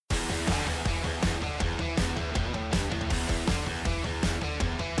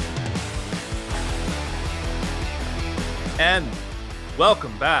And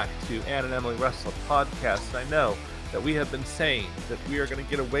welcome back to Ann and Emily Wrestle Podcast. I know that we have been saying that we are going to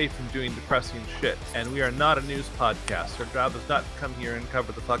get away from doing depressing shit, and we are not a news podcast. Our job is not to come here and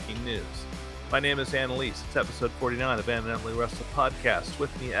cover the fucking news. My name is Annalise. It's episode 49 of Ann and Emily Wrestle Podcast.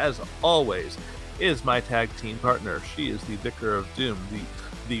 With me, as always, is my tag team partner. She is the Vicar of Doom,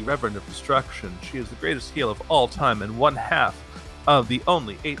 the Reverend of Destruction. She is the greatest heel of all time and one half of the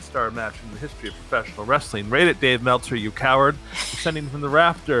only 8-star match in the history of professional wrestling. Rate it, Dave Meltzer, you coward. Descending from the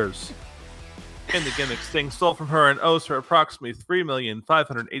rafters in the gimmick, Sting stole from her and owes her approximately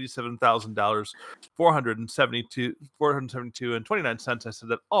 $3,587,000, 472 and 29 cents. I said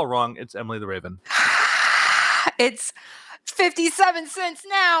that all wrong. It's Emily the Raven. It's 57 cents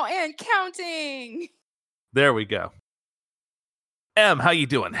now and counting. There we go. Em, how you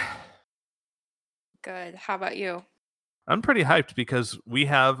doing? Good. How about you? I'm pretty hyped because we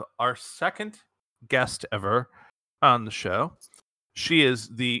have our second guest ever on the show. She is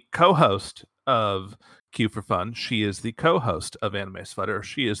the co-host of Q for Fun. She is the co-host of Anime Sweater.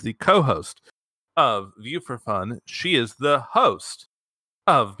 She is the co-host of View for Fun. She is the host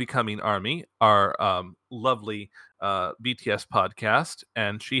of Becoming Army, our lovely BTS podcast.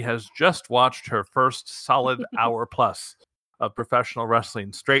 And she has just watched her first solid hour plus of professional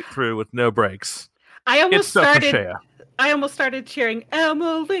wrestling straight through with no breaks. I almost started cheering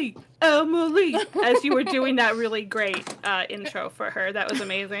Emily, Emily, as you were doing that really great intro for her. That was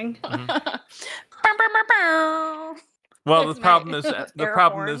amazing. Mm-hmm. Well, the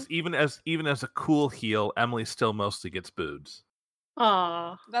problem is even as a cool heel, Emily still mostly gets booed.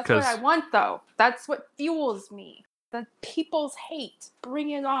 Aww. That's what I want, though. That's what fuels me. The people's hate.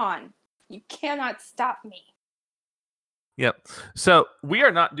 Bring it on. You cannot stop me. Yep. So we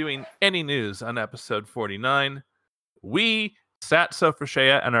are not doing any news on episode 49. We sat Sofa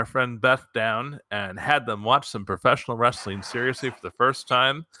Shea and our friend Beth down and had them watch some professional wrestling seriously for the first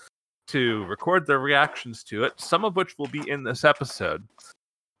time to record their reactions to it, some of which will be in this episode.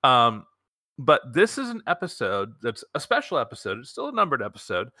 But this is an episode that's a special episode. It's still a numbered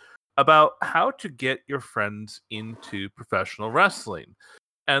episode about how to get your friends into professional wrestling.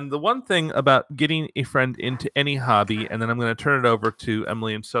 And the one thing about getting a friend into any hobby, and then I'm going to turn it over to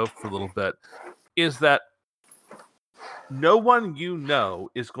Emily and Soph for a little bit, is that no one you know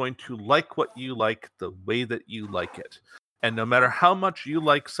is going to like what you like the way that you like it. And no matter how much you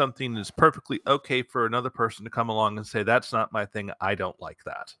like something, it's perfectly okay for another person to come along and say, that's not my thing, I don't like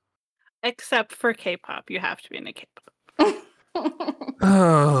that. Except for K-pop. You have to be into K-pop.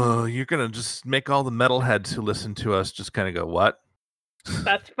 Oh, you're going to just make all the metalheads who listen to us just kind of go, what?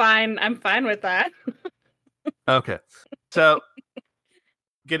 That's fine. I'm fine with that. Okay. So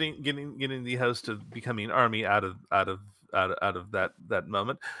getting the host of Becoming Army out of that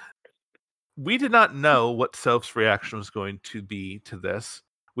moment. We did not know what Soph's reaction was going to be to this.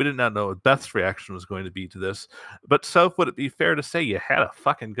 We did not know what Beth's reaction was going to be to this. But Soph, would it be fair to say you had a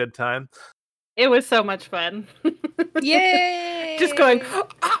fucking good time? It was so much fun. Yay! Just going,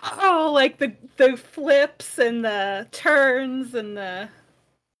 oh, like the flips and the turns and the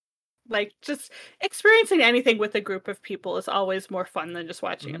like, just experiencing anything with a group of people is always more fun than just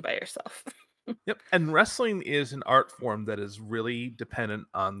watching it by yourself. Yep. And wrestling is an art form that is really dependent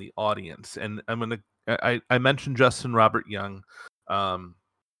on the audience. And I mentioned Justin Robert Young.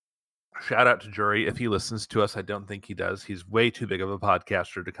 Shout out to Jury if he listens to us. I don't think he does. He's way too big of a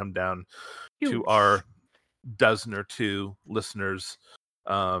podcaster to come down to our dozen or two listeners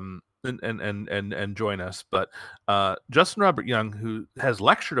and join us. But Justin Robert Young, who has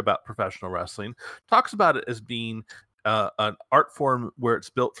lectured about professional wrestling, talks about it as being an art form where it's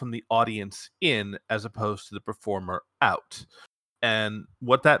built from the audience in as opposed to the performer out. And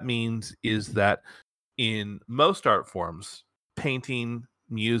what that means is that in most art forms, painting,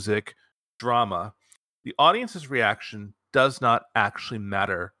 music, drama, the audience's reaction does not actually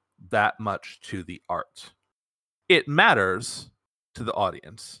matter that much to the art. It matters to the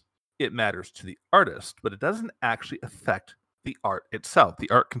audience. It matters to the artist, but it doesn't actually affect the art itself.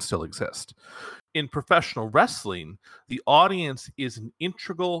 The art can still exist. In professional wrestling, the audience is an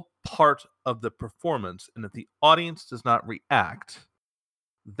integral part of the performance, and if the audience does not react,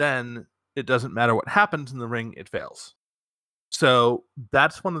 then it doesn't matter what happens in the ring, it fails. So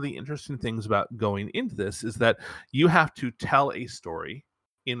that's one of the interesting things about going into this, is that you have to tell a story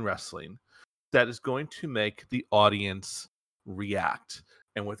in wrestling that is going to make the audience react.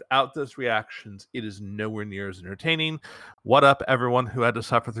 And without those reactions, it is nowhere near as entertaining. What up, everyone who had to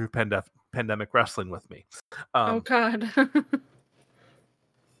suffer through pandemic wrestling with me? Oh God!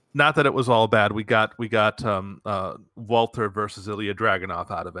 Not that it was all bad. We got Walter versus Ilya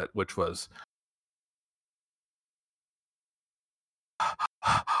Dragunov out of it, which was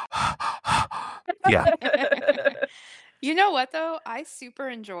Yeah. You know what though? I super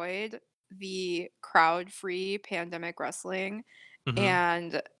enjoyed the crowd-free pandemic wrestling, Hmm.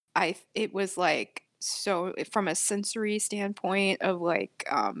 and it was like so from a sensory standpoint of like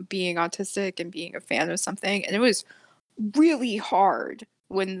being autistic and being a fan of something, and it was really hard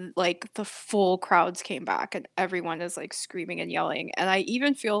when like the full crowds came back and everyone is like screaming and yelling. And I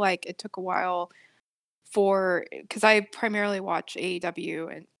even feel like it took a while for because I primarily watch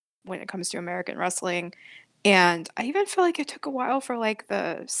AEW and when it comes to American wrestling. And I even feel like it took a while for like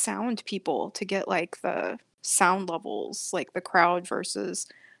the sound people to get like the sound levels, like the crowd versus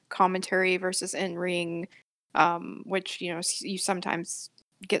commentary versus in ring, which you know you sometimes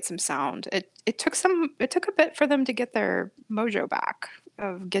get some sound. It took a bit for them to get their mojo back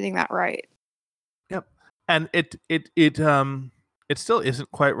of getting that right. Yep. And it still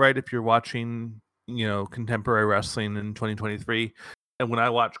isn't quite right if you're watching, contemporary wrestling in 2023. And when I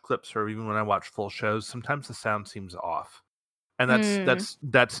watch clips or even when I watch full shows, sometimes the sound seems off. And that's Mm. that's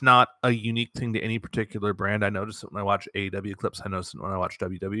that's not a unique thing to any particular brand. I notice it when I watch AEW clips. I notice it when I watch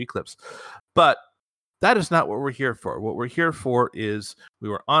WWE clips. But that is not what we're here for. What we're here for is we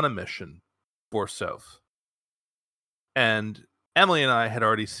were on a mission for Soph. And Emily and I had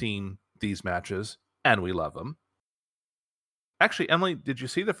already seen these matches, and we love them. Actually, Emily, did you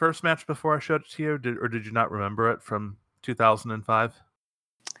see the first match before I showed it to you, or did you not remember it from 2005?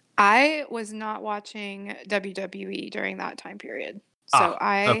 I was not watching WWE during that time period. So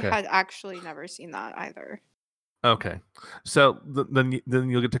I Okay. had actually never seen that either. Okay. So then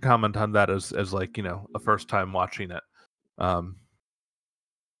you'll get to comment on that as like, a first time watching it. Um,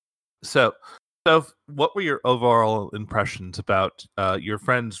 so what were your overall impressions about your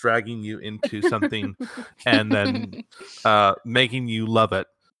friends dragging you into something and then making you love it?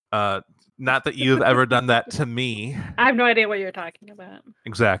 Not that you've ever done that to me. I have no idea what you're talking about.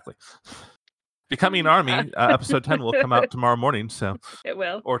 Exactly. Becoming an Army, episode 10 will come out tomorrow morning, so It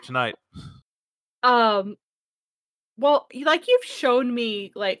will. or tonight. Well, like you've shown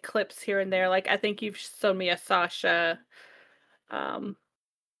me like clips here and there. Like I think you've shown me a Sasha.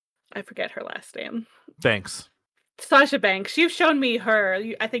 I forget her last name. Thanks. Sasha Banks. You've shown me her.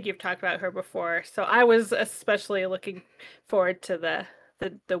 I think you've talked about her before. So I was especially looking forward to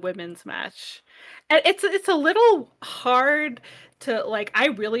the women's match. And it's a little hard to like. I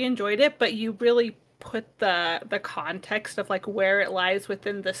really enjoyed it, but you really put the context of like where it lies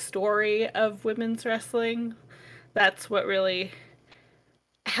within the story of women's wrestling. That's what really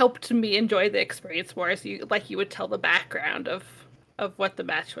helped me enjoy the experience more, as you would tell the background of what the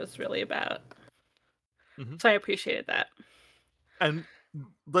match was really about. Mm-hmm. So I appreciated that. And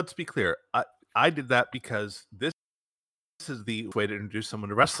let's be clear, I did that because this is the way to introduce someone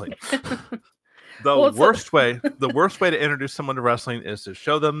to wrestling. The worst way to introduce someone to wrestling is to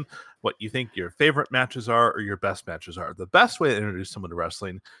show them what you think your favorite matches are or your best matches are. The best way to introduce someone to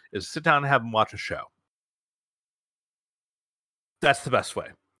wrestling is sit down and have them watch a show. That's the best way,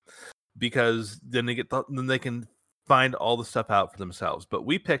 because then they can find all the stuff out for themselves. But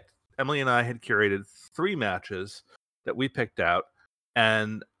Emily and I had curated 3 matches that we picked out,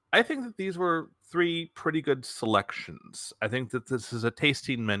 and I think that these were 3 pretty good selections. I think that this is a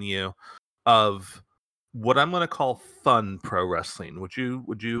tasting menu of what I'm going to call fun pro wrestling. Would you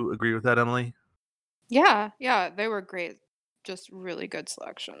agree with that, Emily? Yeah, they were great. Just really good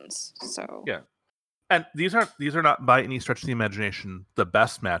selections. So Yeah. And these are not by any stretch of the imagination the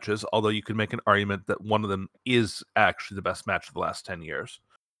best matches, although you could make an argument that one of them is actually the best match of the last 10 years.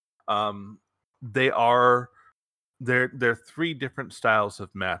 They're 3 different styles of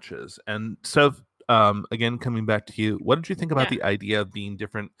matches. And so again, coming back to you, what did you think about the idea of being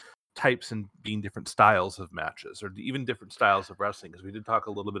different types and being different styles of matches, or even different styles of wrestling? Because we did talk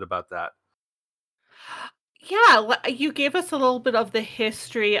a little bit about that. Yeah, you gave us a little bit of the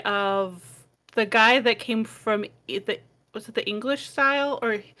history of the guy that came from was it the English style,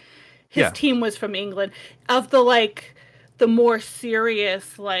 or his team was from England, of the more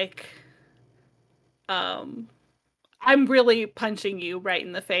serious I'm really punching you right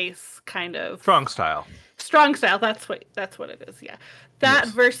in the face kind of strong style. That's what it is. Yeah, that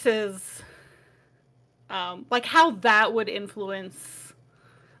yes. Versus like how that would influence.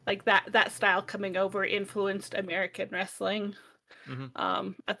 Like that style coming over influenced American wrestling.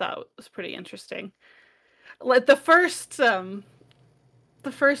 Mm-hmm. I thought it was pretty interesting. Like the first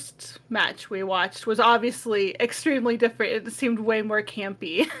match we watched was obviously extremely different. It seemed way more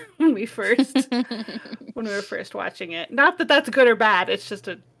campy when we were first watching it. Not that that's good or bad. It's just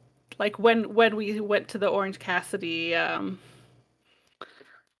when we went to the Orange Cassidy,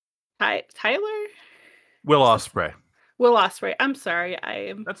 Tyler? Will Ospreay. Will Ospreay. I'm sorry.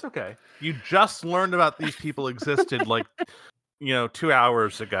 That's okay. You just learned about these people existed 2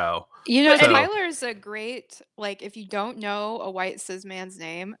 hours ago. Tyler's a great, like, if you don't know a white cis man's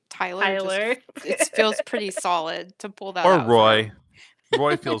name, Tyler. It feels pretty solid to pull that out. Or Roy.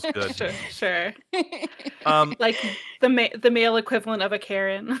 Roy feels good. Sure. Like the male equivalent of a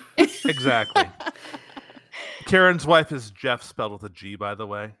Karen. Exactly. Karen's wife is Jeff, spelled with a G, by the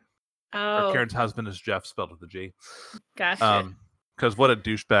way. Oh. Or Karen's husband is Jeff, spelled with a G. Gotcha. Because what a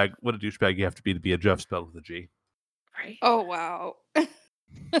douchebag you have to be a Jeff, spelled with a G. Right. Oh wow.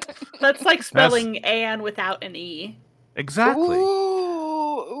 That's like spelling Anne without an E. Exactly.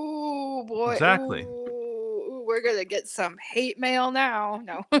 Ooh, boy. Exactly. Ooh, we're gonna get some hate mail now.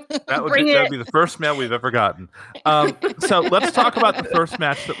 No. That would be the first mail we've ever gotten. So let's talk about the first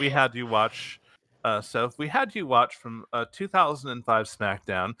match that we had you watch. So we had you watch from 2005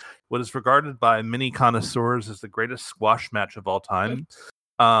 SmackDown, what is regarded by many connoisseurs as the greatest squash match of all time.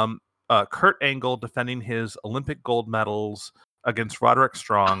 Kurt Angle defending his Olympic gold medals against Roderick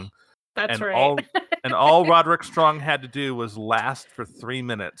Strong. That's right. All Roderick Strong had to do was last for 3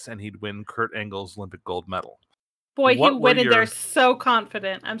 minutes, and he'd win Kurt Angle's Olympic gold medal. Boy, he went in there so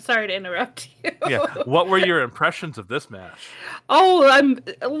confident. I'm sorry to interrupt you. Yeah. What were your impressions of this match? Oh,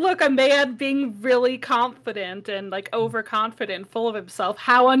 a man being really confident and like overconfident, full of himself.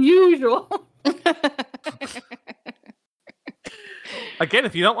 How unusual. Again,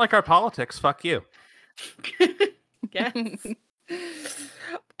 if you don't like our politics, fuck you. Yes.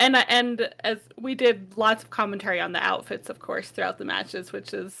 And as we did lots of commentary on the outfits, of course, throughout the matches,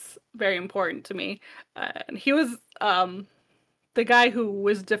 which is very important to me. And he was the guy who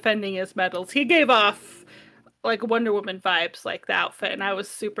was defending his medals. He gave off like Wonder Woman vibes, like the outfit, and I was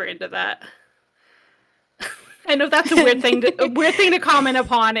super into that. I know that's a weird thing to comment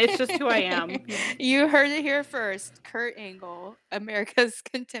upon. It's just who I am. You heard it here first. Kurt Angle, America's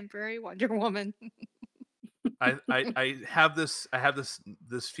contemporary Wonder Woman. I have this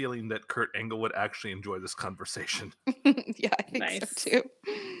feeling that Kurt Angle would actually enjoy this conversation. Yeah, I think so too.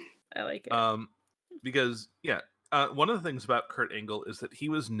 I like it. Because one of the things about Kurt Angle is that he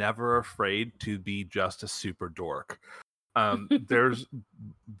was never afraid to be just a super dork. There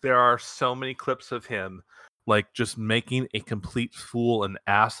are so many clips of him like just making a complete fool and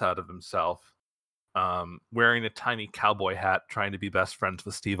ass out of himself, wearing a tiny cowboy hat, trying to be best friends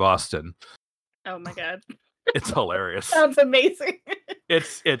with Steve Austin. Oh my god. It's hilarious. Sounds amazing.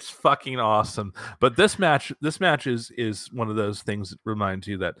 It's fucking awesome. But this match is one of those things that reminds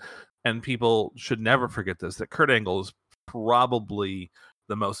you that, and people should never forget this, that Kurt Angle is probably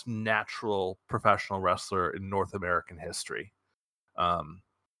the most natural professional wrestler in North American history.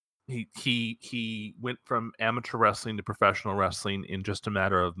 He went from amateur wrestling to professional wrestling in just a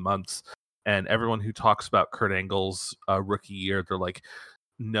matter of months. And everyone who talks about Kurt Angle's rookie year, they're like,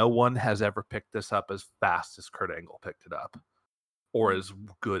 no one has ever picked this up as fast as Kurt Angle picked it up, or as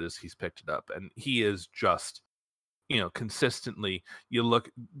good as he's picked it up. And he is just, consistently,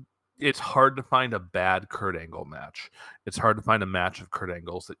 it's hard to find a bad Kurt Angle match. It's hard to find a match of Kurt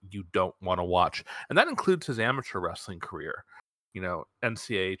Angle's that you don't want to watch. And that includes his amateur wrestling career,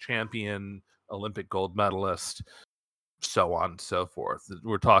 NCAA champion, Olympic gold medalist, so on and so forth.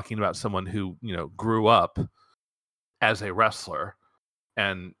 We're talking about someone who, grew up as a wrestler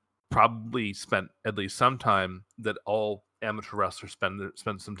and probably spent at least some time that all amateur wrestlers spend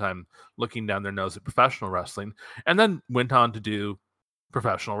some time looking down their nose at professional wrestling, and then went on to do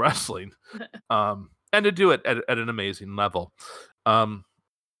professional wrestling, and to do it at an amazing level.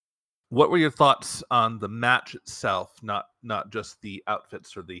 What were your thoughts on the match itself? Not just the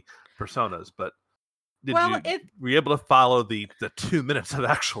outfits or the personas, but were you able to follow the 2 minutes of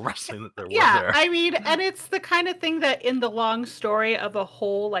actual wrestling that there was there? Yeah, I mean, and it's the kind of thing that in the long story of a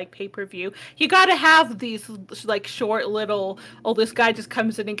whole like pay-per-view, you got to have these like short little, this guy just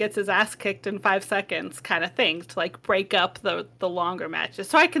comes in and gets his ass kicked in 5 seconds kind of things to like break up the longer matches.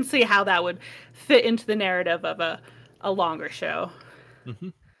 So I can see how that would fit into the narrative of a longer show. Mm-hmm.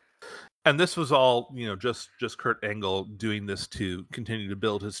 And this was all, just Kurt Angle doing this to continue to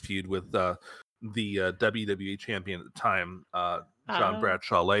build his feud with the WWE champion at the time, John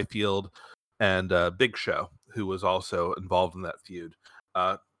Bradshaw Layfield, and Big Show, who was also involved in that feud.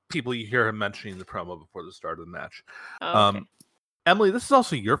 People you hear him mentioning the promo before the start of the match. Okay. Emily, this is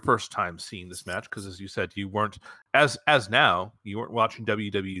also your first time seeing this match because, as you said, you weren't as now you weren't watching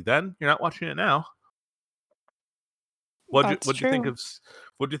WWE then. You're not watching it now. What do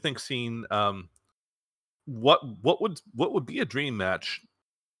you think seeing what would be a dream match?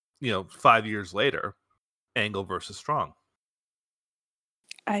 5 years later, Angle versus Strong.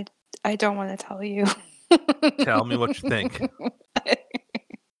 I don't want to tell you. Tell me what you think.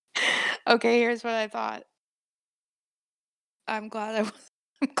 Okay, here's what I thought. I'm glad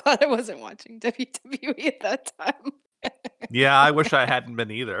I wasn't watching WWE at that time. Yeah, I wish I hadn't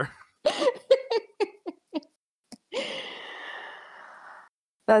been either.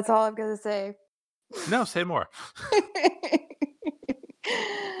 That's all I'm gonna say. No, say more.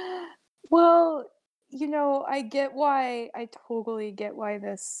 Well, I totally get why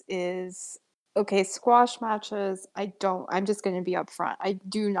this is okay. Squash matches, I'm just going to be upfront. I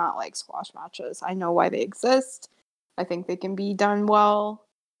do not like squash matches. I know why they exist. I think they can be done well,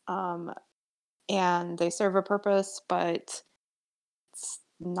 and they serve a purpose, but it's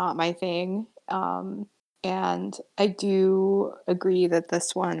not my thing. And I do agree that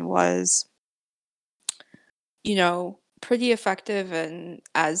this one was, pretty effective and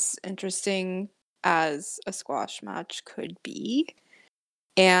as interesting as a squash match could be.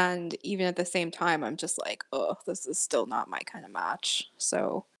 And even at the same time, I'm just like, oh, this is still not my kind of match.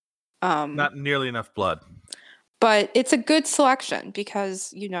 So, Not nearly enough blood. but it's a good selection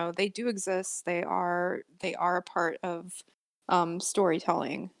because, they do exist. They are a part of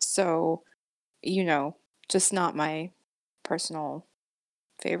storytelling. So, just not my personal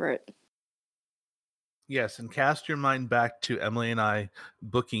favorite. Yes, and cast your mind back to Emily and I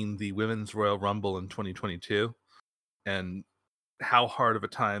booking the Women's Royal Rumble in 2022 and how hard of a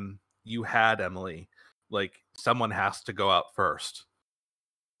time you had, Emily. Like, someone has to go out first.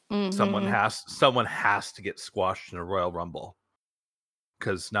 Someone has to get squashed in a Royal Rumble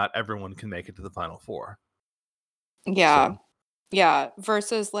because not everyone can make it to the Final Four. Yeah. So. Yeah,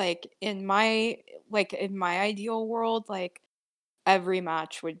 versus in my ideal world, every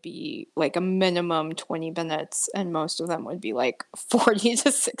match would be a minimum 20 minutes and most of them would be 40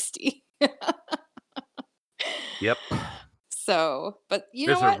 to 60. Yep. So, but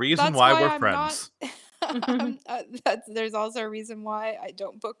there's a reason why we're friends. There's also a reason why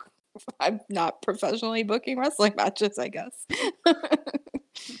I'm not professionally booking wrestling matches, I guess.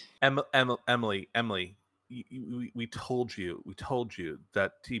 Emily, we told you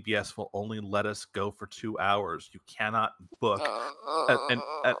that TBS will only let us go for 2 hours. You cannot book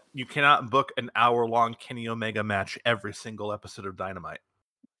you cannot book an hour-long Kenny Omega match every single episode of Dynamite.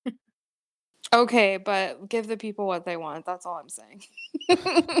 Okay, but give the people what they want. That's all I'm saying.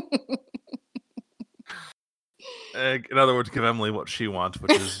 In other words, give Emily what she wants,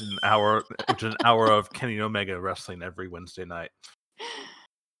 which is an hour of Kenny Omega wrestling every Wednesday night.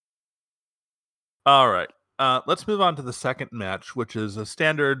 All right. Let's move on to the second match, which is a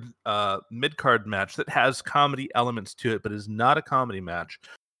standard mid-card match that has comedy elements to it, but is not a comedy match.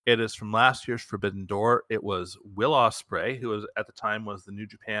 It is from last year's Forbidden Door. It was Will Ospreay, who was at the time was the New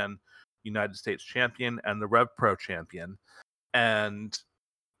Japan United States champion and the Rev Pro champion, and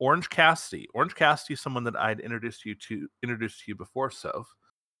Orange Cassidy. Orange Cassidy is someone that I'd introduced you to before, Soph.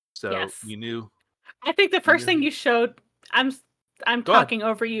 So yes. You knew. I think the first thing you showed, I'm talking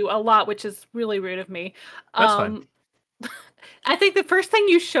over you a lot, which is really rude of me. That's fine. I think the first thing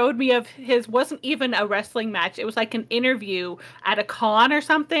you showed me of his wasn't even a wrestling match. It was like an interview at a con or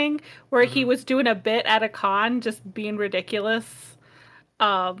something where he was doing a bit at a con, just being ridiculous.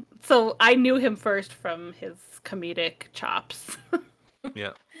 So I knew him first from his comedic chops.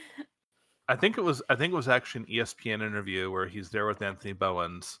 Yeah. I think it was actually an ESPN interview where he's there with Anthony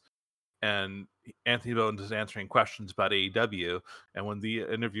Bowens, and Anthony Bowens is answering questions about AEW, and when the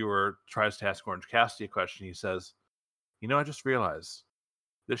interviewer tries to ask Orange Cassidy a question, he says, I just realized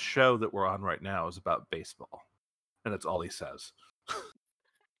this show that we're on right now is about baseball. And that's all he says.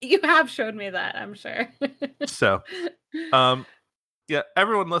 You have showed me that, I'm sure. So, yeah,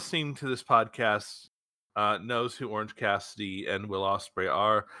 everyone listening to this podcast knows who Orange Cassidy and Will Ospreay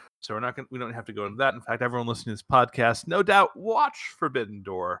are. So we don't have to go into that. In fact, everyone listening to this podcast, no doubt, watched Forbidden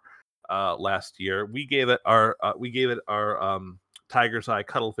Door last year. We gave it our Tiger's Eye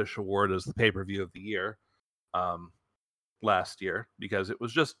Cuttlefish Award as the pay-per-view of the year last year, because it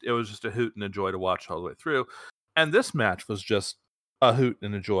was just a hoot and a joy to watch all the way through. And this match was just a hoot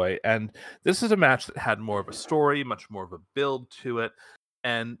and a joy. And this is a match that had more of a story, much more of a build to it.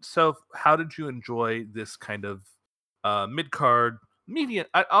 And so how did you enjoy this kind of mid-card, medium,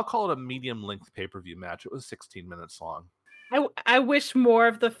 I'll call it a medium-length pay-per-view match? It was 16 minutes long. I wish more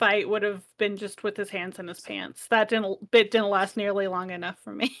of the fight would have been just with his hands in his pants. That didn't last nearly long enough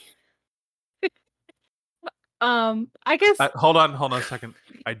for me. I guess. Hold on a second.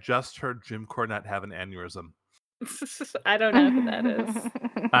 I just heard Jim Cornette have an aneurysm. I don't know who that is.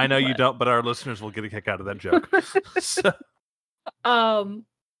 I know you don't, but our listeners will get a kick out of that joke. So.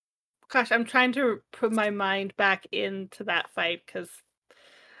 Gosh, I'm trying to put my mind back into that fight because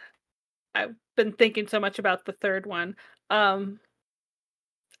been thinking so much about the third one. I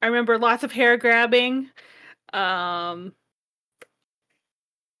remember lots of hair grabbing. Um,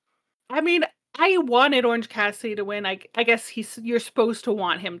 I mean, I wanted Orange Cassidy to win. I guess you're supposed to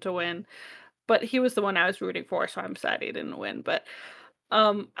want him to win, but he was the one I was rooting for, so I'm sad he didn't win. But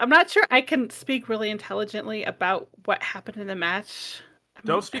I'm not sure I can speak really intelligently about what happened in the match.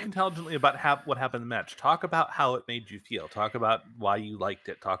 Don't speak intelligently about what happened in the match. Talk about how it made you feel. Talk about why you liked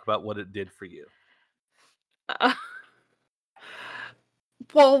it. Talk about what it did for you. Uh,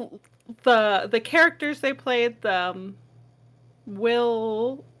 well, the characters they played,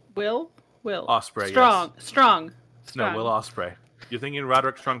 Will Ospreay, Strong. No, Will Ospreay. You're thinking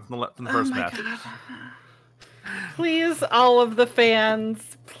Roderick Strong from the first match. God. Please, all of the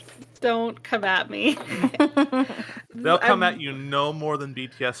fans, don't come at me. They'll come at you no more than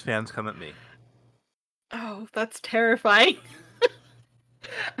BTS fans come at me. Oh, that's terrifying.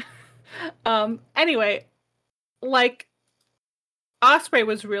 Anyway, like, Ospreay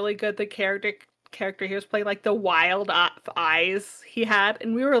was really good. The character he was playing, like the wild eyes he had,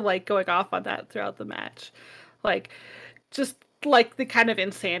 and we were like going off on that throughout the match, like just like the kind of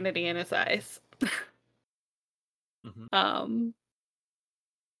insanity in his eyes.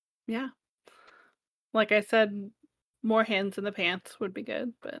 Yeah, like I said, more hands in the pants would be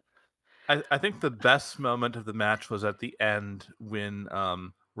good, but I think the best moment of the match was at the end when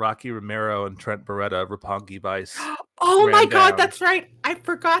Rocky Romero and Trent Beretta, Roppongi Vice. Oh my God, that's right. I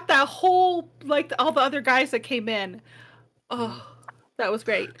forgot that whole, like, all the other guys that came in. Oh, that was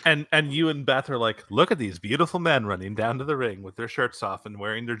great. And you and Beth are like, look at these beautiful men running down to the ring with their shirts off and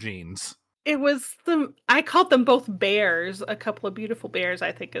wearing their jeans. It was I called them both bears. A couple of beautiful bears,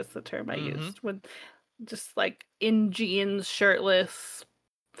 I think is the term I used. When just like in jeans, shirtless,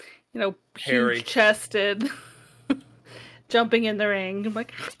 huge chested, jumping in the ring. I'm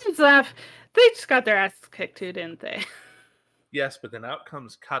like, they just got their asses kicked too, didn't they? Yes, but then out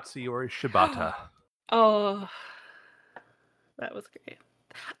comes Katsuyori Shibata. Oh, that was great.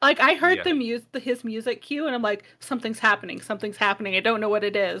 Like, I heard his music cue, and I'm like, something's happening. I don't know what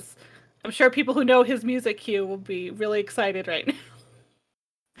it is. I'm sure people who know his music cue will be really excited right now.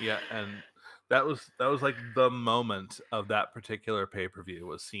 Yeah, and that was like the moment of that particular pay-per-view,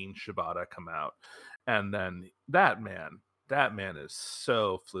 was seeing Shibata come out. And then that man is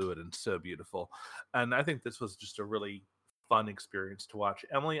so fluid and so beautiful. And I think this was just a really fun experience to watch.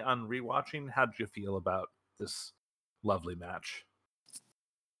 Emily, on rewatching, how did you feel about this lovely match?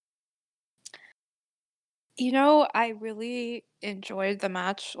 I really enjoyed the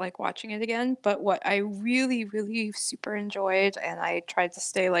match, like watching it again, but what I really, really super enjoyed, and I tried to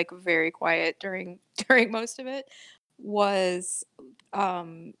stay like very quiet during most of it, was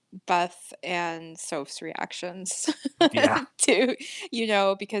Beth and Soph's reactions to,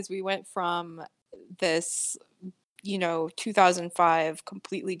 because we went from this, 2005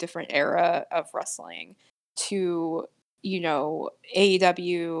 completely different era of wrestling to,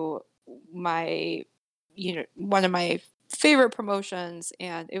 AEW, one of my favorite promotions,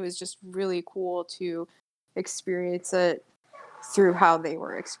 and it was just really cool to experience it through how they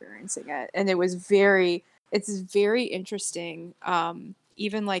were experiencing it. And it's very interesting,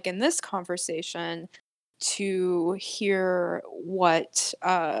 even like in this conversation, to hear what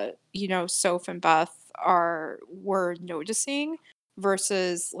Soph and Beth were noticing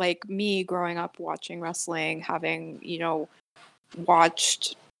versus like me growing up watching wrestling, having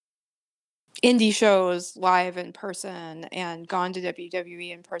watched indie shows live in person and gone to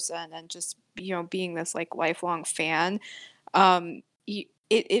WWE in person, and just being this like lifelong fan.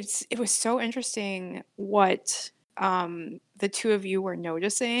 It was so interesting what the two of you were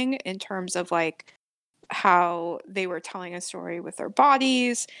noticing in terms of like how they were telling a story with their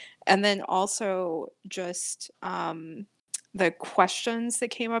bodies, and then also just the questions that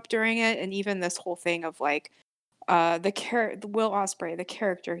came up during it, and even this whole thing of like the Will Ospreay, the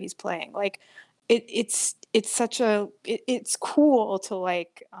character he's playing, like it's cool to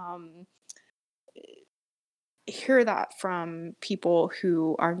like hear that from people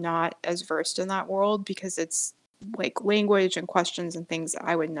who are not as versed in that world, because it's like language and questions and things that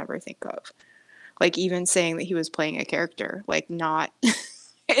I would never think of. Like even saying that he was playing a character, like not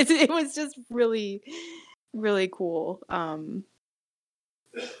it was just really, really cool to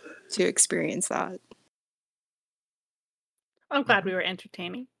experience that. I'm glad we were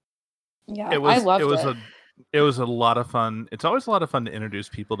entertaining. Yeah, I loved it. It was a lot of fun. It's always a lot of fun to introduce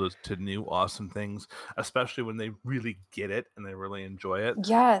people to new awesome things, especially when they really get it and they really enjoy it.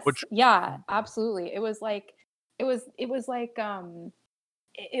 Yes. Yeah, absolutely. It was like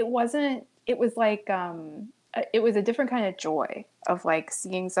it was a different kind of joy of like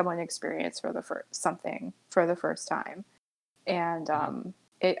seeing someone experience something for the first time. And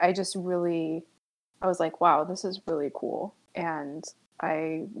I just really, I was like, wow, this is really cool. And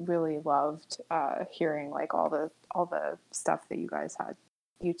I really loved hearing like all the stuff that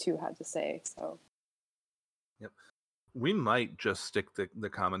you two had to say. So yep. We might just stick the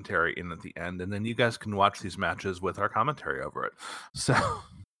commentary in at the end, and then you guys can watch these matches with our commentary over it. So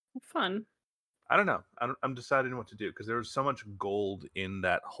Fun. I don't know. I'm deciding what to do because there was so much gold in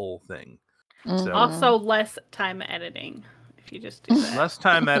that whole thing. Mm-hmm. So Also, less time editing if you just do that. less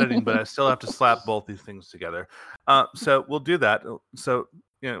time editing, but I still have to slap both these things together. So we'll do that. So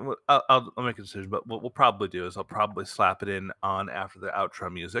I'll make a decision, but what we'll probably do is I'll probably slap it in on after the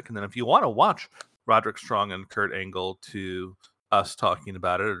outro music, and then if you want to watch Roderick Strong and Kurt Angle to us talking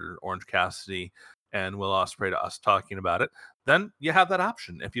about it, or Orange Cassidy and Will Ospreay to us talking about it, then you have that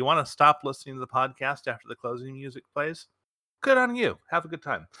option. If you want to stop listening to the podcast after the closing music plays, good on you. Have a good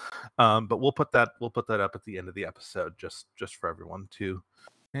time. But we'll put that up at the end of the episode, just for everyone to.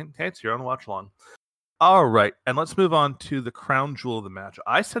 And hey, it's your own watch along. All right, and let's move on to the crown jewel of the match.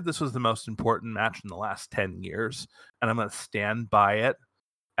 I said this was the most important match in the last 10 years, and I'm going to stand by it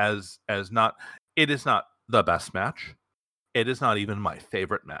as not. It is not the best match. It is not even my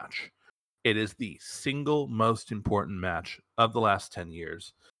favorite match. It is the single most important match of the last 10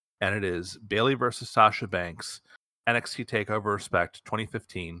 years, and it is Bayley versus Sasha Banks, NXT TakeOver Respect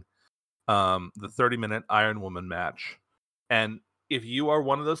 2015, the 30-minute Iron Woman match. And if you are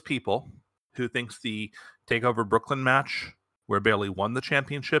one of those people who thinks the TakeOver Brooklyn match, where Bayley won the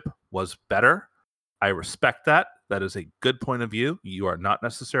championship, was better, I respect that. That is a good point of view. You are not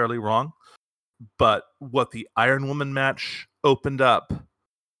necessarily wrong. But what the Iron Woman match opened up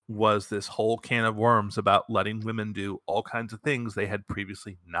was this whole can of worms about letting women do all kinds of things they had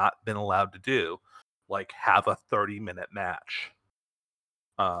previously not been allowed to do, like have a 30-minute match.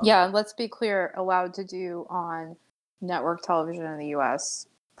 Yeah, let's be clear, allowed to do on network television in the US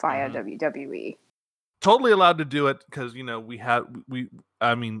via WWE. Totally allowed to do it because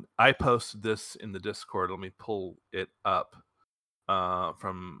I posted this in the Discord. Let me pull it up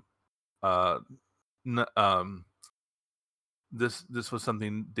from this was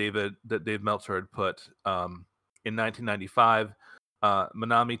something Dave Meltzer had put in 1995.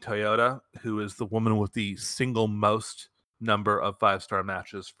 Manami Toyota, who is the woman with the single most number of 5-star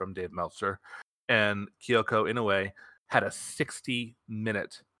matches from Dave Meltzer, and Kyoko Inoue had a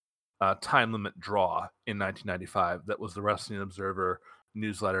 60-minute time limit draw in 1995 that was the Wrestling Observer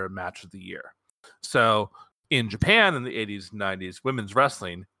newsletter match of the year. So in Japan in the 80s and 90s, women's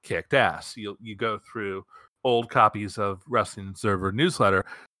wrestling kicked ass. You go through old copies of Wrestling Observer newsletter,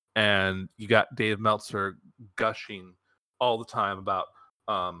 and you got Dave Meltzer gushing all the time about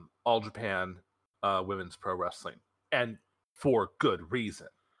All Japan women's pro wrestling, and for good reason,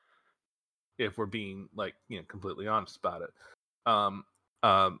 if we're being completely honest about it.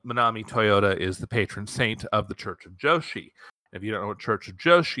 Manami Toyota is the patron saint of the Church of Joshi. If you don't know what Church of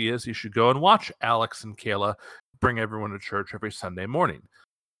Joshi is, you should go and watch Alex and Kayla bring everyone to church every Sunday morning.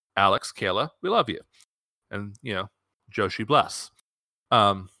 Alex, Kayla, we love you. And, Joshi bless.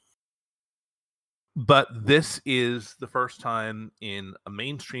 But this is the first time in a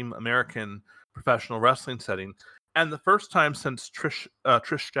mainstream American professional wrestling setting, and the first time since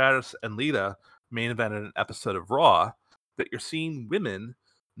Trish Stratus and Lita main evented an episode of Raw, that you're seeing women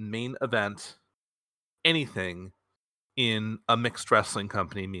main event anything in a mixed wrestling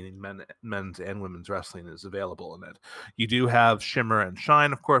company, meaning men's and women's wrestling is available in it. You do have Shimmer and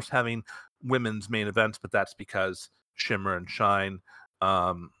Shine, of course, having women's main events, but that's because Shimmer and Shine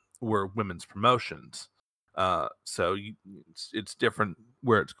were women's promotions. So it's different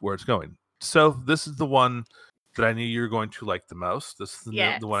where it's going. So this is the one that I knew you were going to like the most. This is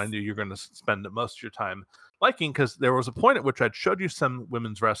the one I knew you're going to spend most of your time liking, because there was a point at which I'd showed you some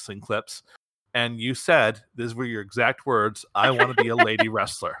women's wrestling clips, and you said, these were your exact words, I want to be a lady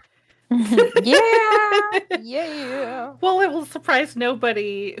wrestler. Yeah. Well, it will surprise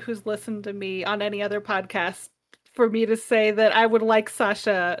nobody who's listened to me on any other podcast for me to say that I would like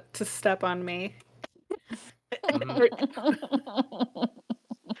Sasha to step on me.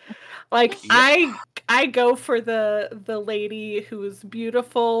 Like, yep. I go for the lady who's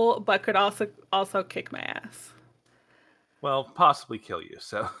beautiful but could also kick my ass. Well, possibly kill you,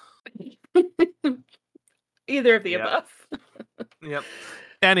 so either of the above. Yep.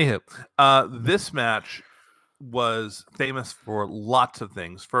 Anywho, this match was famous for lots of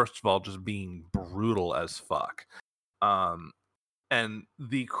things. First of all, just being brutal as fuck. And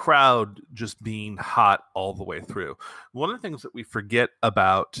the crowd just being hot all the way through. One of the things that we forget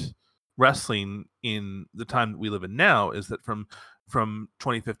about wrestling in the time that we live in now is that from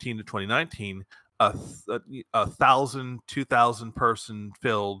 2015 to 2019, a 1,000, 2,000 person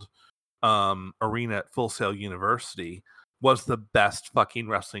filled arena at Full Sail University was the best fucking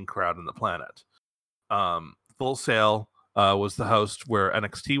wrestling crowd on the planet. Full Sail was the host where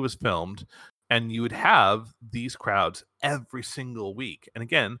NXT was filmed, and you would have these crowds every single week. And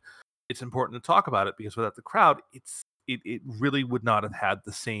again, it's important to talk about it because without the crowd, it really would not have had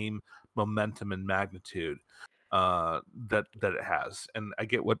the same momentum and magnitude that it has. And I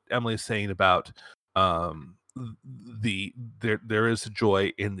get what Emily's saying about there is a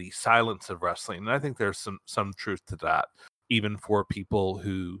joy in the silence of wrestling, and I think there's some truth to that, even for people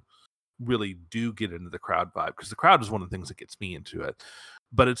who really do get into the crowd vibe, because the crowd is one of the things that gets me into it.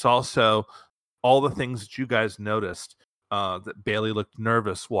 But it's also all the things that you guys noticed, that Bayley looked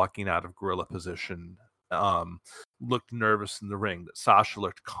nervous walking out of gorilla position, looked nervous in the ring, that Sasha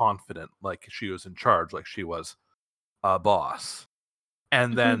looked confident, like she was in charge, like she was a boss,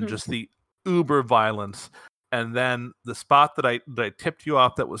 and then just the uber violence, and then the spot that I tipped you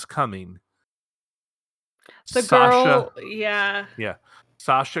off that was coming. The Sasha, girl, yeah.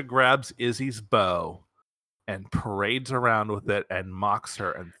 Sasha grabs Izzy's bow and parades around with it and mocks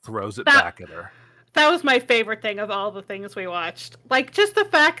her and throws it back at her. That was my favorite thing of all the things we watched. Like, just the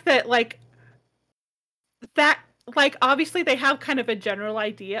fact that, obviously they have kind of a general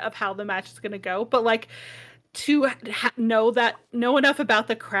idea of how the match is going to go, but, like, to know enough about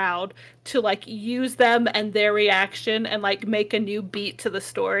the crowd to, like, use them and their reaction and, like, make a new beat to the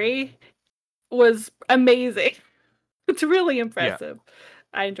story was amazing. It's really impressive. Yeah.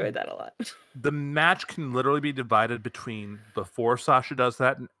 I enjoyed that a lot. The match can literally be divided between before Sasha does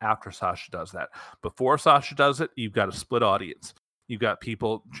that and after Sasha does that. Before Sasha does it, you've got a split audience. You've got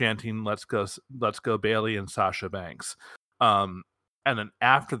people chanting, let's go Bayley and Sasha Banks. And then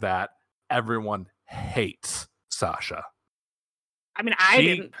after that, everyone hates Sasha. I mean, I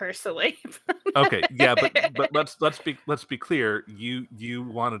didn't personally. Okay, yeah, but let's be clear. You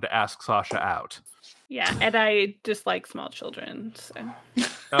wanted to ask Sasha out. Yeah, and I dislike small children. So.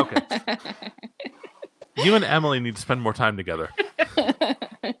 Okay. You and Emily need to spend more time together.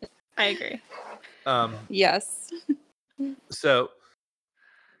 I agree. Yes. So,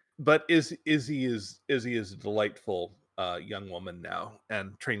 but Izzy is a delightful young woman now,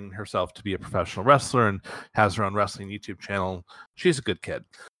 and training herself to be a professional wrestler, and has her own wrestling YouTube channel. She's a good kid.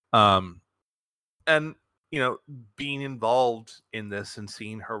 And being involved in this and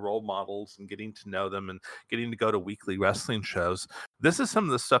seeing her role models and getting to know them and getting to go to weekly wrestling shows. This is some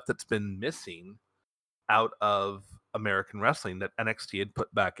of the stuff that's been missing out of American wrestling that NXT had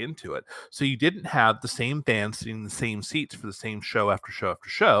put back into it. So you didn't have the same fans sitting in the same seats for the same show after show after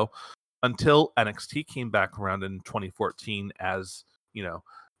show until NXT came back around in 2014 as,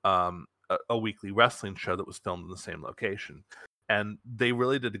 a weekly wrestling show that was filmed in the same location. And they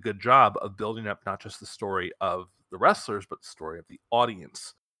really did a good job of building up not just the story of the wrestlers, but the story of the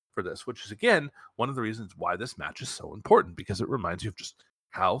audience for this, which is, again, one of the reasons why this match is so important, because it reminds you of just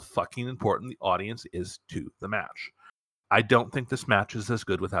how fucking important the audience is to the match. I don't think this match is as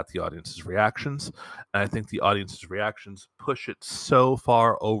good without the audience's reactions. And I think the audience's reactions push it so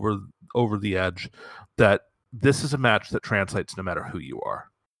far over the edge that this is a match that translates no matter who you are.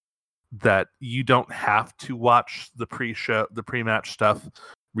 That you don't have to watch the pre-match stuff,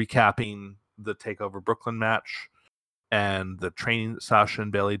 recapping the TakeOver Brooklyn match and the training that Sasha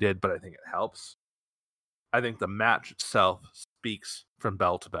and Bayley did, but I think it helps. I think the match itself speaks from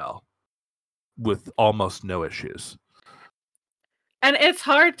bell to bell with almost no issues. And it's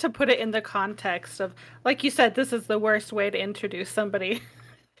hard to put it in the context of, like you said, this is the worst way to introduce somebody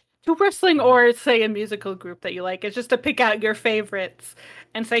to wrestling or, say, a musical group that you like. It's just to pick out your favorites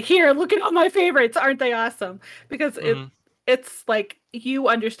and say, here, look at all my favorites. Aren't they awesome? Because it's like you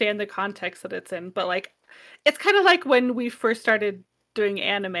understand the context that it's in. But, like, it's kind of like when we first started doing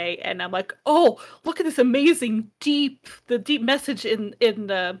anime and I'm like, oh, look at this amazing deep message in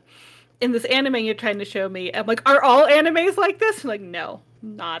this anime you're trying to show me. I'm like, are all animes like this? I'm like, no,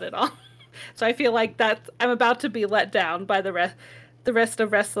 not at all. So I feel like I'm about to be let down by the rest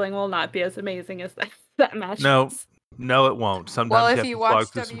of wrestling will not be as amazing as that match. No, it won't. Sometimes if you watch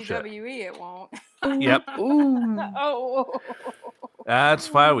WWE, it won't. Yep. Ooh. Oh.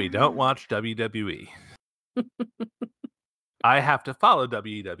 That's why we don't watch WWE. I have to follow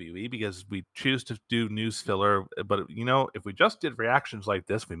WWE because we choose to do news filler. But, if we just did reactions like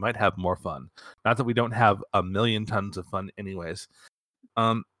this, we might have more fun. Not that we don't have a million tons of fun anyways.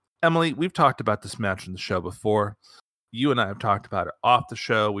 Emily, we've talked about this match in the show before. You and I have talked about it off the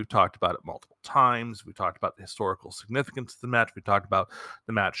show. We've talked about it multiple times. We talked about the historical significance of the match. We talked about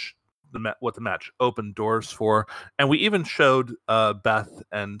the match what the match opened doors for, and we even showed Beth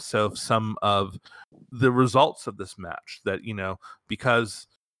and Soph some of the results of this match. That because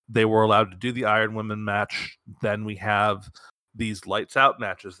they were allowed to do the Iron Women match, then we have these lights out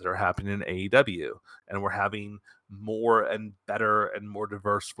matches that are happening in AEW, and we're having more and better and more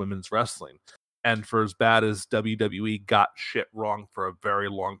diverse women's wrestling. And for as bad as WWE got shit wrong for a very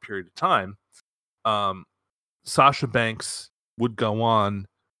long period of time, Sasha Banks would go on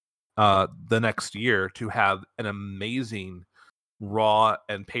the next year to have an amazing Raw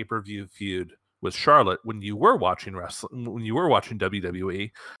and pay-per-view feud with Charlotte when you were watching wrestling, when you were watching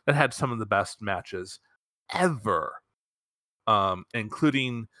WWE, that had some of the best matches ever,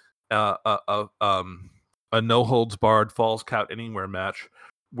 including a no holds barred falls count anywhere match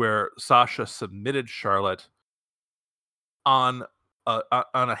where Sasha submitted Charlotte on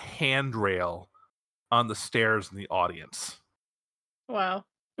a handrail on the stairs in the audience. Wow.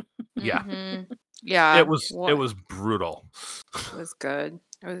 Yeah. Mm-hmm. Yeah. It was brutal. It was good.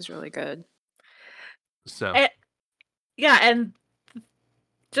 It was really good. So yeah, and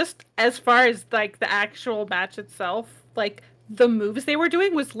just as far as like the actual match itself, like the moves they were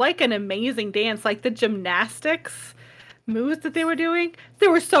doing was like an amazing dance. Like the gymnastics moves that they were doing, they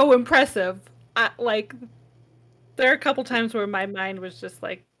were so impressive. Like there are a couple times where my mind was just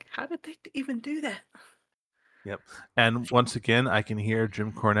like, how did they even do that? Yep. And once again, I can hear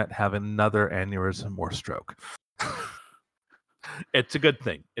Jim Cornette have another aneurysm or stroke. It's a good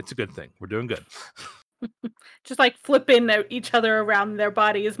thing. It's a good thing. We're doing good. Just like flipping each other around their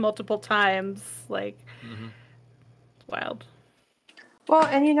bodies multiple times. Like, wild. Well,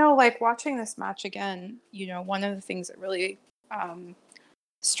 and like watching this match again, one of the things that really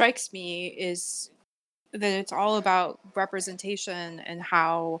strikes me is that it's all about representation and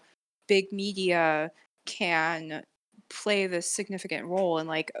how big media can play this significant role in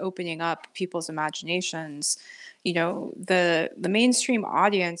like opening up people's imaginations. The mainstream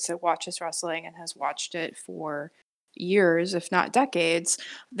audience that watches wrestling and has watched it for years, if not decades,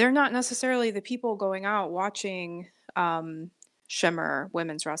 they're not necessarily the people going out watching Shimmer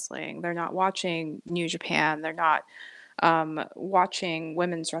women's wrestling. They're not watching New Japan. They're not watching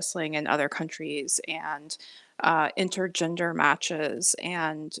women's wrestling in other countries and intergender matches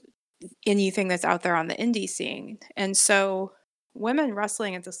and anything that's out there on the indie scene. And so women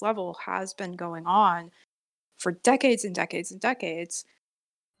wrestling at this level has been going on for decades and decades and decades.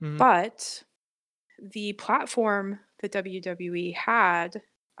 But the platform that WWE had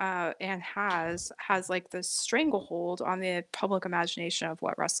and has like this stranglehold on the public imagination of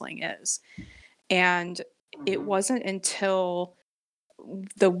what wrestling is. And it wasn't until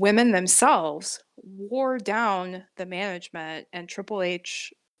the women themselves wore down the management, and Triple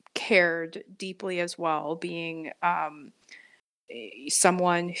H cared deeply as well, being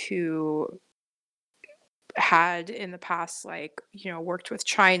someone who had in the past worked with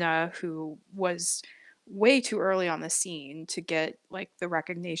China, who was way too early on the scene to get like the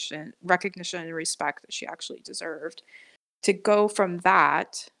recognition and respect that she actually deserved. To go from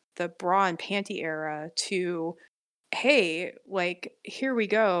that, the bra and panty era, to hey, like here we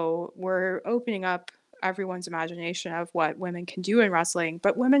go, we're opening up everyone's imagination of what women can do in wrestling,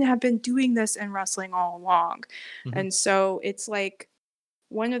 but women have been doing this in wrestling all along. And so it's like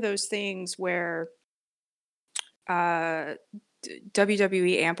one of those things where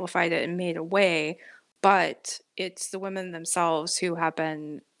WWE amplified it and made a way, but it's the women themselves who have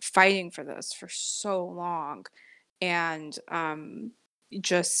been fighting for this for so long. And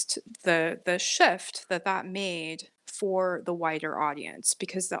just the shift that made for the wider audience,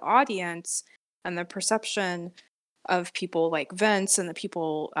 because the audience and the perception of people like Vince and the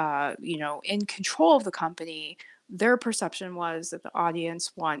people in control of the company, their perception was that the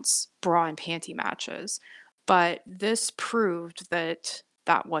audience wants bra and panty matches. But this proved that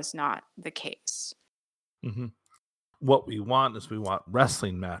that was not the case. What we want is we want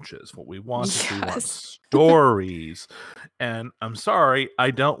wrestling matches. What we want is we want stories. And I'm sorry,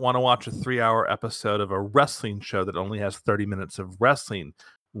 I don't want to watch a 3-hour episode of a wrestling show that only has 30 minutes of wrestling.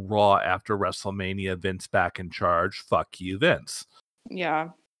 Raw after WrestleMania, Vince back in charge. Fuck you, Vince. Yeah.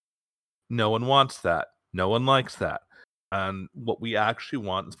 No one wants that. No one likes that. And what we actually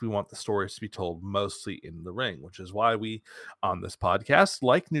want is we want the stories to be told mostly in the ring, which is why we, on this podcast,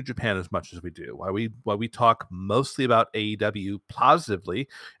 like New Japan as much as we do. Why we talk mostly about AEW positively,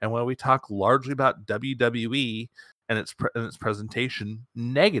 and why we talk largely about WWE and its presentation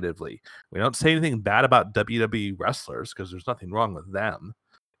negatively. We don't say anything bad about WWE wrestlers because there's nothing wrong with them.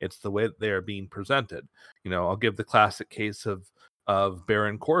 It's the way that they are being presented. I'll give the classic case of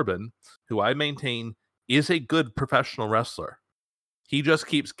Baron Corbin, who I maintain is a good professional wrestler. He just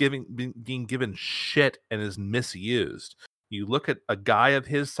keeps being given shit and is misused. You look at a guy of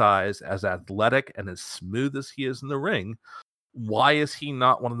his size, as athletic and as smooth as he is in the ring, why is he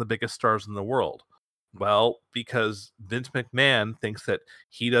not one of the biggest stars in the world? Well, because Vince McMahon thinks that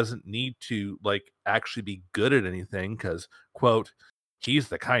he doesn't need to like actually be good at anything because, quote, he's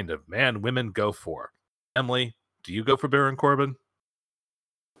the kind of man women go for. Emily, do you go for Baron Corbin?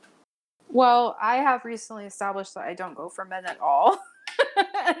 Well, I have recently established that I don't go for men at all.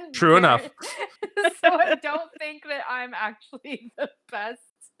 True enough. So I don't think that I'm actually the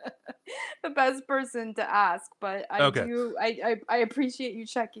best person to ask, but I appreciate you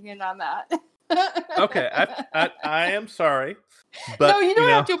checking in on that. Okay, I am sorry, but no, you don't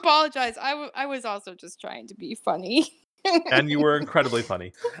have to apologize. I was also just trying to be funny. And you were incredibly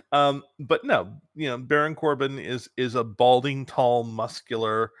funny. But no, Baron Corbin is a balding, tall,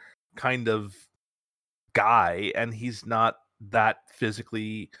 muscular kind of guy, and he's not that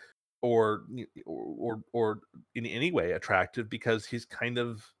physically or in any way attractive because he's kind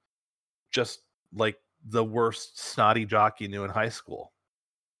of just like the worst snotty jock you knew in high school.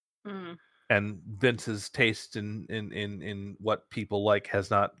 Mm. And Vince's taste in what people like has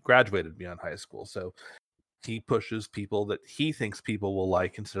not graduated beyond high school. So he pushes people that he thinks people will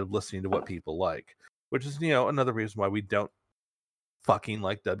like instead of listening to what people like, which is, another reason why we don't fucking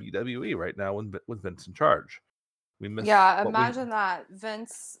like WWE right now with Vince in charge. Imagine that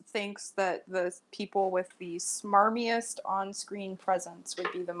Vince thinks that the people with the smarmiest on-screen presence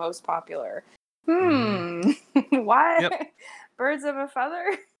would be the most popular. What? Yep. Birds of a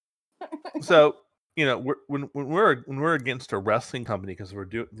feather? So, when we're against a wrestling company because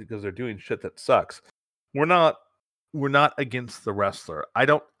they're doing shit that sucks, we're not against the wrestler. I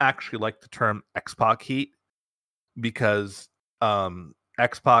don't actually like the term X-Pac heat because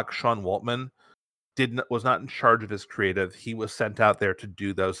X-Pac, Sean Waltman, was not in charge of his creative. He was sent out there to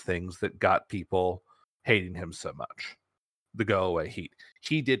do those things that got people hating him so much. The go away heat.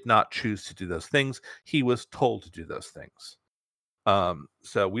 He did not choose to do those things. He was told to do those things.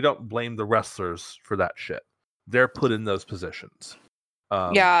 So we don't blame the wrestlers for that shit. They're put in those positions.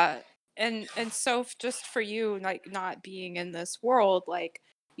 And so just for you, like, not being in this world, like,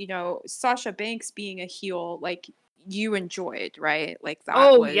 Sasha Banks being a heel, like, you enjoyed, right? Like that.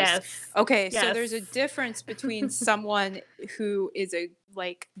 Oh, yes. Okay, yes. So there's a difference between someone who is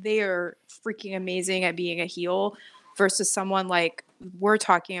they're freaking amazing at being a heel versus someone like we're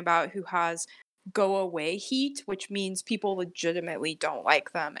talking about who has go away heat, which means people legitimately don't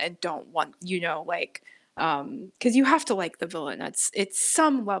like them and don't want, because you have to like the villain. It's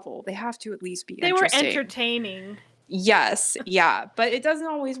some level. They have to at least be interesting. They were entertaining. Yes, yeah, but it doesn't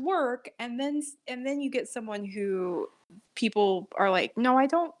always work. And then you get someone who people are like, no, I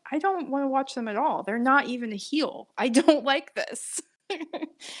don't want to watch them at all. They're not even a heel. I don't like this.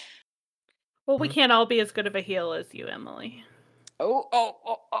 Well, we can't all be as good of a heel as you, Emily. Oh.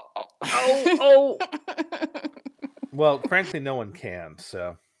 Well, frankly, no one can.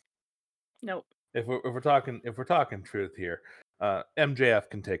 So, nope. If we're talking truth here, MJF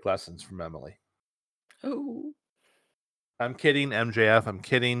can take lessons from Emily. Oh. I'm kidding, MJF. I'm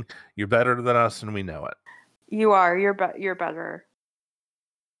kidding. You're better than us, and we know it. You are. You're better.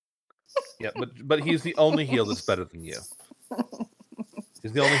 Yeah, but he's the only heel that's better than you.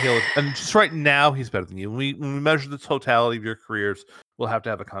 He's the only heel, and just right now, he's better than you. When we measure the totality of your careers, we'll have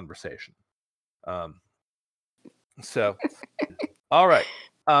to have a conversation. So, all right.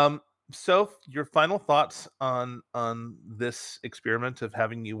 So, your final thoughts on this experiment of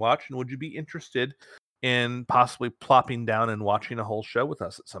having you watch, and would you be interested in possibly plopping down and watching a whole show with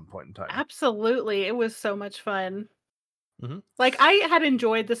us at some point in time? Absolutely. It was so much fun. Mm-hmm. Like, I had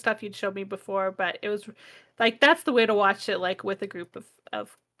enjoyed the stuff you'd showed me before, but it was like, that's the way to watch it, like with a group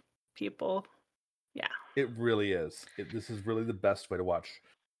of people. Yeah. It really is. This is really the best way to watch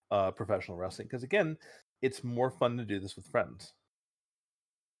professional wrestling because, again, it's more fun to do this with friends.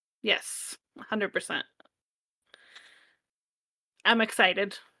 Yes, 100%. I'm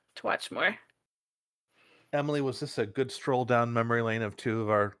excited to watch more. Emily, was this a good stroll down memory lane of two of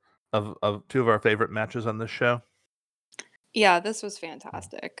our favorite matches on this show? Yeah, this was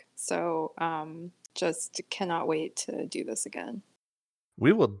fantastic. So, just cannot wait to do this again.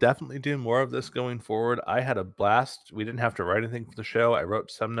 We will definitely do more of this going forward. I had a blast. We didn't have to write anything for the show. I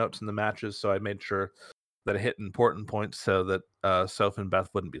wrote some notes in the matches, so I made sure that I hit important points so that Soph and Beth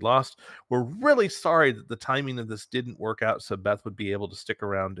wouldn't be lost. We're really sorry that the timing of this didn't work out so Beth would be able to stick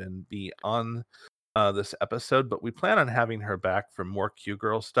around and be on this episode, but we plan on having her back for more Q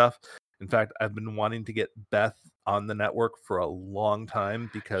Girl stuff. In fact, I've been wanting to get Beth on the network for a long time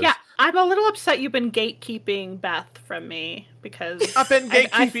because yeah, I'm a little upset you've been gatekeeping Beth from me because I've been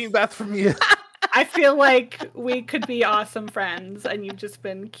gatekeeping Beth from you. I feel like we could be awesome friends, and you've just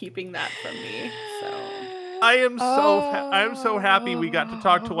been keeping that from me. So I am so happy we got to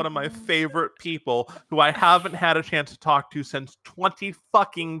talk to one of my favorite people who I haven't had a chance to talk to since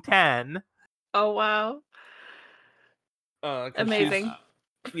 2010. Oh wow. Amazing.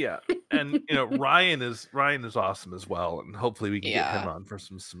 Yeah. And Ryan is awesome as well, and hopefully we can get him on for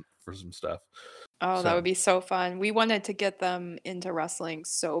some stuff. Oh, that would be so fun. We wanted to get them into wrestling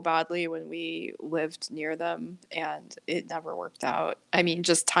so badly when we lived near them, and it never worked out. I mean,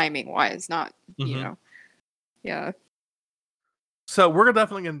 just timing wise, not, yeah. So we're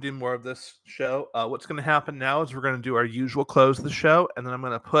definitely going to do more of this show. What's going to happen now is we're going to do our usual close of the show, and then I'm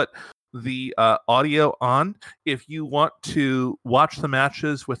going to put the audio on. If you want to watch the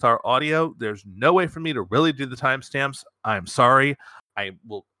matches with our audio, there's no way for me to really do the timestamps. I'm sorry. I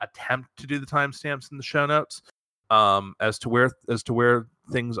will attempt to do the timestamps in the show notes as to where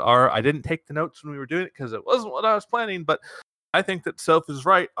things are. I didn't take the notes when we were doing it because it wasn't what I was planning, but I think that Soph is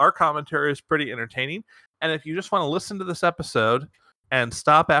right. Our commentary is pretty entertaining. And if you just want to listen to this episode and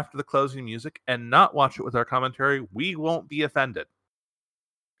stop after the closing music and not watch it with our commentary, we won't be offended.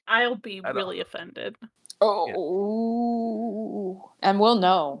 I'll be really offended. Oh, yeah. And we'll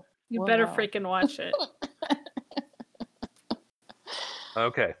know. You better freaking watch it.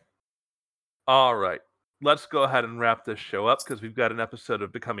 Okay. All right. Let's go ahead and wrap this show up because we've got an episode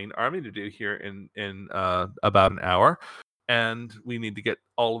of Becoming Army to do here in about an hour, and we need to get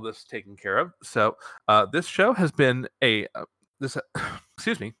all of this taken care of. So this show has been this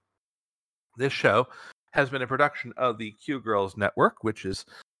show has been a production of the Q Girls Network, which is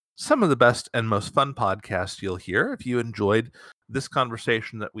some of the best and most fun podcasts you'll hear. If you enjoyed this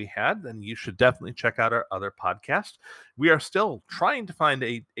conversation that we had, then you should definitely check out our other podcast. We are still trying to find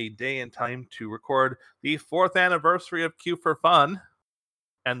a day and time to record the 4th anniversary of Q for Fun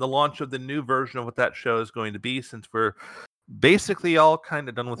and the launch of the new version of what that show is going to be, since we're basically all kind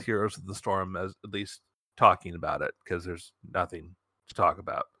of done with Heroes of the Storm, as at least talking about it, because there's nothing to talk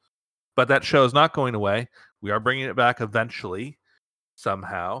about. But that show is not going away. We are bringing it back eventually,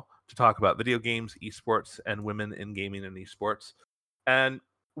 somehow, to talk about video games, esports, and women in gaming and esports. And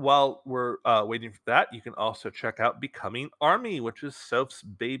while we're waiting for that, you can also check out Becoming Army, which is Soph's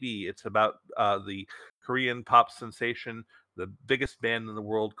baby. It's about the Korean pop sensation, the biggest band in the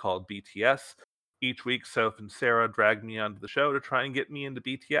world, called BTS. Each week, Soph and Sarah drag me onto the show to try and get me into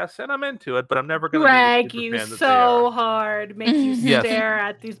BTS, and I'm into it, but I'm never going to drag you so hard, make you stare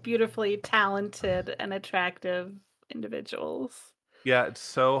at these beautifully talented and attractive individuals. Yeah, it's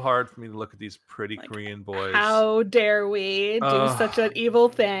so hard for me to look at these pretty Korean boys. How dare we do such an evil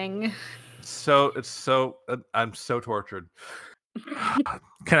thing? I'm so tortured.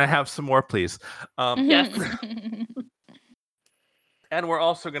 Can I have some more, please? Yes. And we're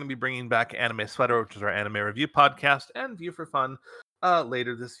also going to be bringing back Anime Sweater, which is our anime review podcast, and View for Fun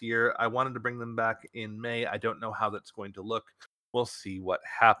later this year. I wanted to bring them back in May. I don't know how that's going to look. We'll see what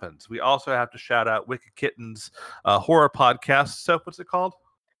happens. We also have to shout out Wicked Kitten's horror podcast. So what's it called?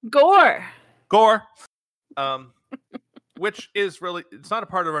 Gore. Which is really, it's not a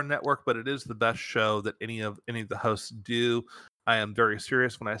part of our network, but it is the best show that any of the hosts do. I am very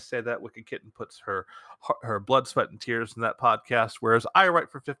serious when I say that. Wicked Kitten puts her blood, sweat, and tears in that podcast, whereas I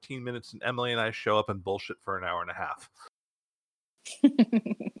write for 15 minutes and Emily and I show up and bullshit for an hour and a half.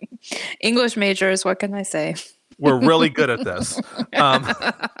 English majors, what can I say? We're really good at this.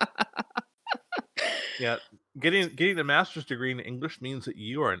 Yeah, getting a master's degree in English means that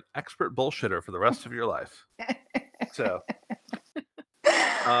you are an expert bullshitter for the rest of your life. So,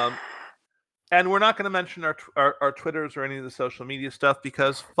 and we're not going to mention our Twitters or any of the social media stuff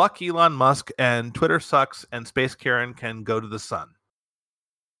because fuck Elon Musk and Twitter sucks and Space Karen can go to the sun.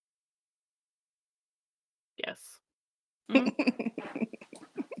 Yes.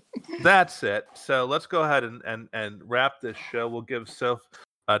 That's it. So let's go ahead and wrap this show. We'll give Soph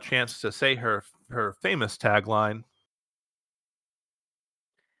a chance to say her famous tagline.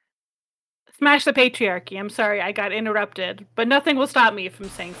 Smash the patriarchy. I'm sorry, I got interrupted, but nothing will stop me from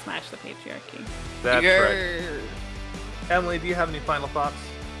saying smash the patriarchy. That's right. Emily, do you have any final thoughts?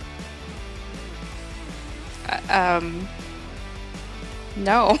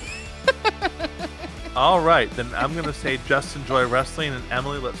 No. All right, then I'm going to say just enjoy wrestling, and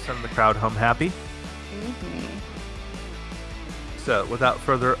Emily, let's send the crowd home happy. Mm-hmm. So, without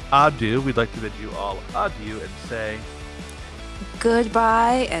further ado, we'd like to bid you all adieu and say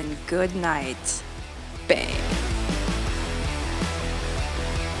goodbye and good night. Bang.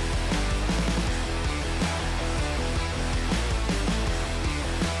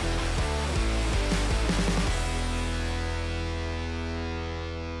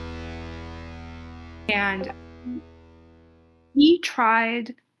 And he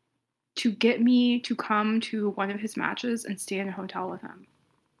tried to get me to come to one of his matches and stay in a hotel with him.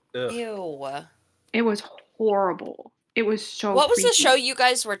 Ugh. Ew. It was horrible. It was so What was the creepy. show you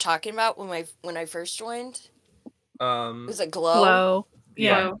guys were talking about when I first joined? Was it Glow? Glow.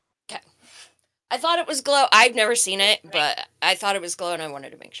 Yeah. Glow. Okay. I thought it was Glow. I've never seen it, but I thought it was Glow and I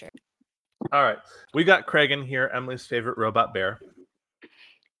wanted to make sure. All right. We got Craig in here, Emily's favorite robot bear.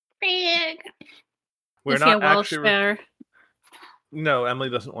 Craig. We're Is he a not Welsh actually. bear? No, Emily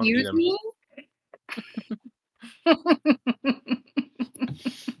doesn't want to eat Excuse him. me?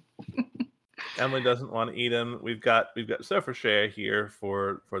 Emily doesn't want to eat him. We've got Sophia Shea here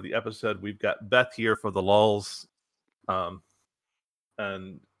for the episode. We've got Beth here for the lulz.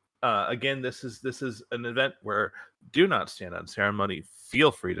 Again, this is an event where do not stand on ceremony.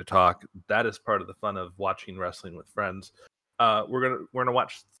 Feel free to talk. That is part of the fun of watching wrestling with friends. We're gonna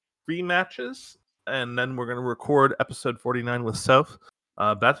watch 3 matches, and then we're gonna record episode 49 with Soph.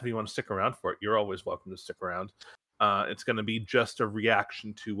 Beth, if you want to stick around for it, you're always welcome to stick around. It's going to be just a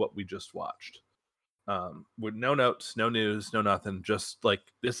reaction to what we just watched, with no notes, no news, no nothing. Just like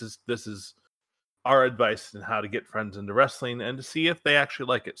this is our advice on how to get friends into wrestling and to see if they actually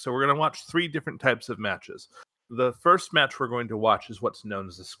like it. So we're going to watch 3 different types of matches. The first match we're going to watch is what's known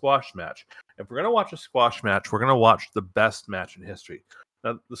as a squash match. If we're going to watch a squash match, we're going to watch the best match in history.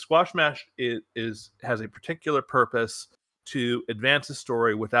 Now, the squash match has a particular purpose to advance a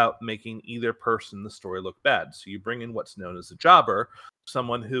story without making either person the story look bad. So you bring in what's known as a jobber,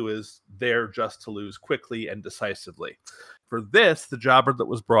 someone who is there just to lose quickly and decisively. For this, the jobber that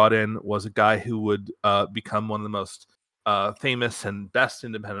was brought in was a guy who would become one of the most famous and best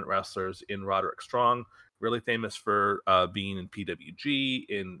independent wrestlers in Roderick Strong, really famous for being in PWG,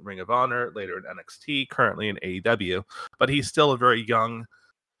 in Ring of Honor, later in NXT, currently in AEW. But he's still a very young,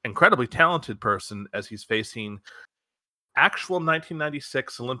 incredibly talented person as he's facing actual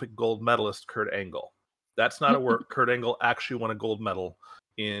 1996 Olympic gold medalist Kurt Angle. That's not a work. Kurt Angle actually won a gold medal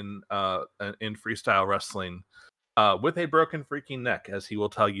in freestyle wrestling with a broken freaking neck, as he will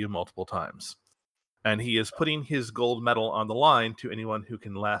tell you multiple times. And he is putting his gold medal on the line to anyone who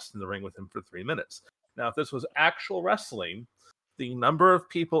can last in the ring with him for 3 minutes. Now, if this was actual wrestling, the number of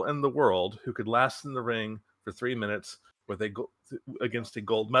people in the world who could last in the ring for 3 minutes with against a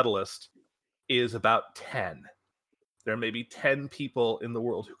gold medalist is about 10. There may be 10 people in the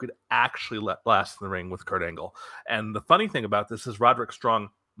world who could actually last in the ring with Kurt Angle. And the funny thing about this is Roderick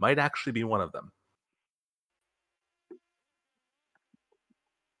Strong might actually be one of them.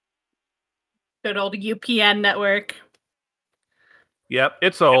 Good old UPN network. Yep,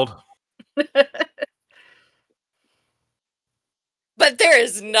 it's old. But there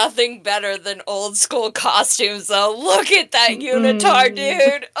is nothing better than old school costumes, though. Look at that unitard,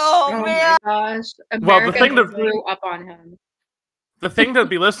 dude. Oh man. My gosh. Well, the thing America that grew up on him. The thing to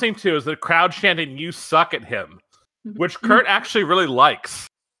be listening to is the crowd chanting, "You suck" at him, which Kurt actually really likes.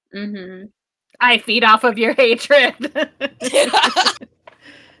 Mm-hmm. I feed off of your hatred.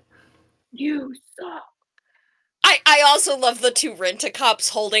 You suck. I also love the 2 rent-a-cops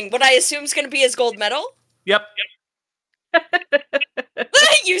holding what I assume is going to be his gold medal. Yep.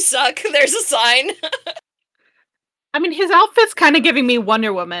 You suck. There's a sign. I mean, his outfit's kind of giving me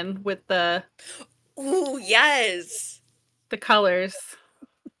Wonder Woman with the Ooh, yes. the colors.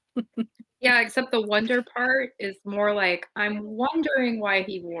 Yeah, except the wonder part is more like, I'm wondering why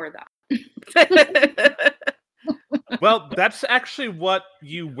he wore that. Well, that's actually what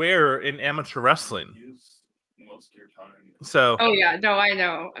you wear in amateur wrestling. So. Oh yeah, no, I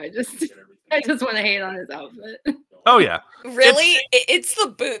know. I just want to hate on his outfit. Oh yeah. Really? It's the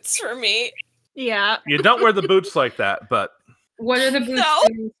boots for me. Yeah. You don't wear the boots like that, but. What are the boots No.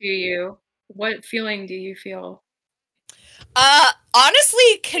 doing to you? What feeling do you feel?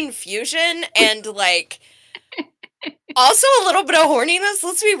 Honestly, confusion and like also a little bit of horniness.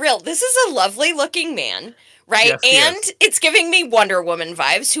 Let's be real. This is a lovely looking man, right? Yes, he and is. It's giving me Wonder Woman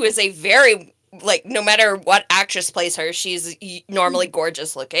vibes, who is a very, like, no matter what actress plays her, she's normally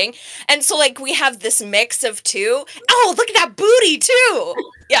gorgeous looking. And so, like, we have this mix of 2. Oh, look at that booty, too.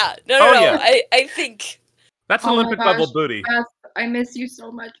 Yeah, no. Yeah. I think. That's Oh my Olympic level gosh. booty. Beth, I miss you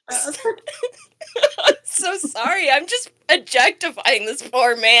so much, Beth. I'm so sorry. I'm just objectifying this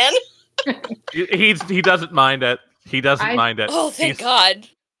poor man. He doesn't mind it. He doesn't mind it. Oh, thank God.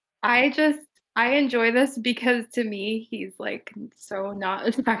 I enjoy this because to me he's like so not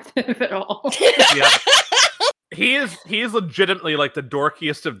attractive at all. Yeah. He is legitimately like the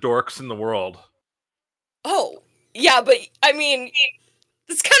dorkiest of dorks in the world. Oh, yeah, but I mean,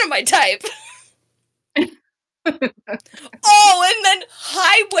 it's kind of my type. Oh, and then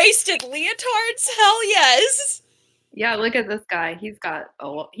high-waisted leotards? Hell yes! Yeah, look at this guy. He's got a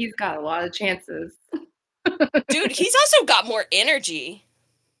lot of chances. Dude, he's also got more energy.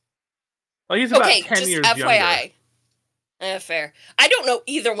 Well, he's about Okay, 10 just years FYI. younger. Fair. I don't know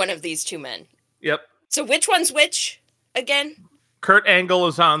either one of these two men. Yep. So which one's which again? Kurt Angle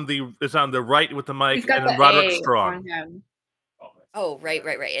is on the right with the mic, He's got and then the Roderick A Strong. on him. Oh, right.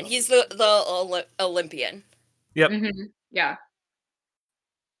 And he's the Olympian. Yep. Mm-hmm. Yeah.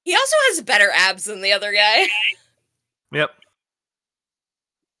 He also has better abs than the other guy. Yep.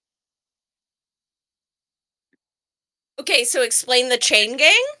 Okay, so explain the chain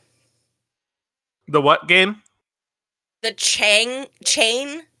gang? The what game? The chain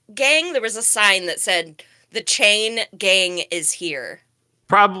gang? There was a sign that said, the chain gang is here.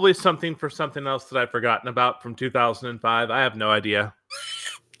 Probably something for something else that I've forgotten about from 2005. I have no idea.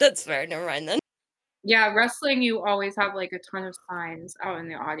 That's fair. Never mind then. Yeah, wrestling, you always have like a ton of signs out in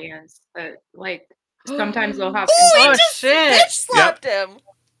the audience that like sometimes they'll have. Oh, shit. Bitch slapped him.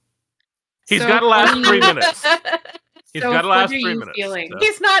 He's So got to last funny. 3 minutes. He's So got to last what are 3 you minutes. feeling? so.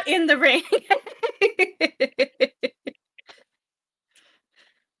 He's not in the ring.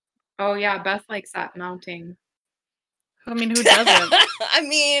 Oh yeah, Beth likes that mounting. I mean, who doesn't? I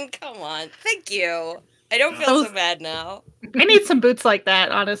mean, come on. Thank you. I don't feel Those- so bad now. I need some boots like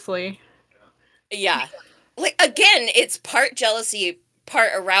that, honestly. Yeah. Like, again, it's part jealousy,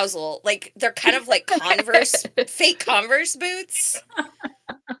 part arousal. Like, they're kind of like Converse, fake Converse boots.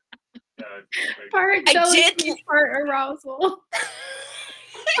 Part I jealousy, did- part arousal.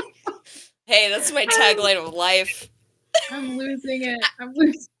 Hey, that's my tagline of life. I'm losing it. I'm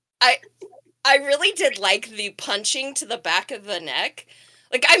losing. I really did like the punching to the back of the neck.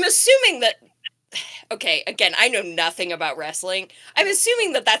 Like, I'm assuming that... Okay, again, I know nothing about wrestling. I'm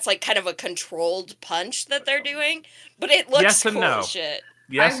assuming that that's, like, kind of a controlled punch that they're doing. But it looks Yes and cool no. as shit.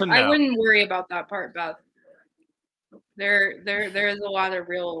 Yes and no. I wouldn't worry about that part, Beth. There is a lot of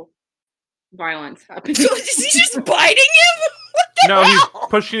real violence happening. Is he just biting him? What the No, hell? he's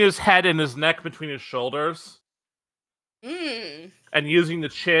pushing his head and his neck between his shoulders Mm. and using the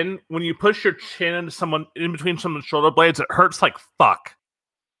chin. When you push your chin into someone in between someone's shoulder blades, it hurts like fuck.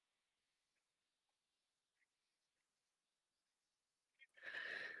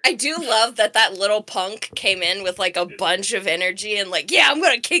 I do love that little punk came in with like a bunch of energy and like, yeah, I'm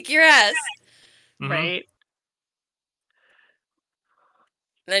gonna kick your ass. Mhm. Right?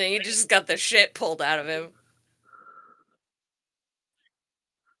 And then he just got the shit pulled out of him.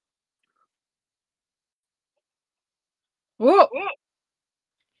 Whoa.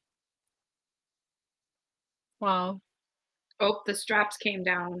 Wow. Oh, the straps came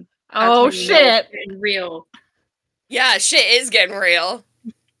down. That's Oh, when you know shit. it's getting real. Yeah, shit is getting real.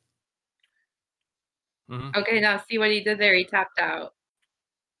 Mhm. Okay, now see what he did there. He tapped out.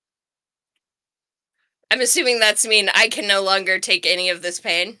 I'm assuming that's mean I can no longer take any of this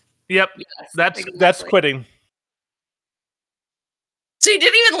pain. Yep, Yes, that's exactly. quitting. So he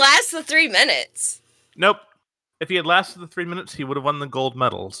didn't even last the 3 minutes. Nope. If he had lasted the 3 minutes, he would have won the gold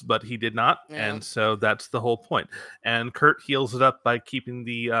medals, but he did not, Yeah. and so that's the whole point. And Kurt heals it up by keeping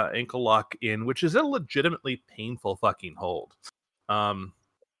the ankle lock in, which is a legitimately painful fucking hold.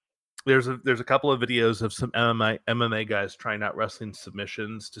 There's a couple of videos of some MMA guys trying out wrestling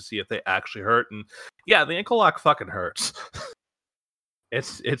submissions to see if they actually hurt, and yeah, the ankle lock fucking hurts.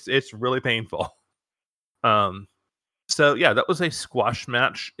 It's really painful. So yeah, that was a squash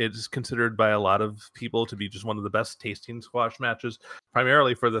match. It is considered by a lot of people to be just one of the best tasting squash matches,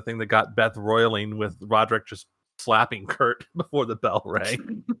 primarily for the thing that got Beth roiling with Roderick just slapping Kurt before the bell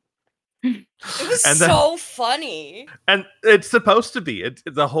rang. It was And then- so funny. And it's supposed to be.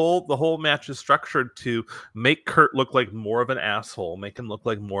 The whole match is structured to make Kurt look like more of an asshole, make him look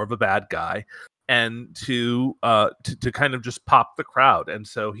like more of a bad guy, and to kind of just pop the crowd. And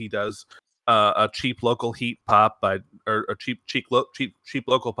so he does a cheap local heat pop or a cheap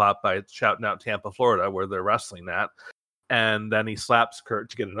local pop by shouting out Tampa, Florida, where they're wrestling at, and then he slaps Kurt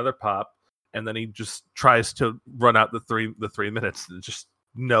to get another pop, and then he just tries to run out the 3 minutes. And just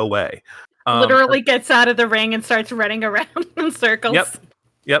no way. Literally gets out of the ring and starts running around in circles.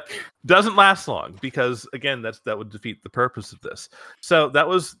 Yep. Doesn't last long because again, that would defeat the purpose of this. So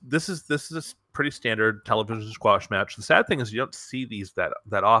this is a pretty standard television squash match. The sad thing is you don't see these that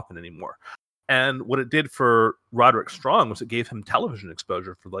often anymore. And what it did for Roderick Strong was it gave him television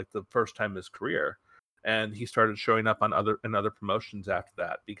exposure for like the first time in his career. And he started showing up on other promotions after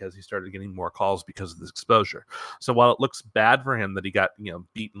that because he started getting more calls because of this exposure. So while it looks bad for him that he got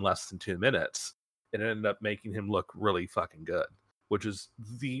beat in less than 2 minutes, it ended up making him look really fucking good. which is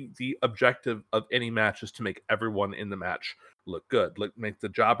the objective of any match is to make everyone in the match look good, make the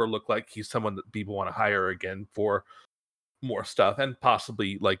jobber look like he's someone that people want to hire again for more stuff, and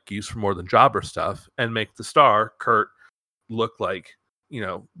possibly like use for more than jobber stuff, and make the star Kurt look like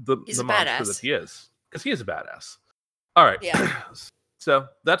the monster that he is, because he is a badass. All right, so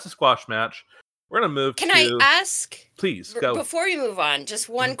that's a squash match. We're gonna move. Can I ask? Please go. Before you move on, just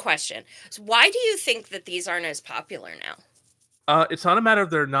one question. So why do you think that these aren't as popular now? It's not a matter of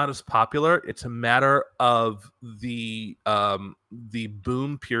they're not as popular. It's a matter of the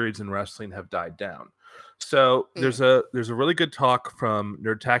boom periods in wrestling have died down. So there's a really good talk from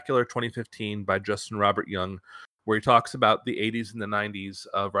Nerdtacular 2015 by Justin Robert Young, where he talks about the 80s and the 90s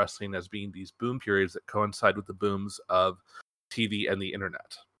of wrestling as being these boom periods that coincide with the booms of TV and the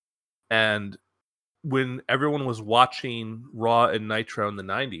internet. And when everyone was watching Raw and Nitro in the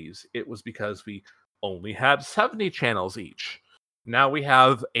 90s, it was because we only had 70 channels each. Now we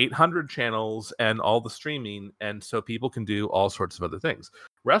have 800 channels and all the streaming, and so people can do all sorts of other things.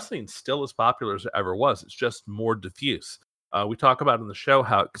 Wrestling's still as popular as it ever was. It's just more diffuse. We talk about in the show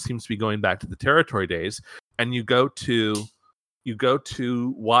how it seems to be going back to the territory days, and you go to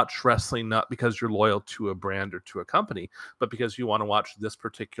watch wrestling not because you're loyal to a brand or to a company, but because you want to watch this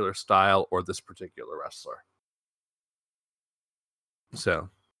particular style or this particular wrestler. So,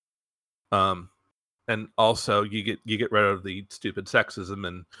 and also you get rid of the stupid sexism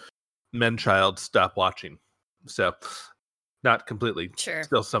and men-child stop watching. So, not completely. Sure.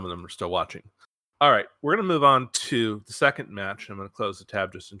 Still, some of them are still watching. All right, we're going to move on to the second match. I'm going to close the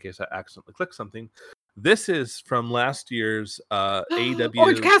tab just in case I accidentally click something. This is from last year's AEW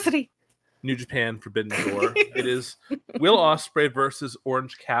Orange Cassidy New Japan Forbidden Door. It is Will Ospreay versus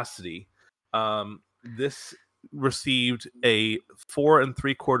Orange Cassidy. This received a 4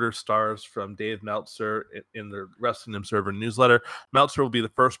 3/4 stars from Dave Meltzer in the Wrestling Observer newsletter. Meltzer will be the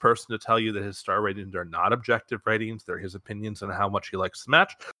first person to tell you that his star ratings are not objective ratings. They're his opinions on how much he likes the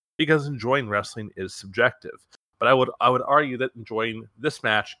match, because enjoying wrestling is subjective. But I would argue that enjoying this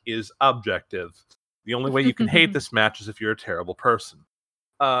match is objective. The only way you can hate this match is if you're a terrible person.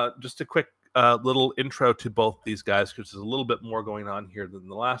 Just a quick little intro to both these guys, because there's a little bit more going on here than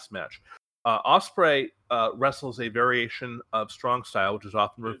the last match. Ospreay wrestles a variation of strong style, which is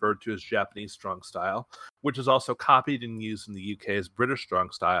often referred to as Japanese strong style, which is also copied and used in the UK as British strong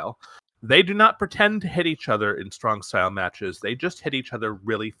style. They do not pretend to hit each other in strong style matches. They just hit each other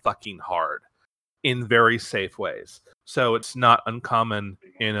really fucking hard in very safe ways. So it's not uncommon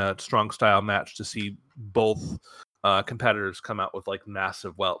in a strong style match to see both competitors come out with like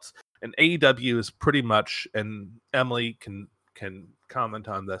massive welts. And AEW is pretty much, and Emily can comment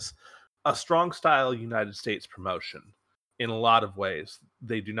on this, a strong style United States promotion in a lot of ways.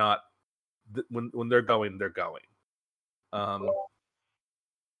 They do not, when they're going, they're going.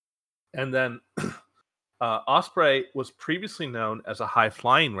 And then Ospreay was previously known as a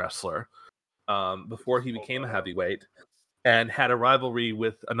high-flying wrestler before he became a heavyweight, and had a rivalry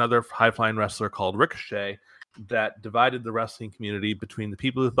with another high-flying wrestler called Ricochet that divided the wrestling community between the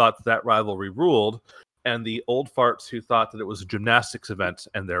people who thought that rivalry ruled and the old farts who thought that it was a gymnastics event,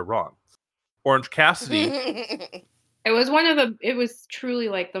 and they're wrong. Orange Cassidy. It was truly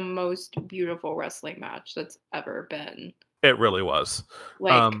like the most beautiful wrestling match that's ever been. It really was.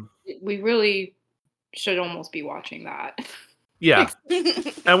 Like, we really should almost be watching that. Yeah.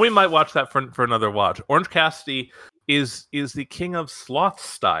 And we might watch that for another watch. Orange Cassidy is the king of sloth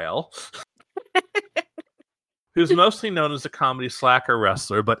style, who's mostly known as a comedy slacker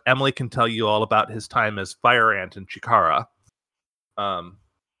wrestler, but Emily can tell you all about his time as Fire Ant in Chikara.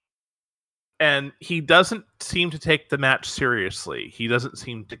 And he doesn't seem to take the match seriously. He doesn't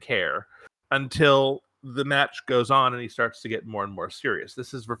seem to care until the match goes on and he starts to get more and more serious.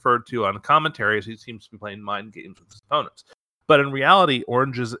 This is referred to on commentary as he seems to be playing mind games with his opponents. But in reality,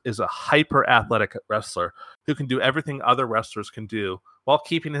 Orange is a hyper-athletic wrestler who can do everything other wrestlers can do while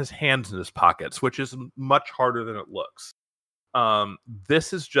keeping his hands in his pockets, which is much harder than it looks.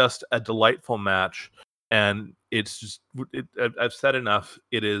 This is just a delightful match, and it's just, I've said enough.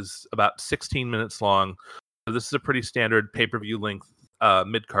 It is about 16 minutes long. So this is a pretty standard pay-per-view length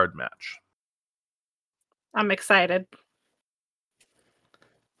mid-card match. I'm excited.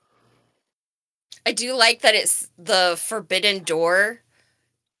 I do like that it's the Forbidden Door.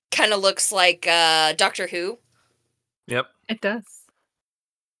 Kind of looks like Doctor Who. Yep. It does.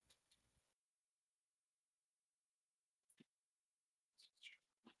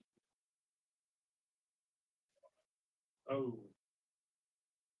 Oh.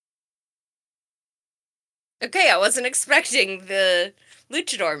 Okay, I wasn't expecting the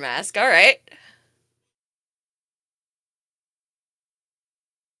luchador mask. All right.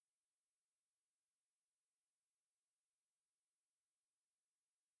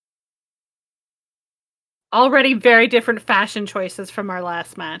 Already very different fashion choices from our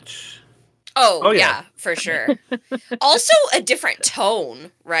last match. Oh yeah, for sure. Also a different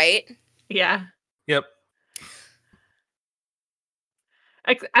tone, right? Yeah. Yep.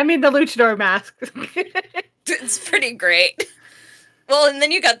 I mean, the luchador mask. It's pretty great. Well, and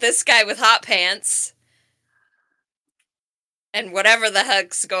then you got this guy with hot pants. And whatever the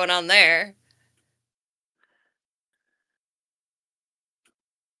heck's going on there.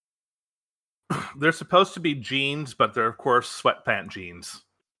 They're supposed to be jeans, but they're, of course, sweatpant jeans.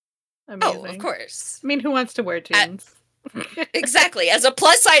 Amazing. Oh, of course. I mean, who wants to wear jeans? Exactly. As a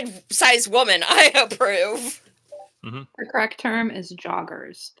plus-size woman, I approve. The correct term is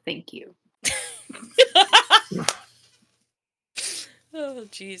joggers. Thank you. Oh,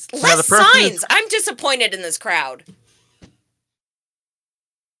 jeez. Now, Less the person signs! is- I'm disappointed in this crowd.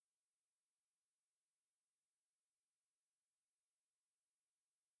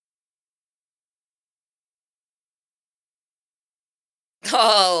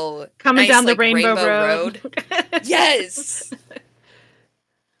 Oh, Coming nice, down the like, Rainbow Road. Yes!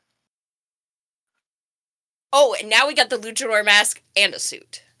 Oh, and now we got the luchador mask and a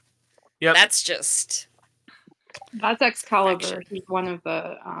suit. Yep. That's just... That's Excalibur. Perfection. He's one of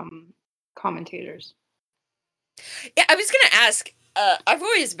the commentators. Yeah, I was gonna ask. I've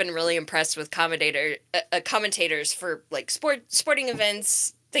always been really impressed with commentators for like sporting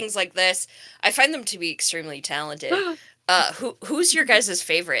events, things like this. I find them to be extremely talented. Who's your guys'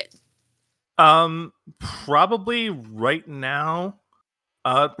 favorite? Probably right now,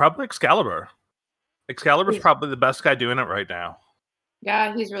 probably Excalibur. Excalibur's probably the best guy doing it right now.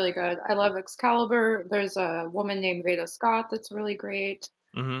 Yeah, he's really good. I love Excalibur. There's a woman named Veda Scott that's really great.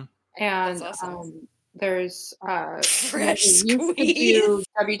 Mm-hmm. And That's awesome. there's Fresh who used to squeeze. do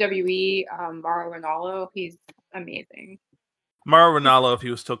WWE, Mauro Ranallo. He's amazing. Mauro Ranallo, if he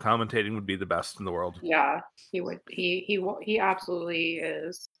was still commentating, would be the best in the world. Yeah, he would. He absolutely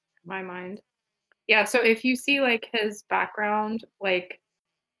is, in my mind. Yeah. So if you see like his background, like,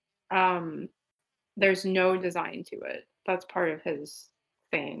 there's no design to it. That's part of his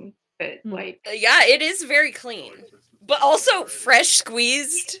thing. That like, Yeah, it is very clean, but also fresh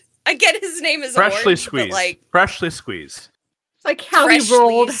squeezed. I get his name is Freshly orange, squeezed. but like Freshly squeezed. It's like how he freshly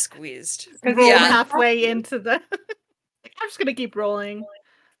rolled squeezed. rolled Yeah. halfway into the... I'm just gonna keep rolling.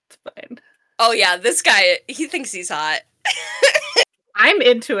 It's fine. Oh yeah, this guy, he thinks he's hot. I'm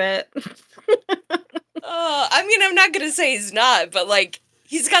into it. I mean, I'm not gonna say he's not, but like,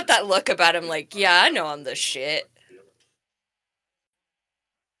 he's got that look about him. Like, yeah, I know I'm the shit.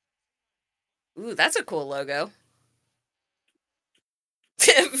 Ooh, that's a cool logo.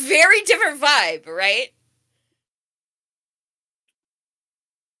 Very different vibe, right?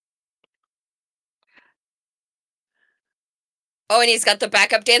 Oh, and he's got the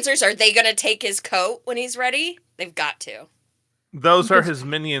backup dancers. Are they gonna take his coat when he's ready? They've got to. Those are his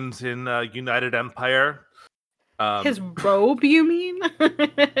minions in United Empire. His robe, you mean?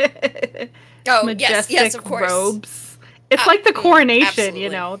 Oh, Majestic yes, of course. robes. It's like the coronation, absolutely. you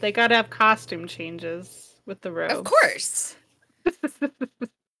know. They gotta have costume changes with the robes. Of course.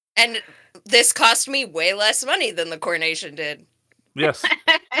 And this cost me way less money than the coronation did. Yes.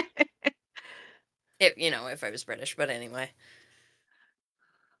 If I was British, but anyway.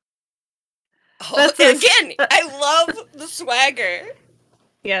 Oh, That's again, I love the swagger.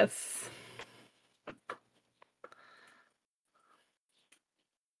 Yes.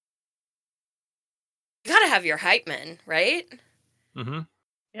 You gotta have your hype men, right? Mm-hmm.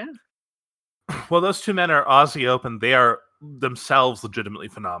 Yeah. Well, those two men are Aussie Open. They are themselves legitimately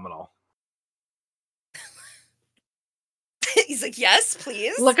phenomenal. He's like, yes,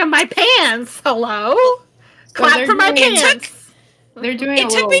 please. Look at my pants. Hello. So Clap they're for my doing- pants. they're doing. It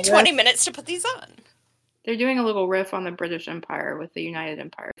took me 20 minutes to put these on. They're doing a little riff on the British Empire with the United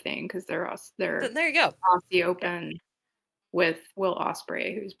Empire thing because they're Then there you go. Aussie Open with Will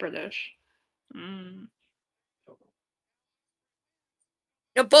Ospreay, who's British. Mm.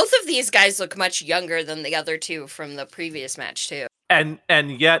 No, both of these guys look much younger than the other two from the previous match too. And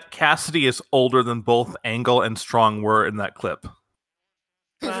yet Cassidy is older than both Angle and Strong were in that clip.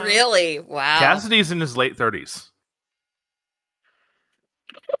 Wow. Really? Wow. Cassidy's in his late 30s.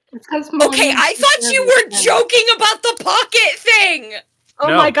 It's 'cause Okay, I thought you were joking about the pocket thing. Oh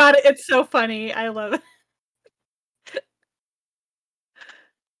No. my god, it's so funny. I love it.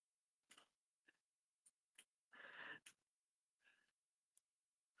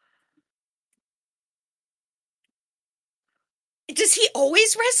 Does he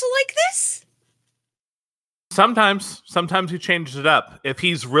always wrestle like this? Sometimes he changes it up. If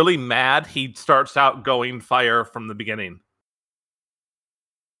he's really mad, he starts out going fire from the beginning.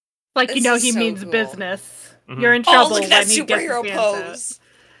 Like, This is he so means cool. business. You're in trouble look at that when he gets his superhero hands out. pose.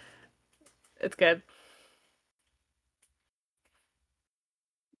 It's good.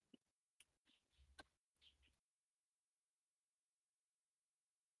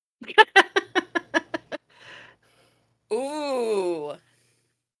 Ooh.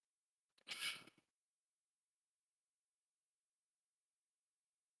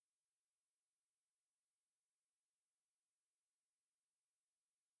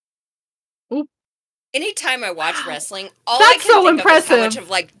 Oop. Anytime I watch wrestling, all That's I can so think of is how much impressive. of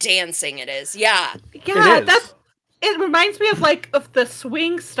like dancing it is. Yeah. Yeah, It is. it reminds me of the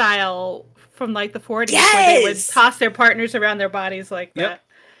swing style from like the 40s where they would Yes! toss their partners around their bodies like Yep. that.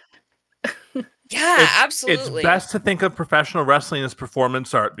 Yeah, It's absolutely. best to think of professional wrestling as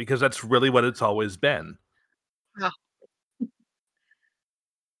performance art because that's really what it's always been.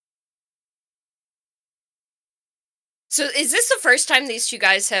 So is this the first time these two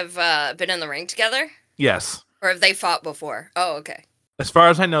guys have been in the ring together? Yes. Or have they fought before? Oh, okay. As far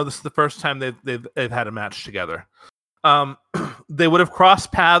as I know, this is the first time they've had a match together. They would have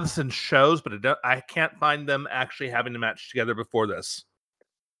crossed paths in shows, but I can't find them actually having a match together before this.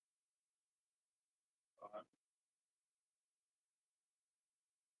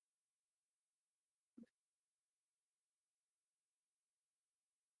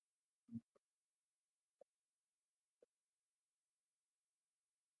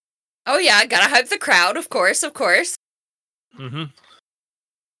 Oh yeah, gotta hype the crowd, of course, of course. Mm-hmm.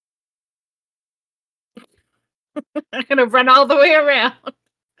 I'm gonna run all the way around.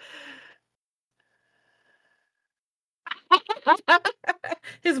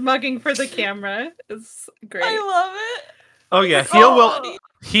 His mugging for the camera is great. I love it. Oh yeah,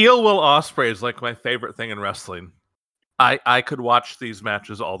 heel Will Ospreay is like my favorite thing in wrestling. I could watch these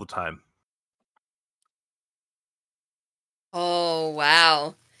matches all the time. Oh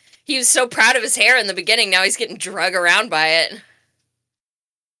wow. He was so proud of his hair in the beginning, now he's getting drug around by it.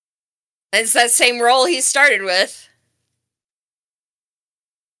 And it's that same role he started with.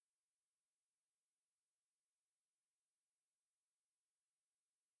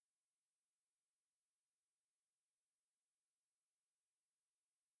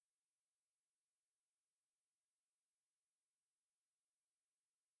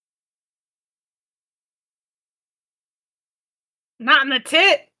 Not in the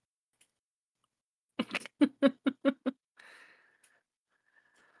tit.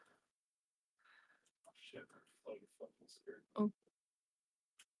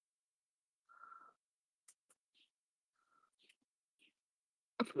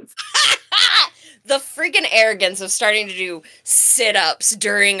 The freaking arrogance of starting to do sit-ups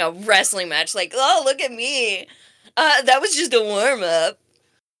during a wrestling match. Like, oh, look at me. That was just a warm-up.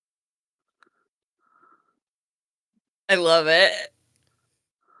 I love it.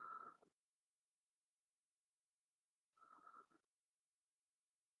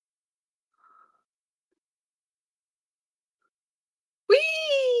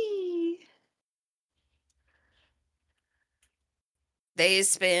 Whee! They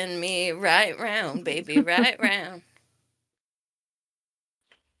spin me right round, baby, right round.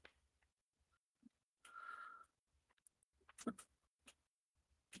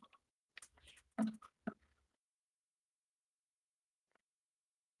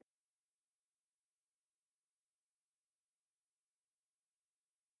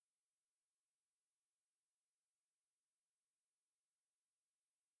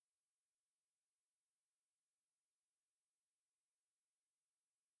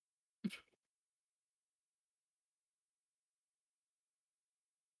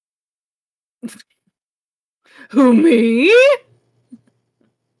 Who, me?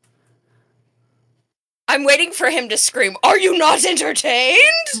 I'm waiting for him to scream, "Are you not entertained?"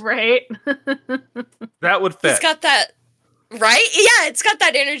 Right. That would fit. He's got that, right? Yeah, it's got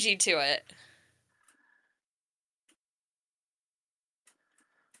that energy to it.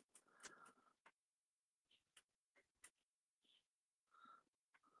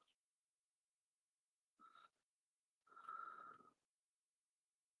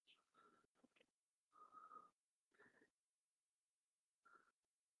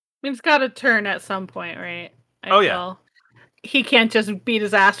 He's got to turn at some point, right? Oh, yeah. He can't just beat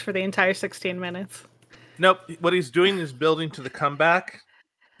his ass for the entire 16 minutes. Nope. What he's doing is building to the comeback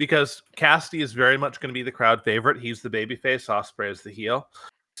because Cassidy is very much going to be the crowd favorite. He's the babyface. Ospreay is the heel.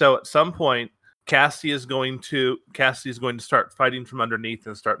 So at some point, Cassidy is going to start fighting from underneath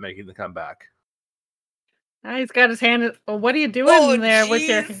and start making the comeback. He's got his hand. Well, what are you doing there with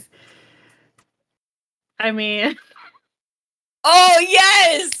your? Jeez. I mean, Oh,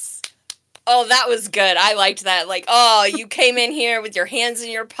 yes! Oh, that was good. I liked that. Like, oh, you came in here with your hands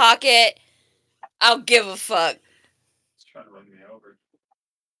in your pocket. I'll give a fuck. It's trying to run me over.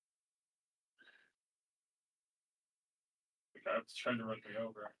 The guy was trying to run me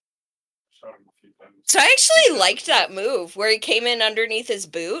over. Shot him a few times. So I actually liked that move where he came in underneath his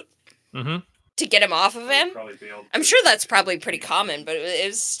boot to get him off of him. I'm sure that's probably pretty common, but it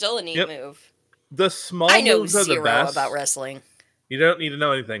was still a neat move. The small I know moves are the zero best. about wrestling. You don't need to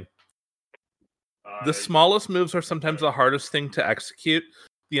know anything. The smallest moves are sometimes the hardest thing to execute.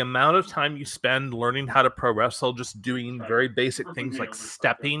 The amount of time you spend learning how to pro wrestle, just doing very basic things like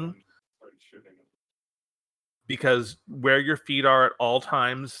stepping, because where your feet are at all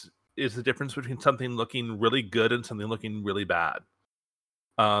times is the difference between something looking really good and something looking really bad.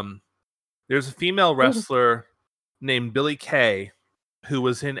 There's a female wrestler named Billie Kay who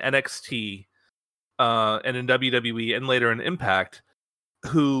was in NXT and in WWE and later in Impact,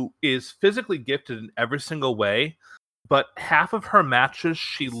 who is physically gifted in every single way, but half of her matches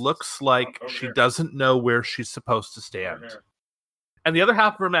she looks like she doesn't know where she's supposed to stand. And the other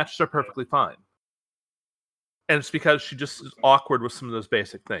half of her matches are perfectly fine. And it's because she just is awkward with some of those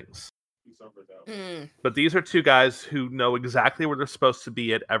basic things. But these are two guys who know exactly where they're supposed to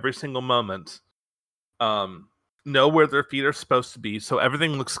be at every single moment. Know where their feet are supposed to be, so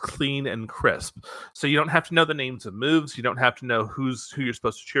everything looks clean and crisp. So you don't have to know the names of moves. You don't have to know who you're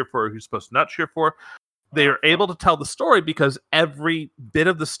supposed to cheer for or who you're supposed to not cheer for. They are able to tell the story because every bit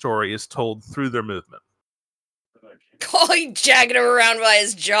of the story is told through their movement. Oh, he jagging him around by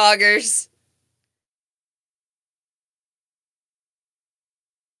his joggers.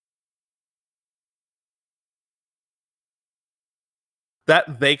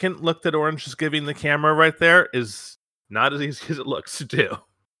 That vacant look that Orange is giving the camera right there is not as easy as it looks to do.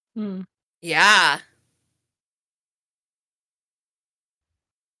 Yeah.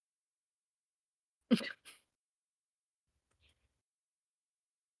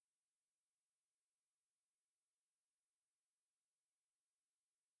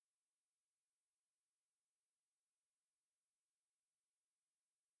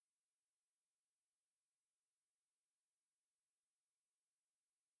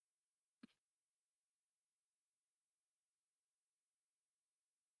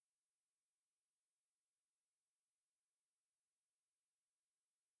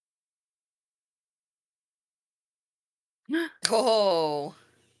 Oh.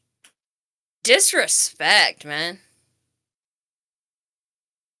 Disrespect, man.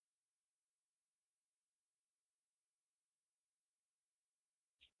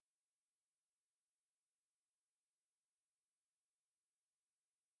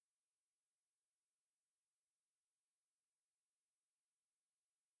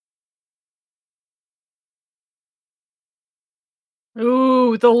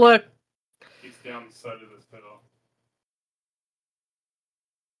 Ooh, the look. He's down the side of this hill.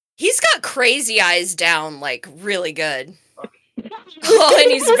 He's got crazy eyes down, like, really good. Oh,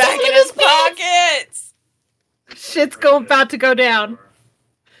 and he's back in his pockets! Shit's about to go down.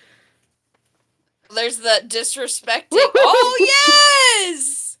 There's the disrespecting. Oh,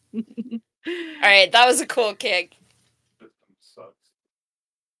 yes! Alright, that was a cool kick. Sucks.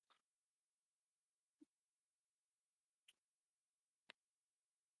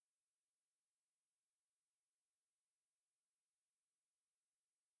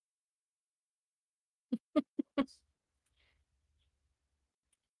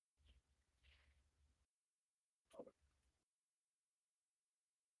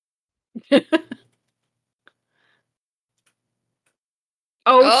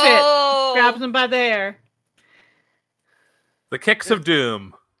 Oh, shit. Grabs him by the hair. The kicks of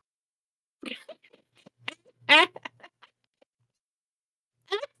doom.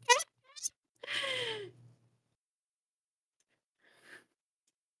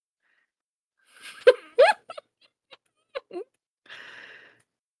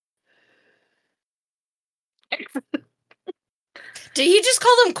 Did he just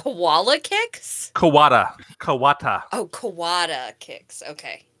call them koala kicks? Kawata. Oh, Kawada kicks.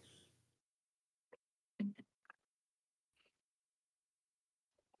 Okay.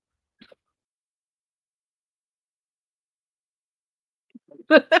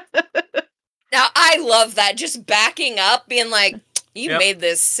 Now, I love that. Just backing up, being like, you made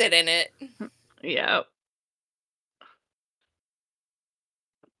this, sit in it. Yep.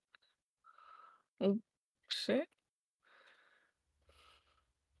 Oh, shit.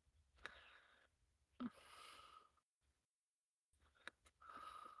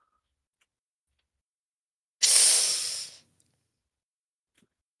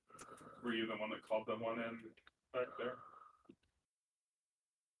 Were you the one that called the one in back there?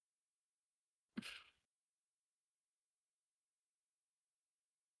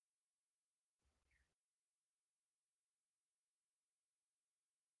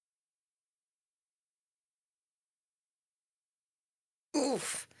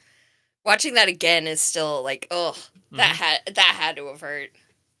 Oof. Watching that again is still like, oh, that had to have hurt.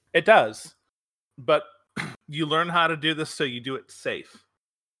 It does, but you learn how to do this so you do it safe.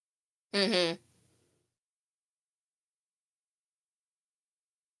 Mm-hmm.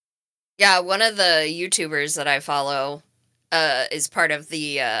 Yeah, one of the YouTubers that I follow is part of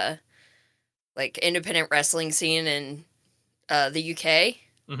the like independent wrestling scene in the UK.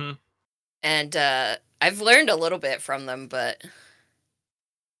 Mm-hmm. And I've learned a little bit from them, but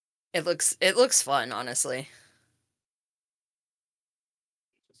it looks fun, honestly.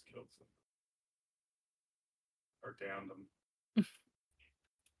 Just killed some. Or downed them.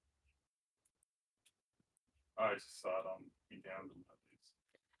 I just saw it on He Downed Them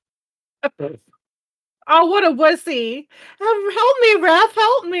at least. Oh, what a wussy. Help me, Raph,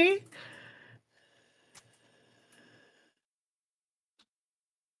 help me.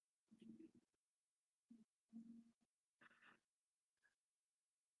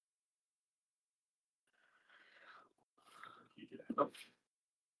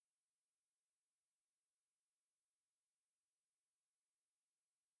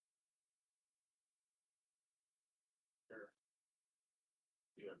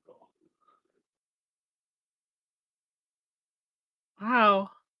 Vehicle. Wow.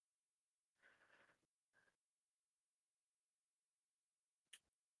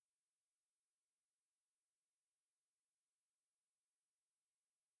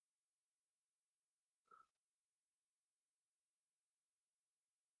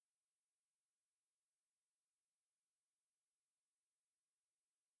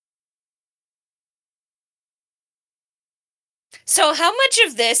 So how much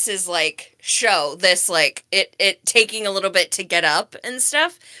of this is like show this like it taking a little bit to get up and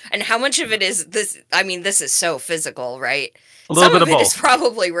stuff, and how much of it is this? I mean, this is so physical, right? A little Some bit of of it both. is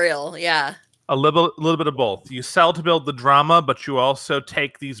probably real, yeah. A little bit of both. You sell to build the drama, but you also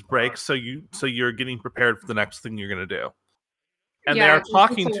take these breaks so you're getting prepared for the next thing you're going to do. And Yeah, they are it's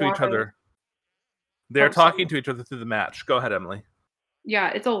talking a to each lot of- other. They're Oh, sorry. talking to each other through the match. Go ahead, Emily. Yeah,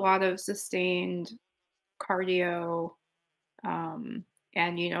 it's a lot of sustained cardio, and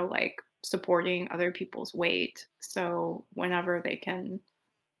like supporting other people's weight. So whenever they can.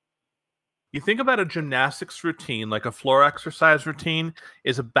 You think about a gymnastics routine, like a floor exercise routine,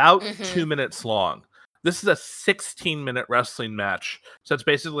 is about Mhm. 2 minutes long. This is a 16-minute wrestling match. So it's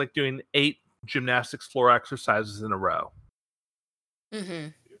basically like doing 8 gymnastics floor exercises in a row. Mm-hmm.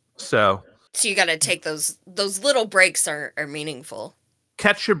 So So you got to take those little breaks are meaningful.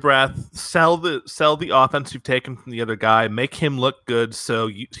 catch your breath, sell the offense you've taken from the other guy, make him look good so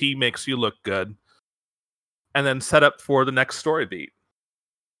he makes you look good, and then set up for the next story beat.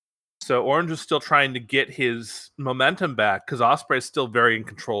 So Orange is still trying to get his momentum back because Ospreay is still very in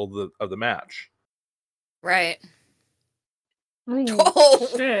control of the match. Right. Oh,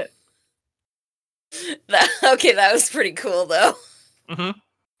 shit. Okay, that was pretty cool though. Mm-hmm.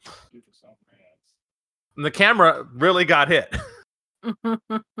 And the camera really got hit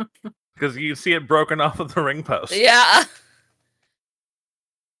because you see it broken off of the ring post. Yeah.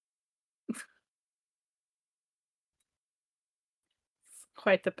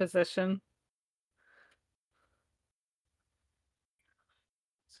 Quite the position.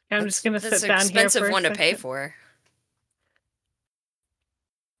 I'm just going to That's sit an down here expensive for a one to pay second. for.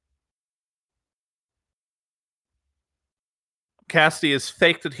 Cassidy has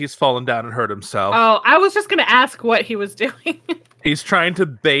faked that he's fallen down and hurt himself. Oh, I was just going to ask what he was doing. He's trying to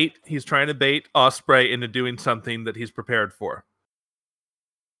bait Ospreay into doing something that he's prepared for.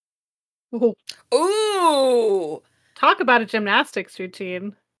 Ooh, Ooh. talk about a gymnastics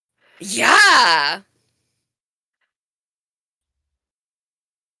routine. Yeah.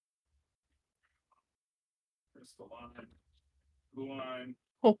 Here's the line. Blue line.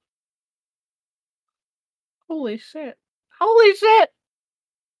 Holy shit. Holy shit.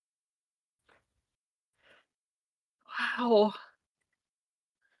 Wow.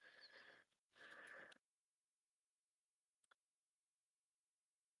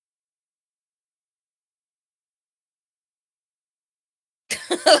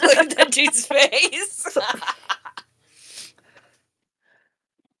 Look at that dude's face. I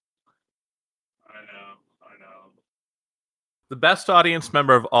know. The best audience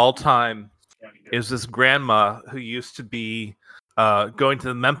member of all time is this grandma who used to be going to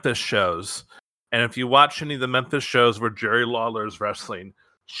the Memphis shows. And if you watch any of the Memphis shows where Jerry Lawler is wrestling,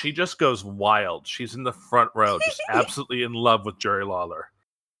 she just goes wild. She's in the front row, just absolutely in love with Jerry Lawler.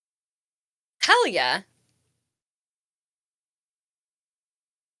 Hell yeah.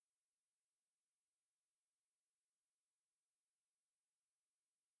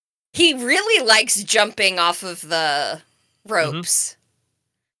 He really likes jumping off of the ropes.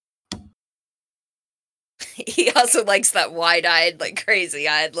 He also likes that wide-eyed, like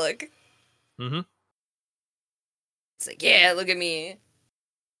crazy-eyed look. Mm-hmm. It's like, yeah, look at me.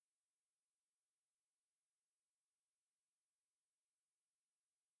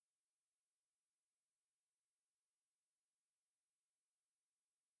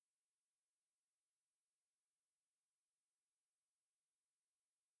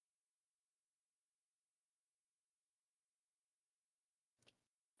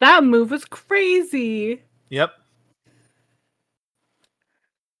 That move was crazy. Yep.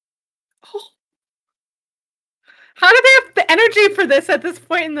 Oh. How do they have the energy for this at this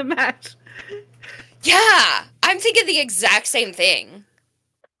point in the match? Yeah, I'm thinking the exact same thing.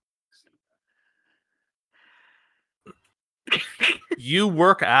 You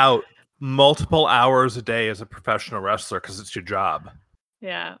work out multiple hours a day as a professional wrestler because it's your job.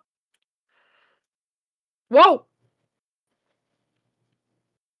 Yeah. Whoa!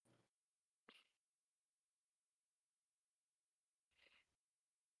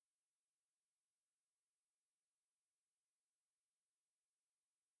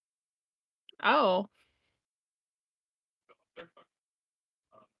 Oh.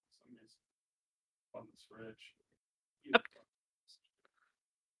 On this fridge.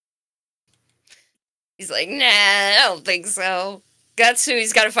 He's like, nah, I don't think so. That's who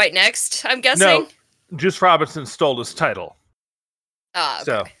he's got to fight next, I'm guessing? No, Juice Robinson stole his title. Ah, okay.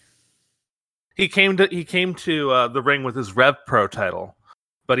 So he came to the ring with his Rev Pro title,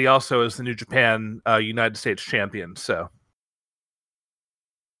 but he also is the New Japan United States champion. So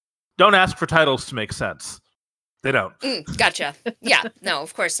don't ask for titles to make sense. They don't. Gotcha. Yeah, no,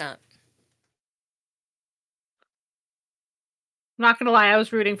 of course not. I'm not gonna lie, I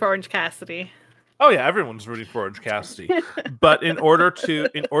was rooting for Orange Cassidy. Oh yeah, everyone's rooting for Orange Cassidy. But in order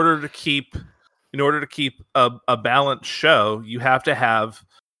to keep a balanced show, you have to have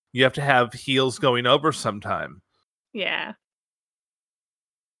heels going over sometime. Yeah.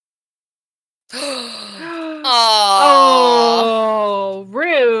 Oh, Oh,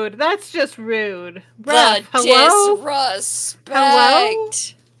 rude. That's just rude. the Bruh, hello? disrespect. Hello?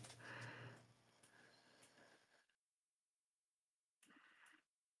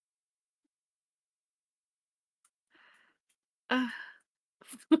 Uh.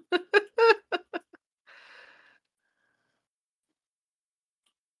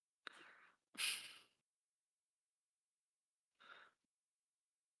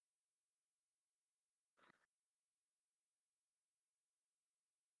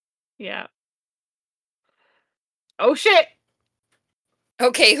 Yeah. Oh shit!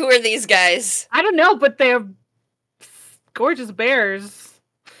 Okay, who are these guys? I don't know, but they're gorgeous bears.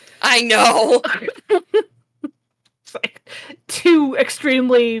 I know. It's like two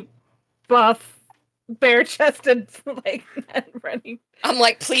extremely buff, bare-chested like men running. I'm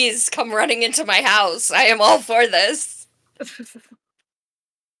like, please come running into my house. I am all for this.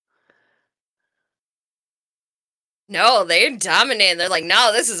 No, they're dominating. They're like,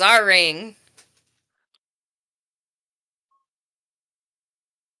 no, this is our ring.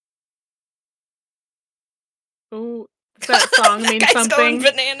 Ooh, does that song mean That guy's something? going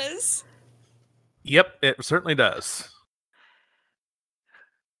bananas. Yep, it certainly does.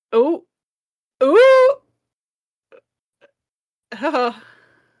 Ooh. Ooh.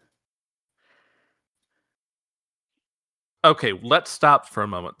 Okay, let's stop for a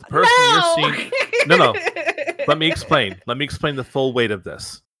moment. The person you're seeing. No. Let me explain. Let me explain the full weight of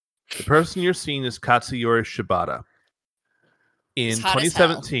this. The person you're seeing is Katsuyori Shibata. In He's hot as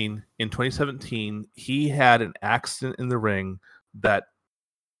hell. 2017, he had an accident in the ring that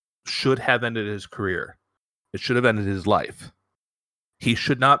should have ended his career. It should have ended his life. He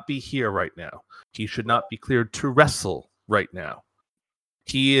should not be here right now. He should not be cleared to wrestle right now.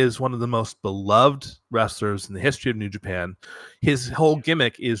 He is one of the most beloved wrestlers in the history of New Japan. His whole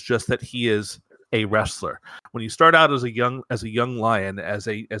gimmick is just that he is a wrestler. When you start out as a young lion, as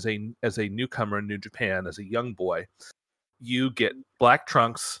a newcomer in New Japan, as a young boy, you get black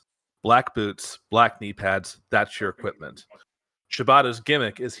trunks, black boots, black knee pads. That's your equipment. Shibata's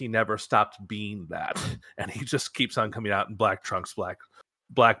gimmick is he never stopped being that, and he just keeps on coming out in black trunks,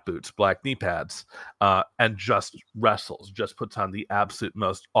 black boots, black knee pads, and just wrestles, just puts on the absolute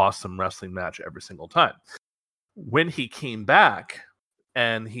most awesome wrestling match every single time. When he came back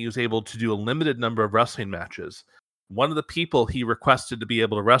and he was able to do a limited number of wrestling matches, one of the people he requested to be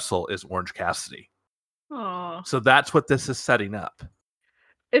able to wrestle is Orange Cassidy. Aww. So that's what this is setting up.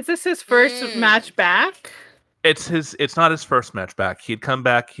 Is this his first match back? It's not his first match back. He'd come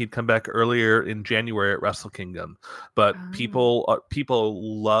back earlier in January at Wrestle Kingdom. But people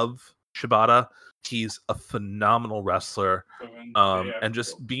love Shibata. He's a phenomenal wrestler. So when And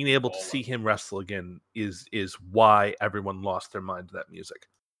just being able to see him wrestle again is why everyone lost their mind to that music.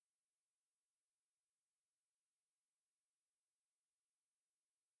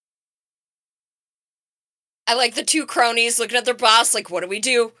 I like the two cronies looking at their boss like, what do we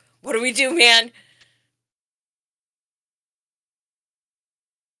do? What do we do, man?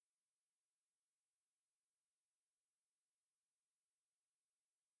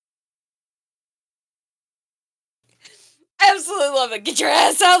 I absolutely love it. Get your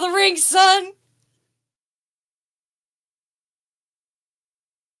ass out of the ring, son!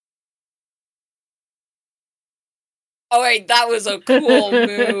 Oh wait, that was a cool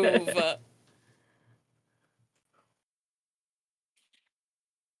move.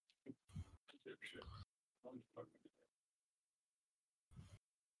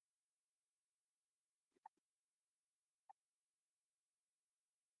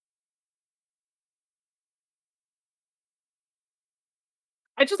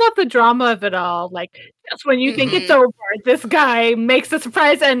 I just love the drama of it all. Like, just when you think it's Mhm. over, this guy makes a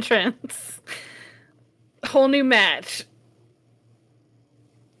surprise entrance. Whole new match.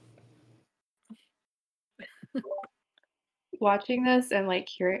 Watching this and like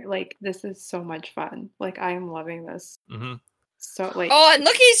hearing like this is so much fun. Like I am loving this. Mm-hmm. So like Oh, and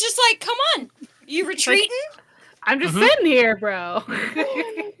look, he's just like, come on. You retreating? I'm just Mhm. sitting here, bro.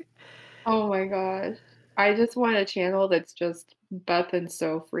 oh my gosh. I just want a channel that's just Beth and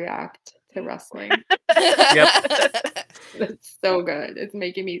Soph react to wrestling. It's so good. It's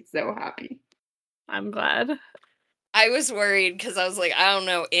making me so happy. I'm glad. I was worried because I was like, I don't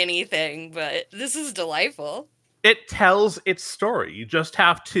know anything, but this is delightful. It tells its story. You just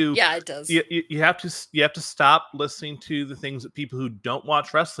have to. Yeah, it does. You have to stop listening to the things that people who don't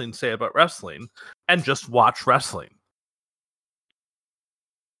watch wrestling say about wrestling, and just watch wrestling.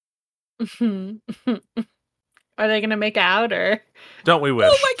 Are they gonna make out or? Don't we wish?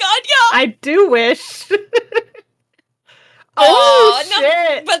 Oh my god, yeah! I do wish. Oh, no,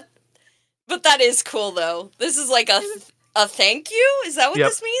 shit! but that is cool though. This is like a thank you? Is that what Yep.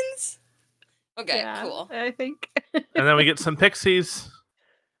 this means? Okay, Yeah, cool. I think. And then we get some pixies.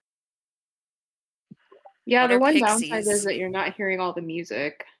 Yeah, What the are one downside pixies? is that you're not hearing all the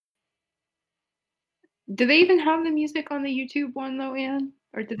music. Do they even have the music on the YouTube one though, Anne?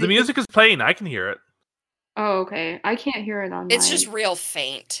 Or did The they music is playing. I can hear it. Oh, okay. I can't hear it on It's mine. just real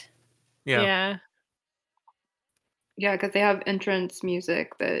faint. Yeah. Yeah, because they have entrance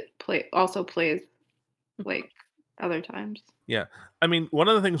music that also plays like other times. Yeah. I mean, one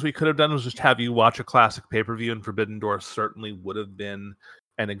of the things we could have done was just have you watch a classic pay-per-view, and Forbidden Door certainly would have been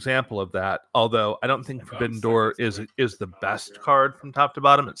an example of that. Although I don't think Forbidden Door is the best card from top to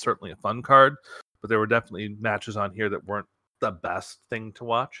bottom. It's certainly a fun card, but there were definitely matches on here that weren't the best thing to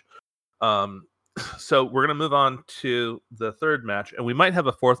watch. So we're gonna move on to the third match, and we might have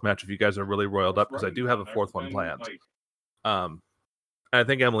a fourth match if you guys are really roiled up, because I do have a fourth one planned. And I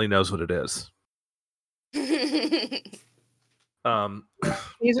think Emily knows what it is. These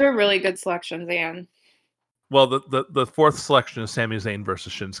are really good selections, Anne. Well, the fourth selection is Sami Zayn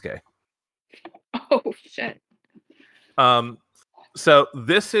versus Shinsuke. Oh shit. So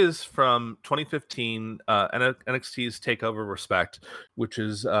this is from 2015, NXT's Takeover Respect, which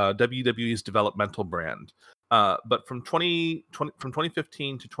is WWE's developmental brand. But from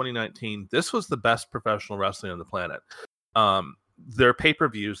 2015 to 2019, this was the best professional wrestling on the planet. Their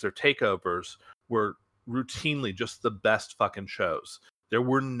pay-per-views, their takeovers were routinely just the best fucking shows. There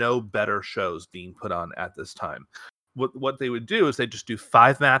were no better shows being put on at this time. What they would do is they just do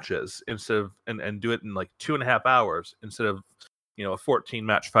 5 matches instead of and do it in like 2.5 hours instead of a 14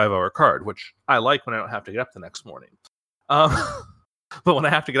 match 5-hour card, which I like when I don't have to get up the next morning. But when I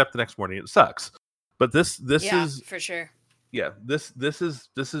have to get up the next morning, it sucks. But this is for sure. Yeah, this is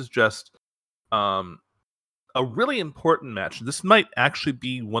just a really important match. This might actually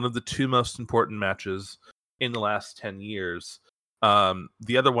be one of the 2 most important matches in the last 10 years.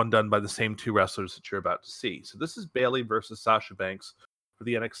 The other one done by the same 2 wrestlers that you're about to see. So this is Bayley versus Sasha Banks for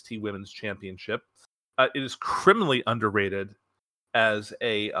the NXT Women's Championship. It is criminally underrated as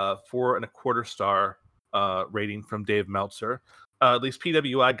a 4.25 star rating from Dave Meltzer. At least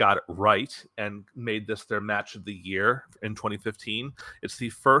PWI got it right and made this their match of the year in 2015. It's the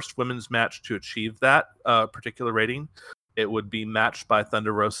first women's match to achieve that particular rating. It would be matched by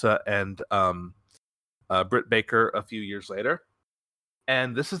Thunder Rosa and Britt Baker a few years later.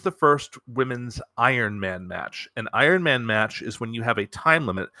 And this is the first women's Iron Man match. An Iron Man match is when you have a time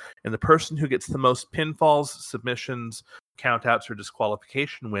limit, and the person who gets the most pinfalls, submissions, countouts, or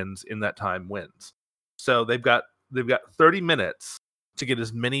disqualification wins in that time wins. So they've got 30 minutes to get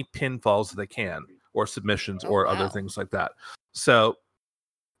as many pinfalls as they can, or submissions, Oh, or other wow. things like that. So,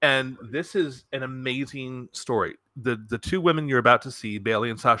 and this is an amazing story. The two women you're about to see, Bayley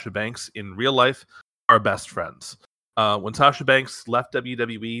and Sasha Banks, in real life are best friends. When Sasha Banks left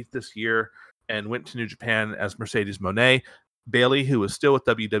WWE this year and went to New Japan as Mercedes Moné, Bayley, who was still with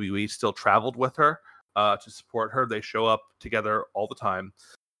WWE, still traveled with her to support her. They show up together all the time.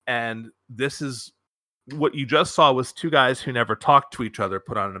 And this is what you just saw was two guys who never talked to each other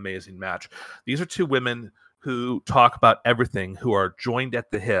put on an amazing match. These are two women who talk about everything, who are joined at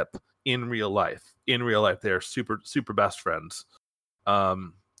the hip in real life. In real life, they're super, super best friends.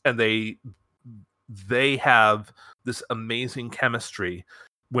 And they have this amazing chemistry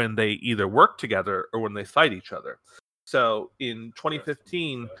when they either work together or when they fight each other. So in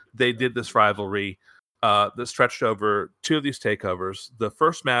 2015, they did this rivalry that stretched over two of these takeovers. The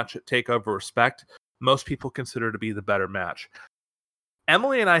first match at Takeover Respect, most people consider to be the better match.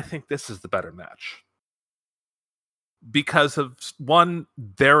 Emily and I think this is the better match because of one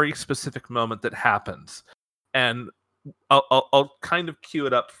very specific moment that happens. And I'll kind of cue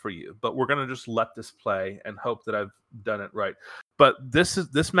it up for you, but we're going to just let this play and hope that I've done it right. But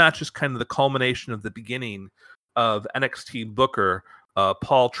this match is kind of the culmination of the beginning of NXT Booker,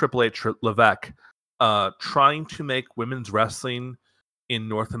 Paul Triple H Levesque, trying to make women's wrestling in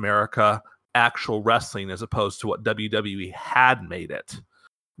North America actual wrestling as opposed to what WWE had made it,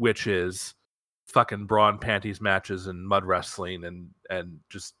 which is fucking bra and panties matches and mud wrestling and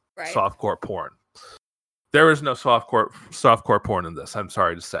just softcore porn. There is no softcore porn in this, I'm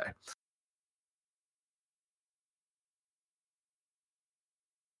sorry to say.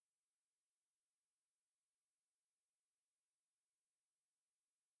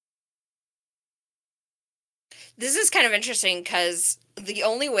 This is kind of interesting because the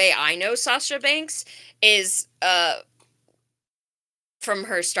only way I know Sasha Banks is from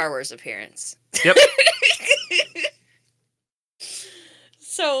her Star Wars appearance. Yep.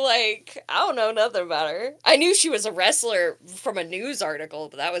 So, like, I don't know nothing about her. I knew she was a wrestler from a news article,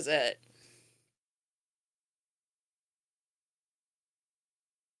 but that was it.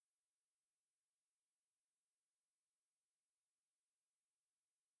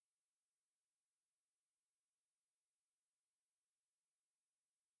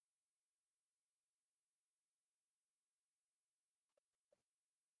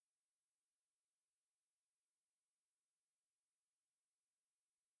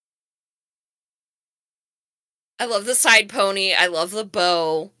 I love the side pony. I love the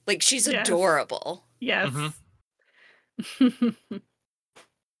bow. Like, she's adorable. Yes.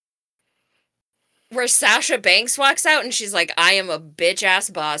 Where Sasha Banks walks out and she's like, I am a bitch-ass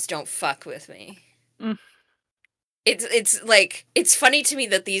boss. Don't fuck with me. Mm. It's like, it's funny to me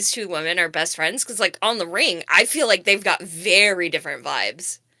that these two women are best friends because, like, on the ring, I feel like they've got very different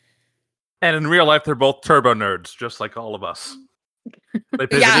vibes. And in real life, they're both turbo nerds, just like all of us. They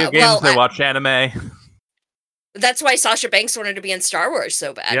play video games, they watch anime. That's why Sasha Banks wanted to be in Star Wars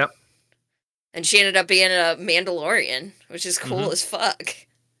so bad. Yep. And she ended up being a Mandalorian, which is cool as fuck.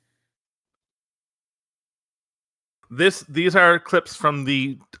 These are clips from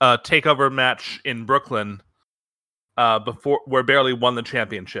the takeover match in Brooklyn before where Bayley won the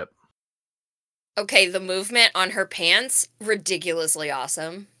championship. Okay, the movement on her pants, ridiculously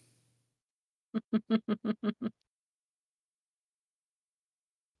awesome.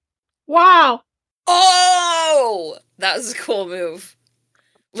 Wow. Oh! That was a cool move.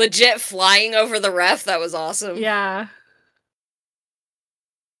 Legit flying over the ref, that was awesome. Yeah.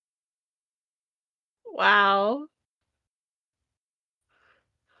 Wow.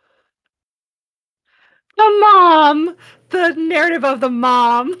 The mom! The narrative of the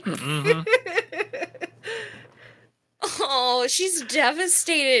mom. Mm-hmm. Oh, she's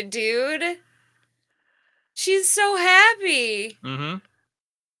devastated, dude. She's so happy. Mm-hmm.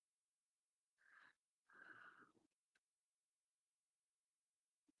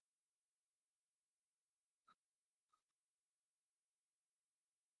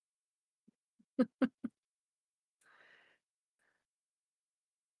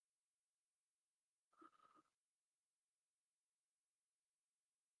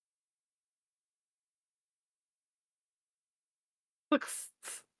 Looks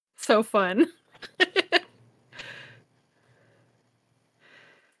so fun.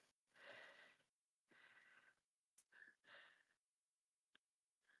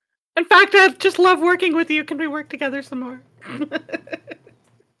 In fact, I just love working with you. Can we work together some more?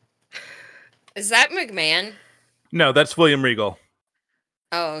 Is that McMahon? No, that's William Regal.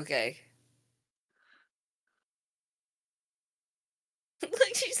 Oh, okay.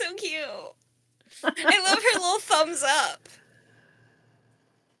 Look, she's so cute. I love her little thumbs up.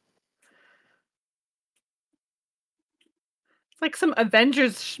 Like some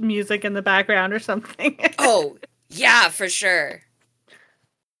Avengers music in the background or something. Oh, yeah, for sure.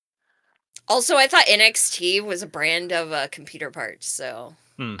 Also, I thought NXT was a brand of computer parts, so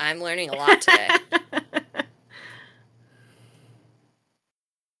I'm learning a lot today.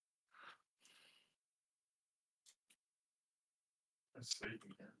 Let's see.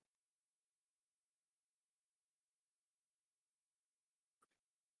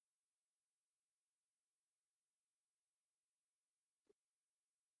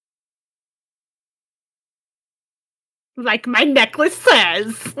 Like my necklace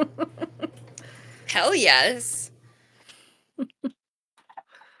says. Hell yes.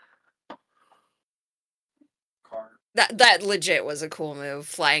 Car. That legit was a cool move,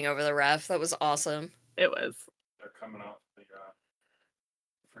 flying over the ref. That was awesome. It was. They're coming off the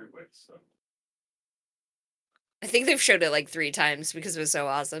freeway, so. I think they've showed it like 3 times because it was so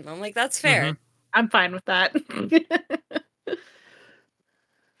awesome. I'm like, that's fair. I'm fine with that.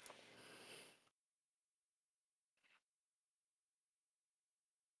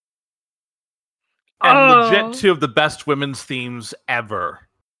 And legit 2 of the best women's themes ever.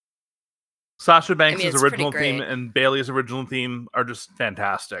 Sasha Banks' it's original pretty theme great. and Bailey's original theme are just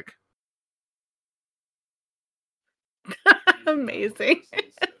fantastic. Amazing.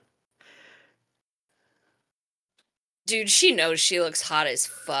 Dude, she knows she looks hot as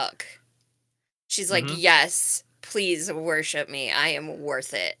fuck. She's like, Mhm. yes, please worship me. I am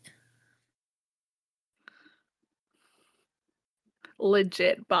worth it.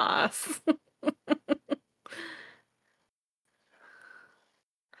 Legit boss.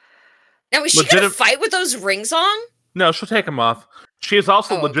 Now, is she gonna fight with those rings on? No, she'll take them off. She is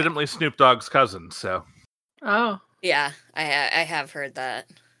also Oh, okay. legitimately Snoop Dogg's cousin, so. Oh. Yeah, I have heard that.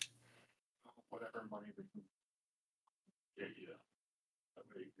 Whatever money we can get you. That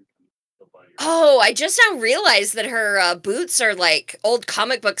way you can go buy your. Oh, I just now realized that her boots are like old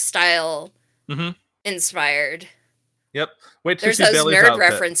comic book style inspired. Yep. Wait till There's you see those Bailey's nerd outfit.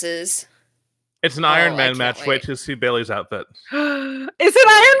 references. It's an Iron I Man can't match. wait. Wait till you see Bailey's outfit. Is it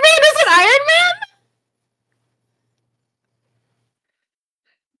Iron Man? Is it Iron Man?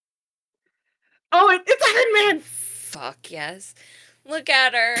 Oh, it's Iron Man. Fuck yes. Look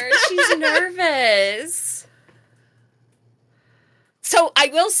at her. She's nervous. So I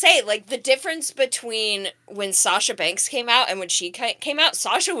will say, like, the difference between when Sasha Banks came out and when she came out,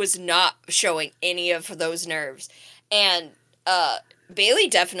 Sasha was not showing any of those nerves. And Bailey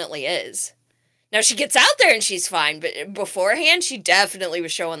definitely is. Now, she gets out there and she's fine, but beforehand, she definitely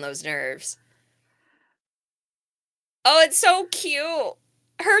was showing those nerves. Oh, it's so cute.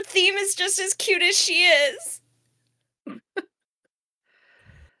 Her theme is just as cute as she is.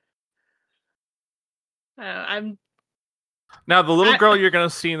 I'm Now, the little girl you're going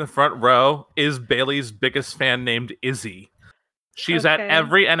to see in the front row is Bailey's biggest fan named Izzy. She's at Okay.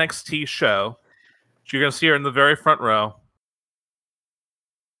 every NXT show. You're going to see her in the very front row.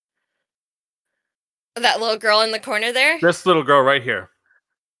 That little girl in the corner there? This little girl right here.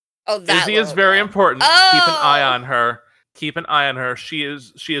 Oh, that Izzy is little very girl. important. Oh! Keep an eye on her. Keep an eye on her. She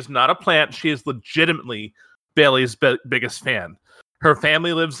is not a plant. She is legitimately Bailey's biggest fan. Her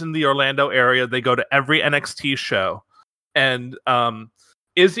family lives in the Orlando area. They go to every NXT show. And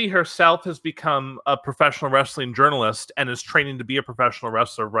Izzy herself has become a professional wrestling journalist and is training to be a professional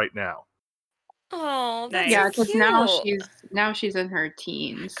wrestler right now. Oh, that's Yeah, so because cute. now she's in her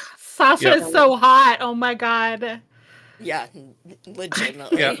teens. Sasha Yep. is so hot. Oh my god. Yeah,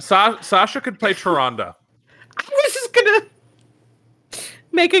 legitimately. Yeah, Sasha could play Charonda. I was just gonna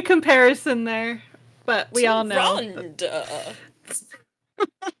make a comparison there, but we all know. Ronda.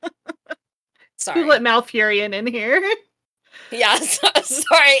 Sorry. We let Malfurion in here. Yeah,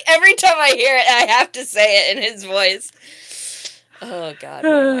 sorry. Every time I hear it, I have to say it in his voice. Oh god,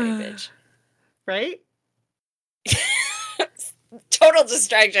 what a whiny bitch. Right? Total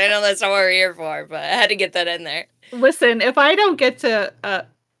distraction. I know that's not what we're here for, but I had to get that in there. Listen, if I don't get to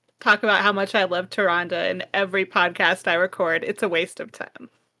talk about how much I love Taronda in every podcast I record, it's a waste of time.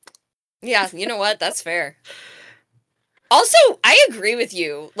 Yeah, you know what? That's fair. Also, I agree with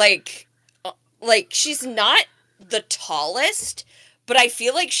you. Like she's not the tallest, but I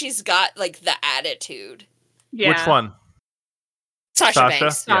feel like she's got like the attitude. Yeah. Which one? Sasha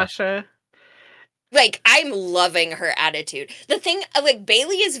Banks. Yeah. Sasha. Like, I'm loving her attitude. The thing, like,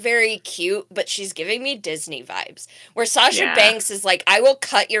 Bailey is very cute, but she's giving me Disney vibes. Where Sasha Yeah. Banks is like, I will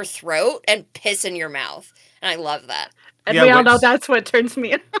cut your throat and piss in your mouth. And I love that. And Yeah, we all know what's- that's what turns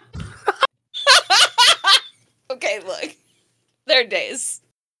me on. Okay, look. There are days.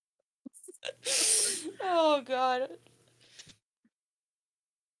 Oh, God.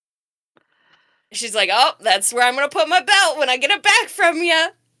 She's like, oh, that's where I'm going to put my belt when I get it back from you.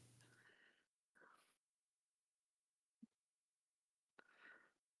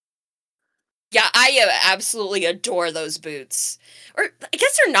 Yeah, I absolutely adore those boots. Or I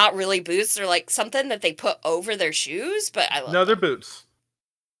guess they're not really boots. They're like something that they put over their shoes, but I love No, they're them. boots.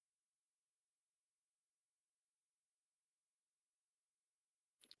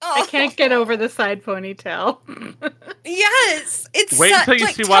 I can't get over the side ponytail. Yes, it's Wait until you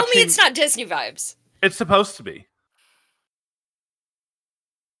like, see tell watching... me it's not Disney vibes. It's supposed to be.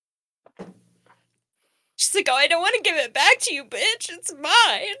 She's like, oh, I don't want to give it back to you, bitch. It's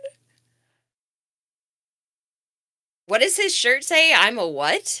mine. What does his shirt say? I'm a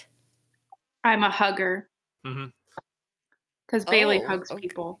what? I'm a hugger. Mm-hmm. Because Bailey Oh, hugs okay.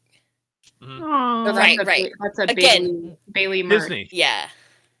 people. Mm-hmm. Aw. So Right, that's right. That's a Again, Bailey merch. Disney. Yeah.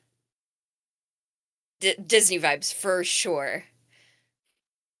 Disney vibes for sure.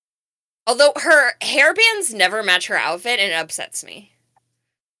 Although her hairbands never match her outfit and it upsets me.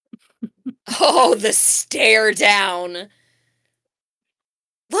 Oh, the stare down.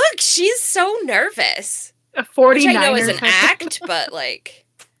 Look, she's so nervous. A Which 49 I know is an act, but like,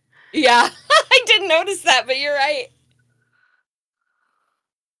 yeah, I didn't notice that, but you're right.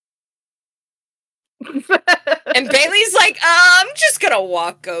 And Bailey's like, I'm just gonna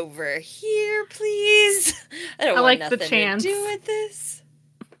walk over here, please. I don't I want like the nothing chants. to do with this.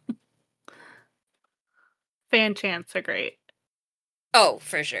 Fan chants are great. Oh,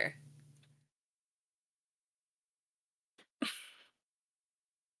 for sure.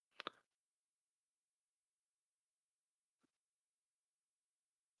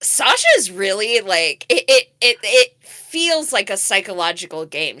 Sasha's really like it feels like a psychological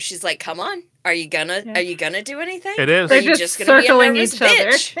game. She's like, "Come on, are you gonna do anything? It is. Or are They're you just gonna be a circling nervous each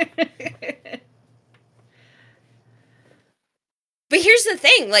bitch?" other. But here's the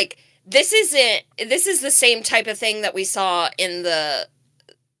thing, like this is the same type of thing that we saw in the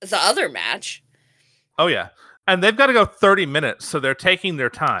other match. Oh yeah, and they've got to go 30 minutes, so they're taking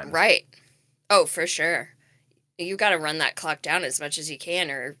their time. Right. Oh, for sure. You got to run that clock down as much as you can,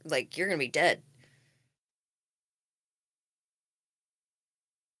 or like you're gonna be dead.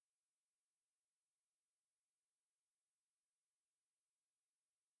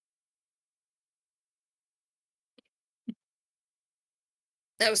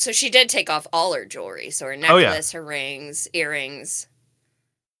 Oh, so she did take off all her jewelry. So her Oh, yeah. necklace, her rings, earrings.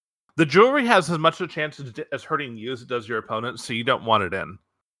 The jewelry has as much of a chance as hurting you as it does your opponent, so you don't want it in.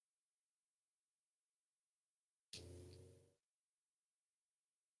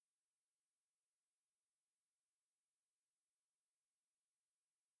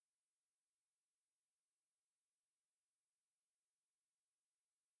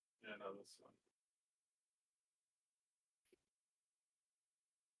 Yeah, no, that's fine.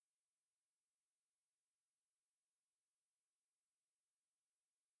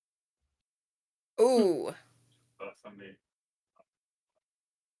 Ooh. That's on me.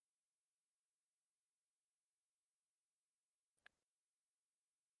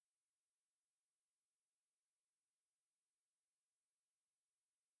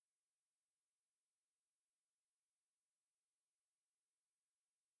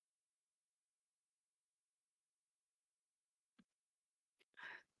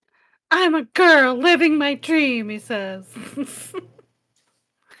 I'm a girl living my dream, he says.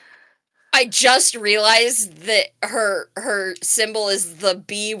 I just realized that her symbol is the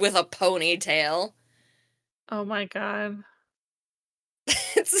bee with a ponytail. Oh my god.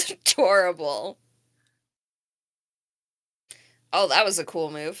 It's adorable. Oh, that was a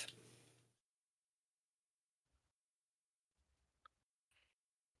cool move.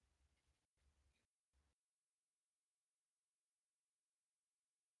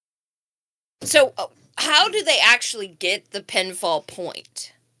 So, how do they actually get the pinfall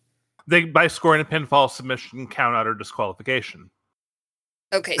point? By scoring a pinfall, submission, count out, or disqualification.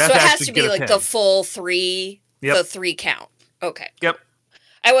 Okay, That's so it has actually to get be a like pin. the full three, Yep. the 3 count. Okay. Yep.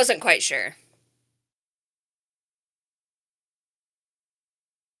 I wasn't quite sure.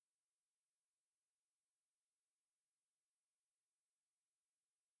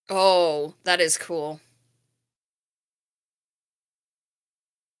 Oh, that is cool.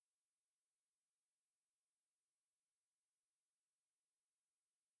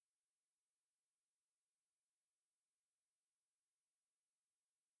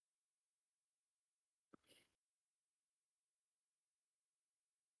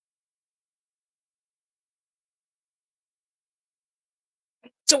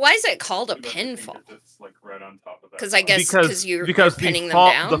 So why is it called a But the thing pinfall? is, it's like right on top of that. Because I line. guess Because you're the pinning them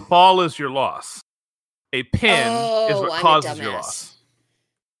fall, down. the fall is your loss. A pin is Oh, what I'm a causes your dumbass. loss.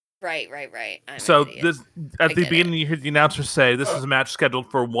 Right. I'm So an idiot. this I at the get beginning, it. you hear the announcer say, "This is a match scheduled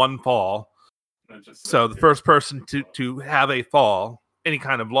for one fall." And it just So says the here, first person to have a fall, any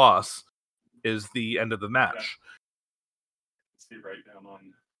kind of loss, is the end of the match. see right down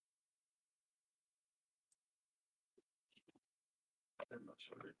on. I'm not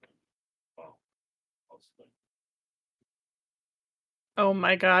sure. Wow. Oh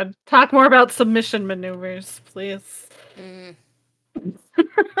my god. Talk more about submission maneuvers, please. Mm.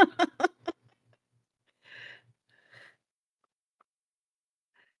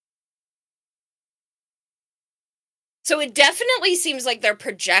 So it definitely seems like they're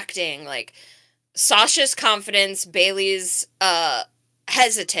projecting like Sasha's confidence, Bailey's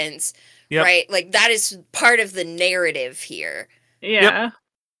hesitance, Yep. right? Like that is part of the narrative here. Yeah.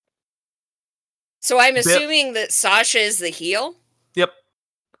 So I'm assuming that Sasha is the heel. Yep.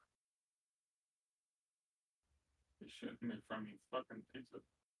 You shouldn't me from you fucking pizza.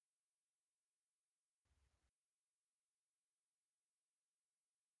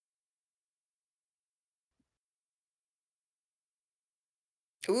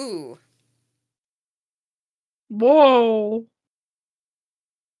 Ooh. Whoa.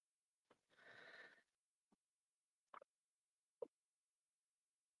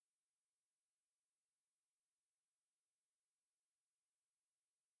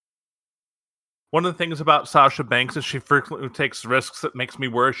 One of the things about Sasha Banks is she frequently takes risks that makes me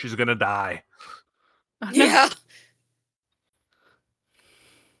worry she's going to die. Yeah.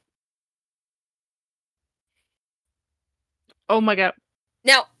 Oh my god.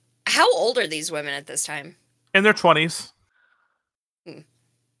 Now, how old are these women at this time? In their 20s.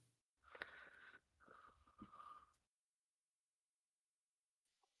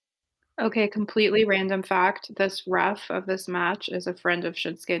 Okay, completely random fact. This ref of this match is a friend of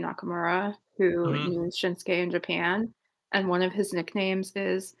Shinsuke Nakamura who Mhm. knew Shinsuke in Japan, and one of his nicknames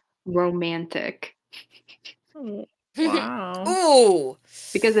is Romantic Wow. Ooh.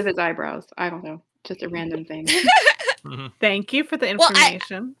 because of his eyebrows. I don't know, just a random thing. Mhm. Thank you for the Well,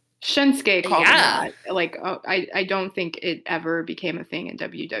 information. Shinsuke called Yeah. him that. Like, I don't think it ever became a thing in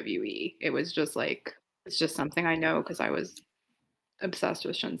WWE. It was just like, it's just something I know because I was obsessed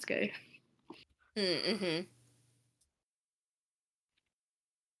with Shinsuke. Mm-hmm.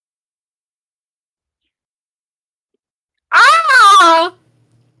 Ah!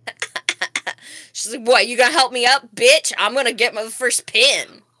 She's like, what, you gonna help me up? Bitch, I'm gonna get my first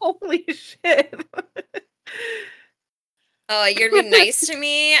pin. Holy shit. Oh, you're gonna be nice to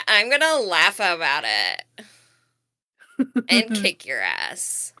me? I'm gonna laugh about it. And kick your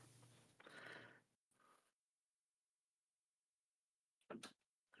ass.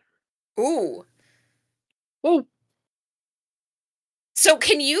 Ooh. Oh, So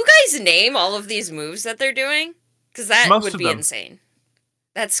can you guys name all of these moves that they're doing? Because that Most would of be them. insane.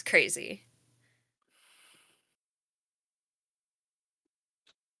 That's crazy.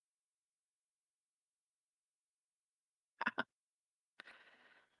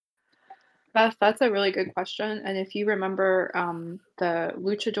 Beth, that's a really good question. And if you remember the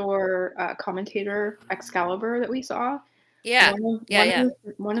luchador commentator Excalibur that we saw, Yeah. Yeah.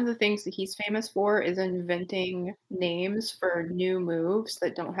 one of the things that he's famous for is inventing names for new moves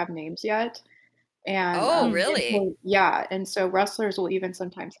that don't have names yet. And Oh, really? yeah, and so wrestlers will even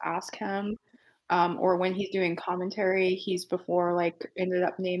sometimes ask him, or when he's doing commentary, he's before like ended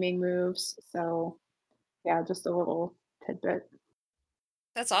up naming moves. So yeah, just a little tidbit.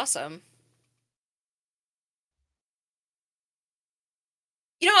 That's awesome.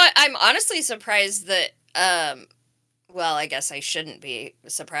 You know what? I'm honestly surprised that well, I guess I shouldn't be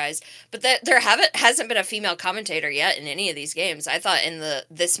surprised, but that there hasn't been a female commentator yet in any of these games. I thought in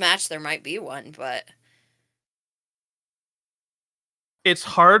this match there might be one, but It's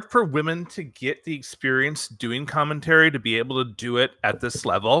hard for women to get the experience doing commentary to be able to do it at this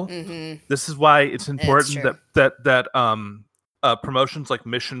level. This is why it's important true. that promotions like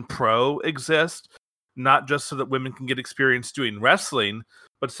Mission Pro exist, not just so that women can get experience doing wrestling,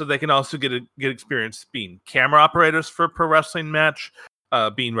 but so they can also get experience being camera operators for a pro wrestling match,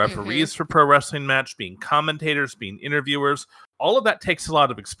 being referees for pro wrestling match, being commentators, being interviewers. All of that takes a lot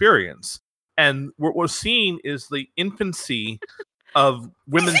of experience, and what we're seeing is the infancy of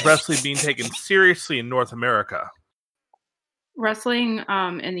women's wrestling being taken seriously in North America. Wrestling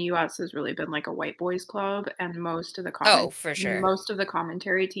in the US has really been like a white boys club, and most of the Oh, for sure. most of the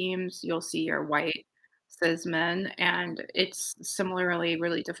commentary teams you'll see are white cis men, and it's similarly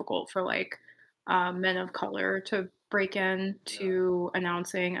really difficult for like men of color to break into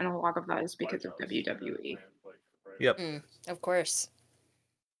announcing, and a lot of that is because of WWE. Yep. Of course.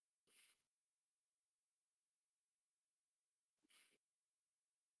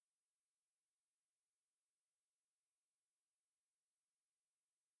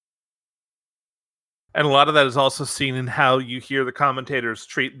 And a lot of that is also seen in how you hear the commentators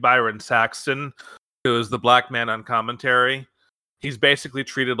treat Byron Saxton, who is the black man on commentary. He's basically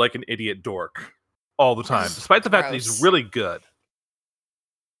treated like an idiot dork all the time, despite the fact that he's Gross. really good.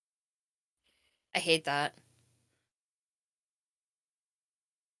 I hate that.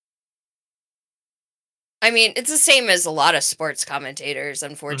 I mean, it's the same as a lot of sports commentators,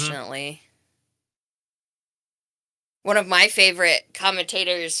 unfortunately. One of my favorite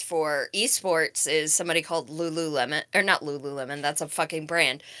commentators for esports is somebody called Lululemon. Or not Lululemon, that's a fucking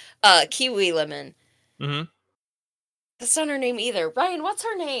brand. Kiwi Lemon. Mm-hmm. That's not her name either. Ryan, what's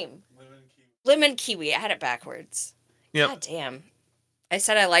her name? Lemon Kiwi. I had it backwards. Yep. God damn. I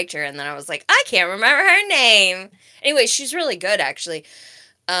said I liked her, and then I was like, I can't remember her name. Anyway, she's really good, actually.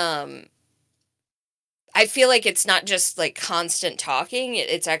 I feel like it's not just like constant talking;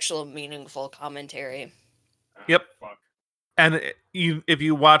 it's actual meaningful commentary. Yep. Fuck. And if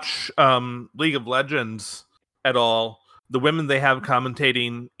you watch League of Legends at all, the women they have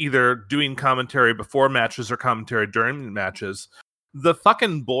commentating, either doing commentary before matches or commentary during matches, the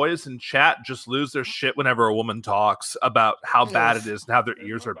fucking boys in chat just lose their shit whenever a woman talks about how bad it is and how their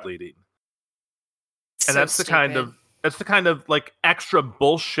ears are bleeding. And that's the kind of like extra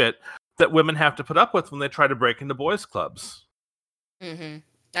bullshit that women have to put up with when they try to break into boys clubs. Mm-hmm.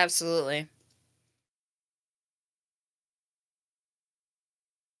 Absolutely.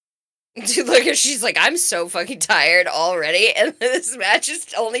 Dude, look at she's like, I'm so fucking tired already, and this match is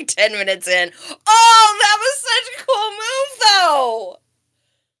only 10 minutes in. Oh, that was such a cool move, though!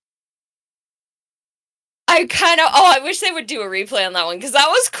 I wish they would do a replay on that one, because that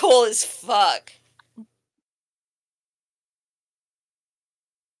was cool as fuck.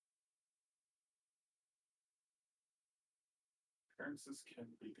 Appearances can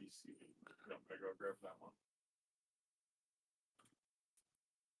be deceiving. I'm gonna go grab that one.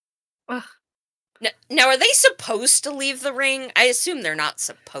 Now, are they supposed to leave the ring? I assume they're not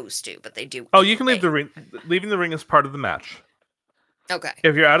supposed to, but they do. Oh, you can leave the ring. Leaving the ring is part of the match. Okay.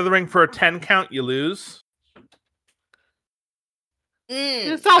 If you're out of the ring for a 10 count, you lose.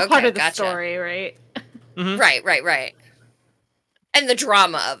 It's all part of the story, right? Mm-hmm. Right. And the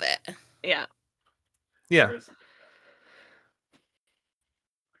drama of it. Yeah. Yeah.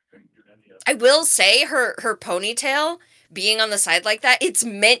 I will say her ponytail being on the side like that, it's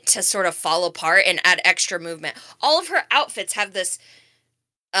meant to sort of fall apart and add extra movement. All of her outfits have this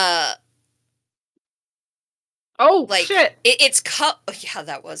like, shit. It's cut. Oh, yeah,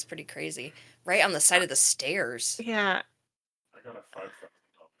 that was pretty crazy. Right on the side of the stairs. Yeah. I got a $5,000.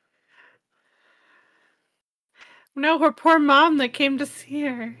 No, her poor mom that came to see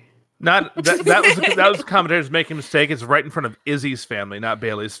her. That was the commentators making a mistake. It's right in front of Izzy's family, not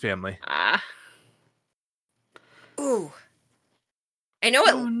Bailey's family. Ooh. I know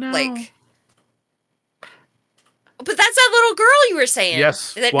it, no. like... But that's that little girl you were saying.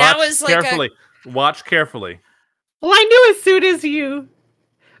 Yes, That watch now is like carefully. Watch carefully. Well, I knew as soon as you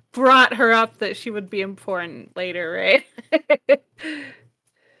brought her up that she would be important later, right?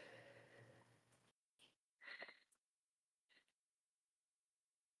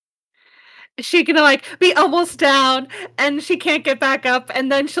 Is she gonna like be almost down and she can't get back up,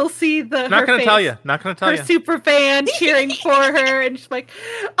 and then she'll see Not gonna tell you. Her super fan cheering for her, and she's like,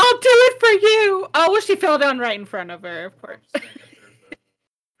 "I'll do it for you." Oh, well, she fell down right in front of her, of course.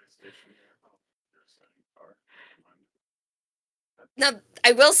 Now,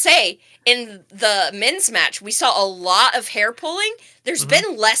 I will say, in the men's match, we saw a lot of hair pulling. There's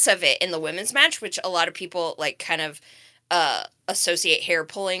been less of it in the women's match, which a lot of people like kind of associate hair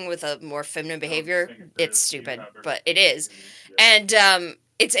pulling with a more feminine behavior. It's stupid, but it is. And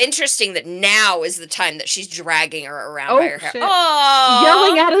it's interesting that now is the time that she's dragging her around by her hair. Oh,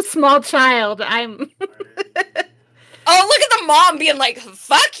 yelling at a small child. Oh, look at the mom being like,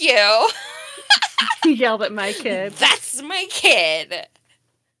 "Fuck you." He yelled at my kid. That's my kid.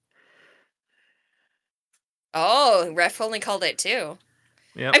 Oh, ref only called it too.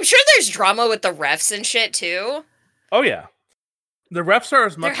 Yeah. I'm sure there's drama with the refs and shit too. Oh yeah. The refs are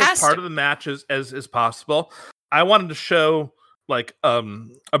as much as part of the match as possible. I wanted to show like a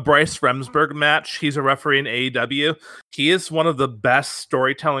Bryce Remsburg match. He's a referee in AEW. He is one of the best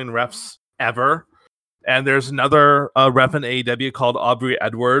storytelling refs ever. And there's another ref in AEW called Aubrey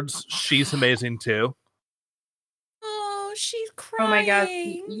Edwards. She's amazing too. Oh, she's crying. Oh my god,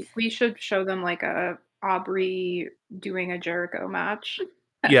 we should show them like a Aubrey doing a Jericho match.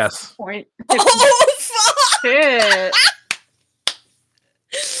 Yes. Point. Oh fuck! Shit.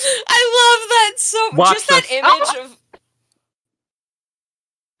 I love that so much. Watch Just that this. image of.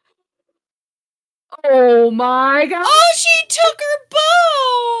 Oh my god. Oh, she took her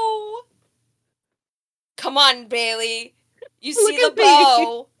bow. Come on, Bailey. You Look see the at me.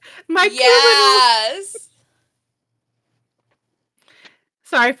 bow. My cute Yes.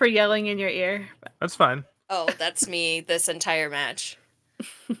 Sorry for yelling in your ear. That's fine. Oh, that's me this entire match.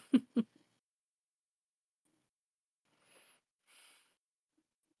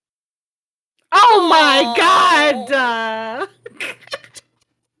 Oh my Aw. god!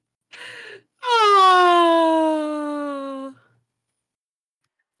 Oh.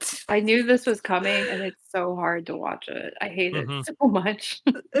 I knew this was coming, and it's so hard to watch it. I hate it Mhm. so much.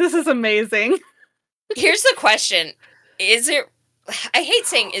 This is amazing. Here's the question. Is it I hate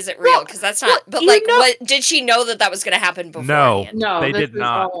saying is it real Well, because that's well, not but you like know- what did she know that was going to happen beforehand? No, They this did is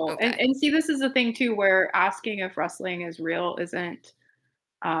not. all. Okay. And see, this is the thing too, where asking if wrestling is real isn't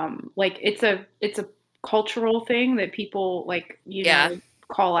like it's a cultural thing that people like Yeah.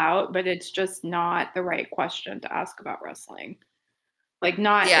 call out, but it's just not the right question to ask about wrestling. Like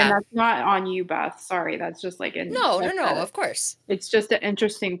not, Yeah. and that's not on you, Beth. Sorry, that's just like No, of course. It's just an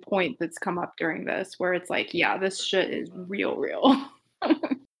interesting point that's come up during this, where it's like, yeah, this shit is real.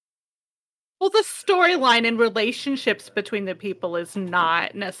 Well, the storyline and relationships between the people is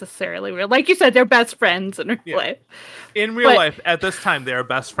not necessarily real. Like you said, they're best friends in real Yeah. life. In real But- life, at this time, they are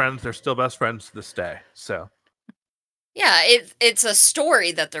best friends. They're still best friends to this day. So, Yeah, it's a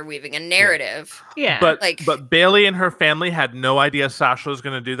story that they're weaving, a narrative. Yeah. but Bailey and her family had no idea Sasha was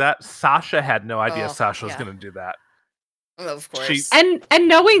going to do that. Sasha had no idea Oh, Sasha was yeah. going to do that. Of course. She- and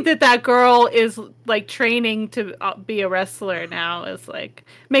knowing that girl is like training to be a wrestler now is like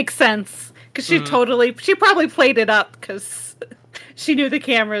makes sense because she probably played it up because she knew the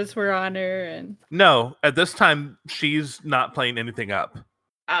cameras were on her and No, at this time, she's not playing anything up.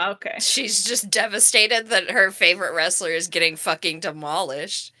 okay. She's just devastated that her favorite wrestler is getting fucking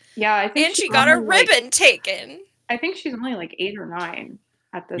demolished. Yeah, I think And she she's got her only, like- ribbon taken. I think she's only like 8 or 9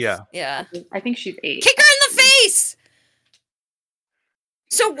 at this. Yeah. Yeah. I think she's 8. Kick her in the face!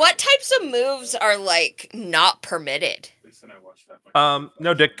 So what types of moves are like not permitted? They said I watched that.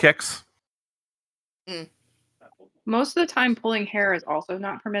 No dick kicks. Most of the time, pulling hair is also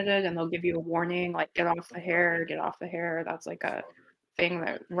not permitted, and they'll give you a warning, like get off the hair, get off the hair. That's like a thing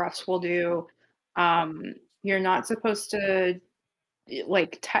that refs will do. You're not supposed to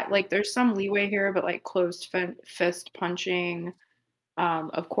like there's some leeway here, but like closed fist punching.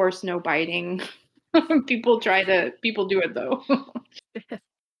 Of course, no biting. People do it though.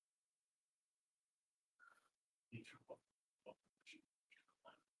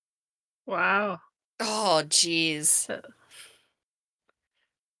 Wow. Oh, jeez.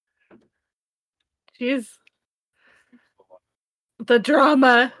 Jeez. The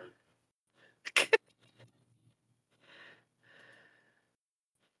drama.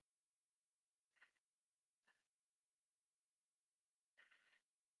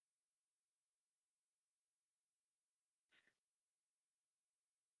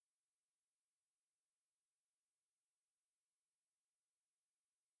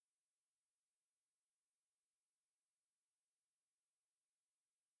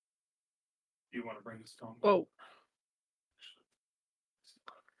 Do you want to bring this to him? Whoa. I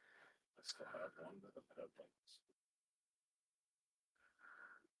still have one that I've had like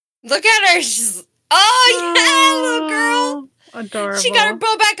Look at her. She's oh yeah, little girl. Adorable. She got her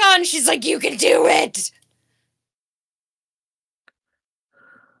bow back on. She's like, you can do it.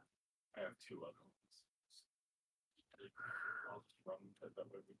 I have 2 other ones. I'll just run that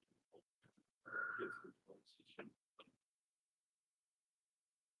way we can get through the conversation.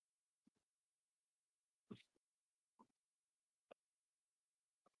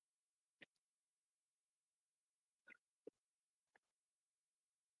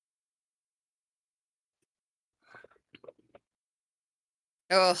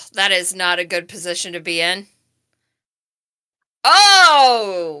 Oh, that is not a good position to be in.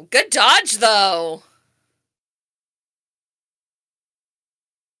 Oh, good dodge though.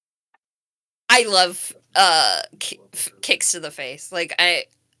 I love kicks to the face. Like I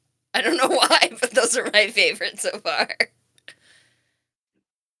don't know why, but those are my favorite so far.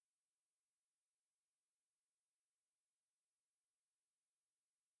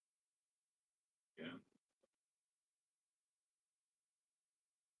 Yeah.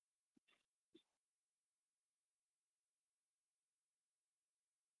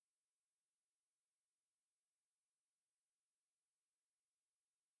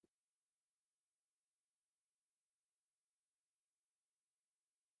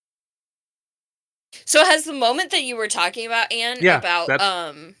 So has the moment that you were talking about, Anne, Yeah, about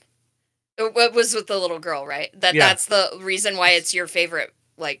that's- what was with the little girl, right? Yeah. That's the reason why it's your favorite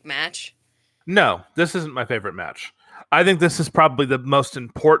like match. No, this isn't my favorite match. I think this is probably the most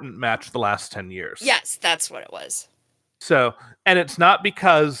important match of the last 10 years. Yes, that's what it was. So, and it's not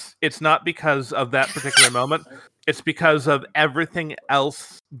because of that particular moment. It's because of everything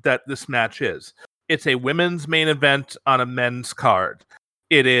else that this match is. It's a women's main event on a men's card.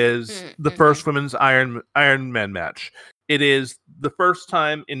 It is the first women's Iron Man match. It is the first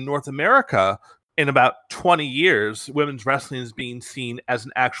time in North America in about 20 years women's wrestling is being seen as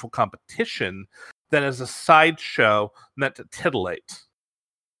an actual competition than as a sideshow meant to titillate.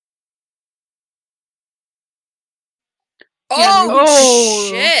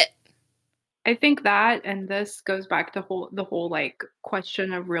 Oh, shit. I think that, and this goes back to the whole like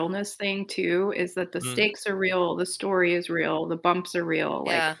question of realness thing too, is that the stakes are real, the story is real, the bumps are real,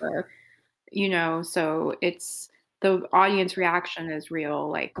 Yeah. like so it's the audience reaction is real,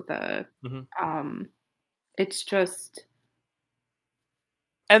 like it's just.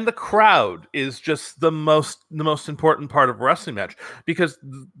 And the crowd is just the most important part of a wrestling match, because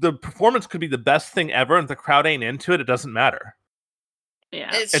the performance could be the best thing ever, and if the crowd ain't into it, it doesn't matter. Yeah,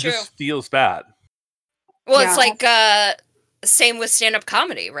 It's It true. just feels bad. Well, it's like same with stand-up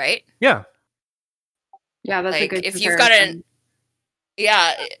comedy, right? Yeah. Yeah, that's like, a good if you've got comparison.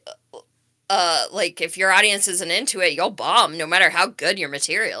 like if your audience isn't into it, you'll bomb no matter how good your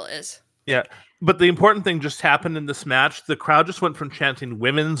material is. Yeah. But the important thing just happened in this match. The crowd just went from chanting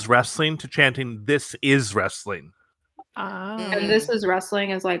women's wrestling to chanting "This is wrestling." And "This is wrestling"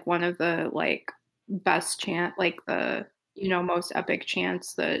 is like one of the like best chant, like the most epic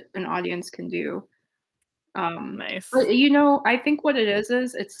chants that an audience can do. Nice. But I think what it is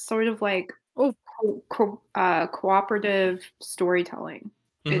it's sort of like cooperative storytelling.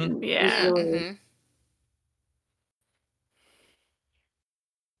 Mhm. Yeah. Really...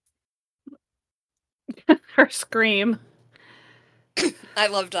 Her scream. I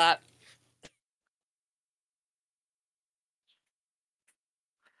loved that.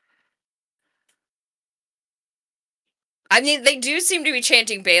 I mean, they do seem to be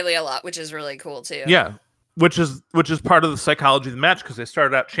chanting Bayley a lot, which is really cool too. Yeah. Which is part of the psychology of the match, because they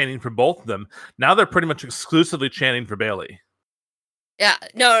started out chanting for both of them. Now they're pretty much exclusively chanting for Bayley. Yeah.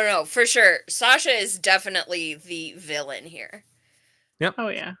 No, for sure. Sasha is definitely the villain here. Yep. Oh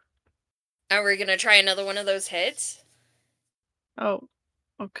yeah. Are we gonna try another one of those hits? Oh.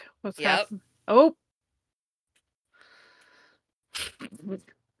 Okay. What's Yep. happening? Oh.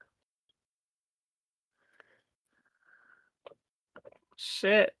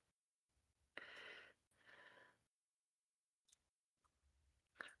 Shit.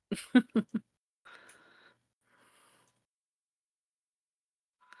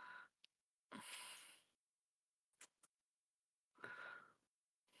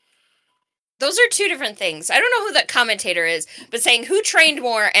 Those are two different things. I don't know who that commentator is, but saying who trained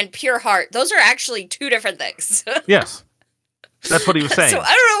more and pure heart, those are actually two different things. Yes. That's what he was saying. So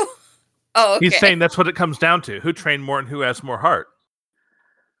I don't know. Oh, okay. He's saying that's what it comes down to. Who trained more and who has more heart.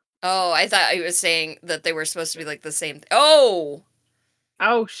 Oh, I thought he was saying that they were supposed to be like the same. Oh!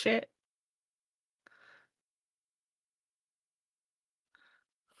 Oh, shit.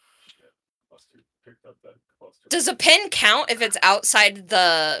 Does a pin count if it's outside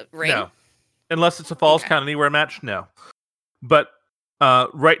the ring? No. Unless it's a falls count anywhere match, no. But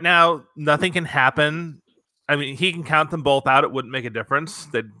right now, nothing can happen. I mean, he can count them both out. It wouldn't make a difference.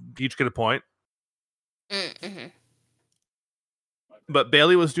 They'd each get a point. Mm-hmm. But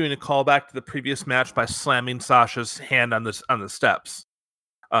Bayley was doing a callback to the previous match by slamming Sasha's hand on the steps.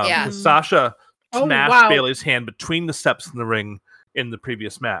 Sasha smashed Bayley's hand between the steps in the ring in the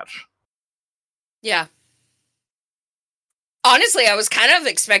previous match. Yeah. Honestly, I was kind of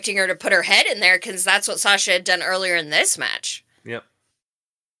expecting her to put her head in there because that's what Sasha had done earlier in this match. Yep.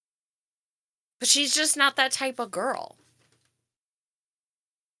 But she's just not that type of girl.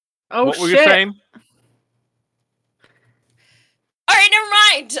 Oh, what were you saying? All right, never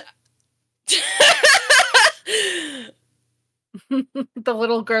mind. The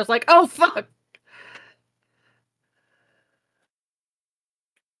little girl's like, oh, fuck.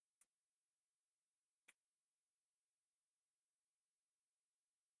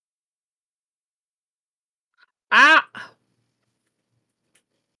 Ah!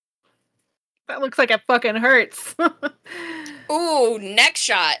 That looks like it fucking hurts. Ooh, neck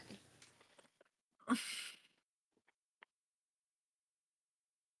shot.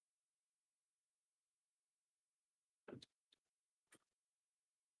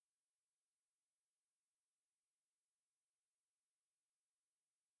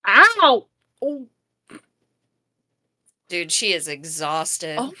 Ow! Oh. Dude, she is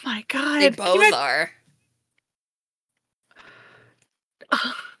exhausted. Oh my god. They both are.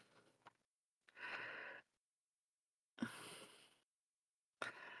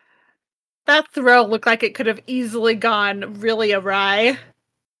 That throw looked like it could have easily gone really awry.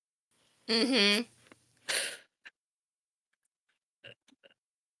 Mm-hmm.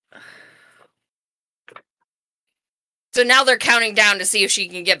 So now they're counting down to see if she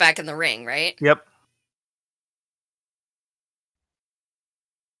can get back in the ring, right? Yep.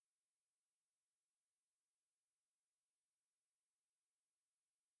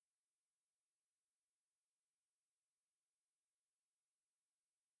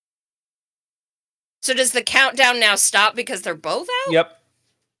 So does the countdown now stop because they're both out? Yep.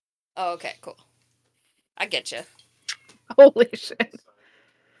 Oh, okay, cool. I get you. Holy shit.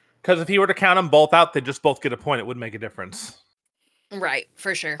 Because if he were to count them both out, they'd just both get a point. It wouldn't make a difference. Right,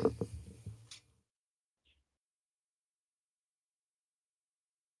 for sure.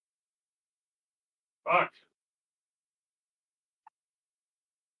 Fuck.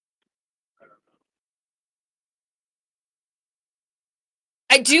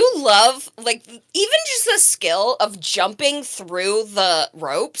 I do love, like, even just the skill of jumping through the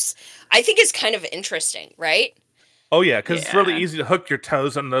ropes, I think is kind of interesting, right? Oh, yeah, because it's really Yeah. easy to hook your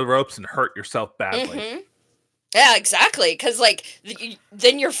toes on the ropes and hurt yourself badly. Mm-hmm. Yeah, exactly. Because, like,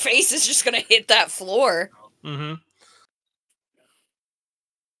 then your face is just going to hit that floor. Mm-hmm.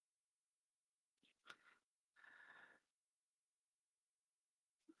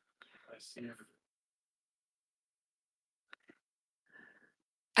 I see it.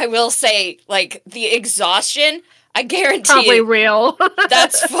 I will say, like, the exhaustion, I guarantee Probably you, real.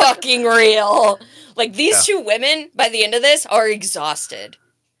 that's fucking real. Like, these Yeah. two women, by the end of this, are exhausted.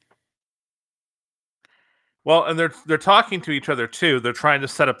 Well, and they're talking to each other, too. They're trying to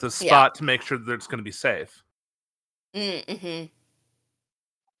set up this spot to make sure that it's going to be safe. Mm-hmm.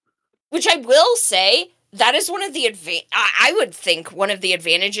 Which I will say, that is one of the I would think one of the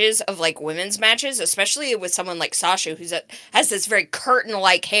advantages of like women's matches, especially with someone like Sasha who's has this very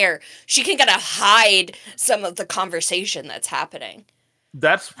curtain-like hair. She can kind of hide some of the conversation that's happening.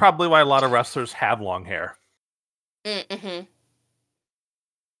 That's probably why a lot of wrestlers have long hair. Mm-hmm.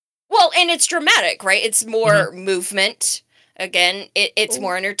 Well, and it's dramatic, right? It's more movement. Again, it's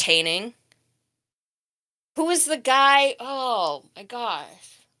more entertaining. Who is the guy? Oh my gosh.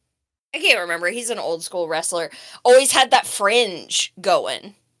 I can't remember. He's an old school wrestler. Always had that fringe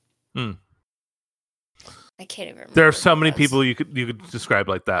going. Hmm. I can't even remember. There are so who it many was. people you could describe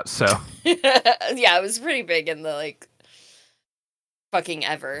like that. So Yeah, it was pretty big in the like fucking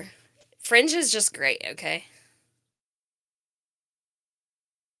ever. Fringe is just great, okay?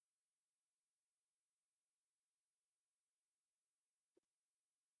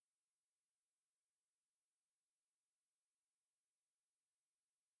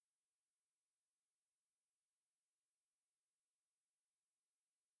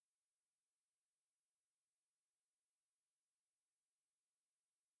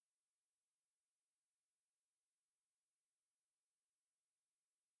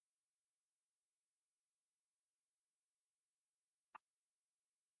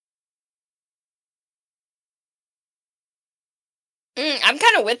 I'm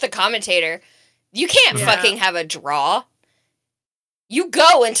kind of with the commentator. You can't Yeah. fucking have a draw. You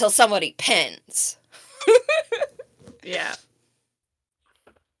go until somebody pins. Yeah.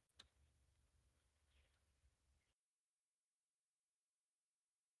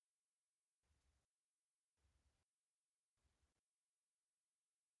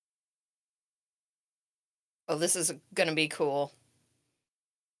 Oh, this is gonna be cool.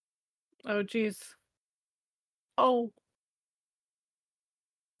 Oh, jeez. Oh.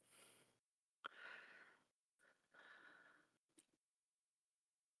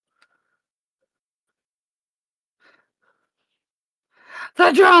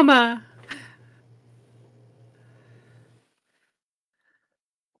 The drama.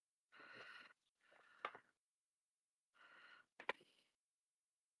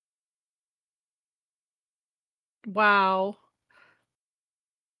 Wow.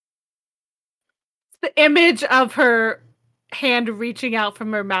 The image of her hand reaching out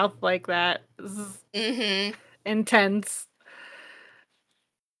from her mouth like that is Mm-hmm. intense.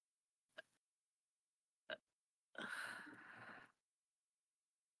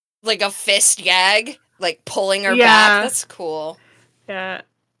 Like a fist gag, like pulling her Yeah. back. That's cool. Yeah.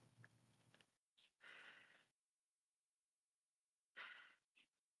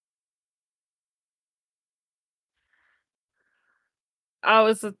 Oh,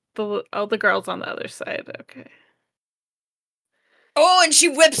 is it the girls on the other side? Okay. Oh, and she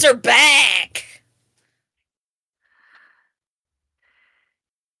whips her back.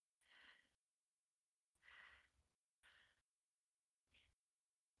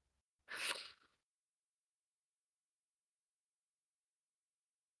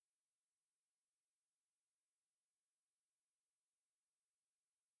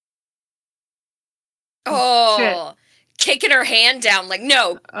 Oh, kicking her hand down like,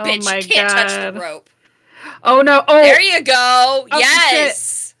 no, Oh bitch, my you can't touch the God. rope. Oh no! Oh, There you go. Oh,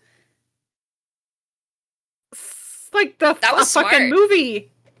 Yes. it's like the That was fucking smart.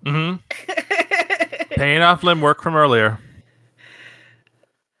 movie. Mm-hmm. Paying off limb work from earlier.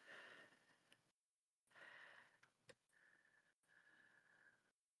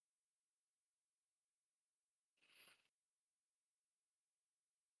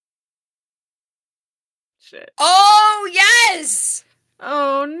 Shit. Oh, yes.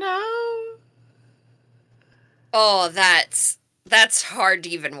 Oh no! Oh, that's hard to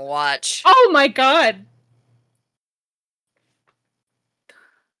even watch. Oh my God!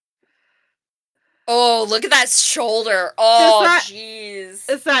 Oh, look at that shoulder. Oh, that- jeez.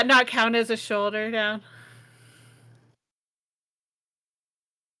 Does that not count as a shoulder down?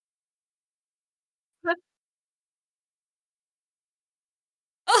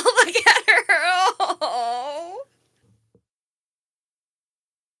 Oh, look at her. Oh.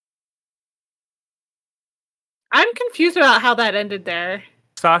 I'm confused about how that ended there.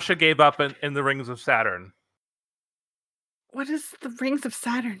 Sasha gave up in the Rings of Saturn. What does the Rings of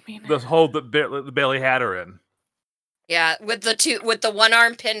Saturn mean? The hold that Bailey had her in. Yeah, with the one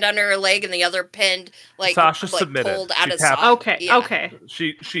arm pinned under her leg and the other pinned Sasha submitted. pulled out She of tapped. socket. Okay, Yeah. okay.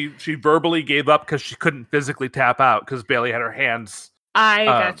 She verbally gave up because she couldn't physically tap out because Bailey had her hands. I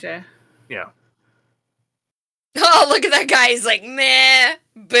gotcha. Yeah. Oh, look at that guy. He's like, meh,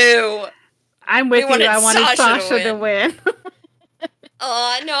 boo. I'm with you. wanted I wanted Sasha Sasha to to win.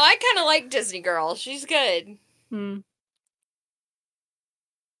 No, I kind of like Disney Girl. She's good. Hmm.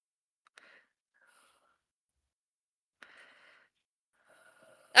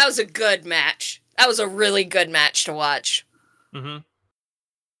 That was a good match. That was a really good match to watch. Mm-hmm.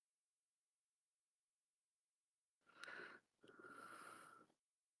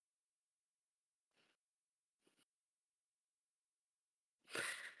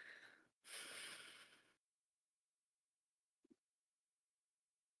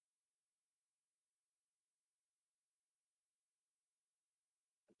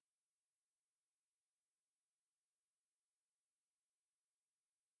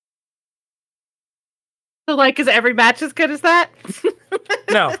 So, like, is every match as good as that?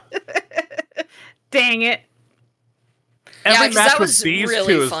 No. Dang it. Every 'cause match that with was these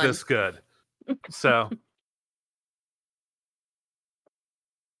really two is fun. this good. So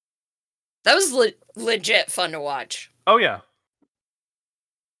That was legit fun to watch. oh yeah.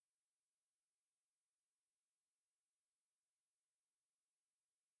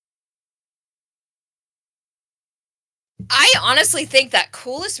 I honestly think that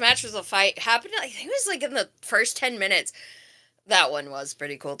coolest match was a fight happened. I think it was like in the first 10 minutes. That one was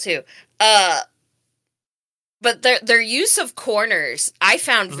pretty cool too. But their use of corners I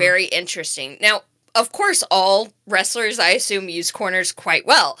found Mhm. very interesting. Now, of course, all wrestlers I assume use corners quite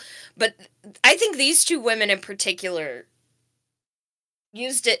well, but I think these two women in particular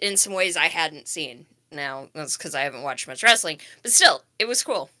used it in some ways I hadn't seen. Now, that's because I haven't watched much wrestling, but still, it was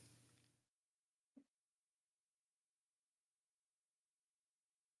cool.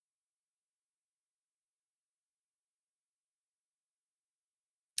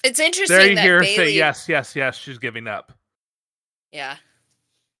 It's interesting There you that hear her Bailey. say yes, yes, yes. She's giving up. Yeah.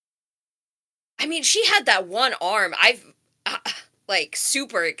 I mean, she had that one arm. Like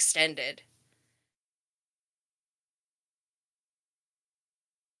super extended.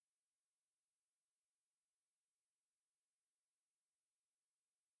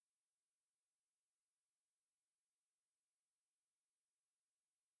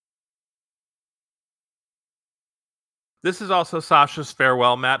 This is also Sasha's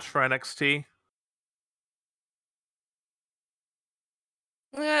farewell match for NXT.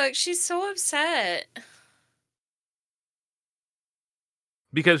 Look, she's so upset.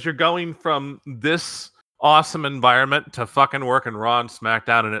 Because you're going from this awesome environment to fucking working Raw and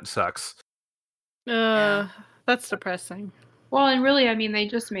SmackDown and it sucks. That's depressing. Well, and really, I mean, they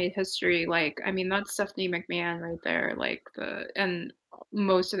just made history. Like, I mean, that's Stephanie McMahon right there. Like and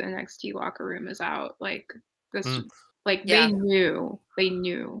most of the NXT locker room is out. Like this, Mm. like Yeah. they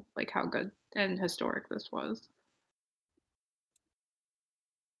knew like how good and historic this was.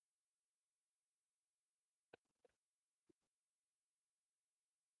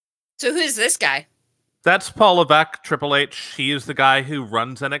 So who's this guy? That's Paul Levesque, Triple H. He is the guy who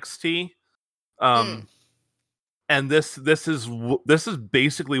runs NXT. And this is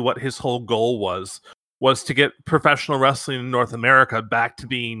basically what his whole goal was to get professional wrestling in North America back to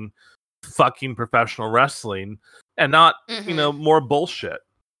being fucking professional wrestling and not, more bullshit.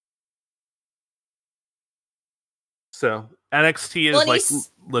 So NXT is Well, and like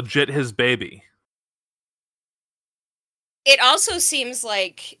he's- legit his baby. It also seems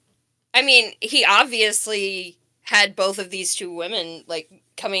like, I mean, he obviously had both of these two women like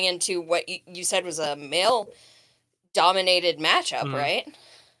coming into what you said was a male-dominated matchup, right?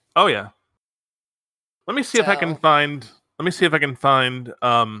 Oh yeah. Let me see if I can find. Let me see if I can find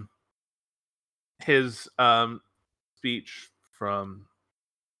his speech from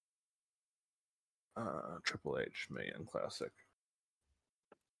Triple H Mae Young Classic.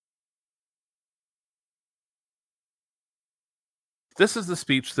 This is the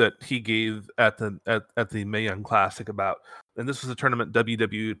speech that he gave at the Mae Young Classic about, and this was a tournament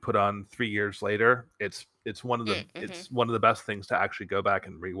WWE put on 3 years later. It's one of the it's one of the best things to actually go back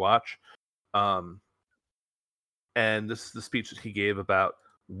and rewatch. And this is the speech that he gave about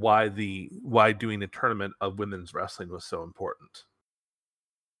why doing a tournament of women's wrestling was so important.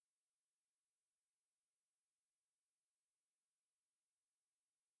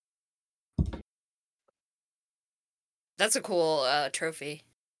 That's a cool trophy.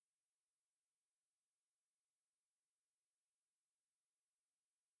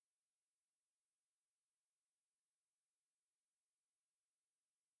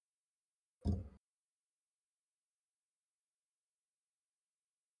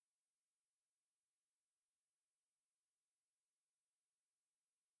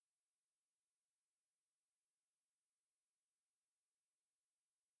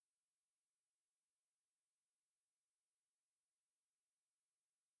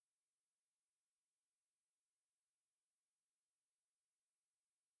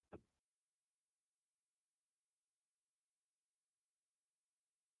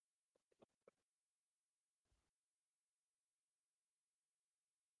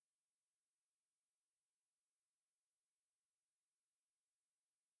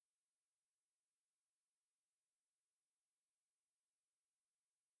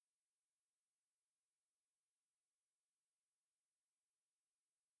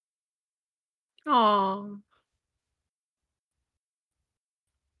 Oh.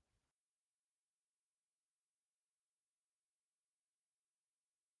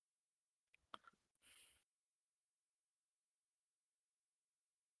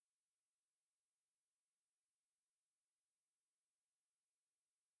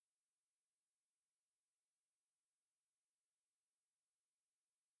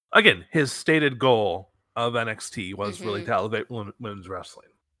 Again, his stated goal of NXT was really to elevate women's wrestling.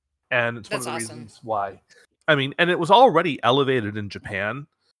 And it's one of the reasons why. I mean, and it was already elevated in Japan,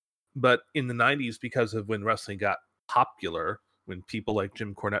 but in the 90s, because of when wrestling got popular, when people like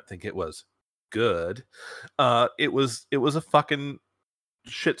Jim Cornette think it was good, it was a fucking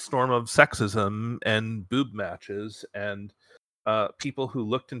shitstorm of sexism and boob matches and people who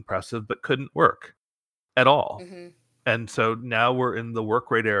looked impressive but couldn't work at all. And so now we're in the work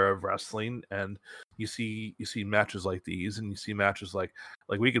rate era of wrestling, and you see matches like these, and you see matches like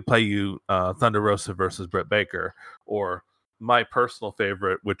we could play you Thunder Rosa versus Britt Baker, or my personal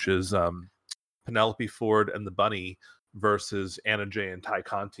favorite, which is Penelope Ford and the Bunny versus Anna Jay and Ty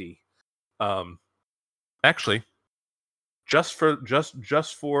Conti. Actually, just for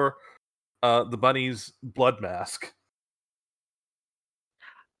the Bunny's blood mask.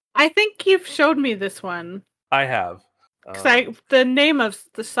 I think you've showed me this one. I have. Because the name of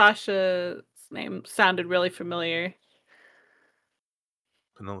the Sasha's name sounded really familiar.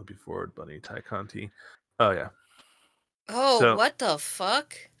 Penelope Ford, Bunny, Ty Conti. Oh yeah. Oh, so, what the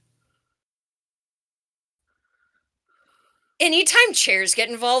fuck? Anytime chairs get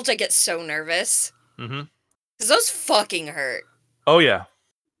involved, I get so nervous. Because those fucking hurt. Oh yeah.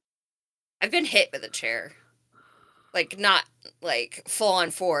 I've been hit with a chair. Like, not like full on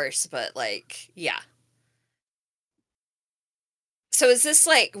force, but like, yeah. So is this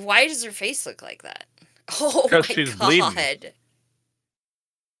like, why does her face look like that? Oh my she's god. Bleeding.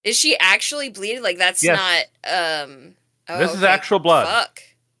 Is she actually bleeding? Like, that's not, this is actual blood. Fuck.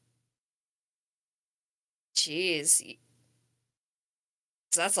 Jeez.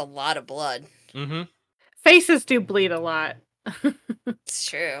 That's a lot of blood. Faces do bleed a lot. It's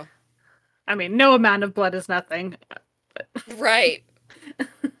true. I mean, no amount of blood is nothing. But... Right.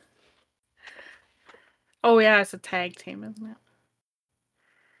 Oh yeah, it's a tag team, isn't it?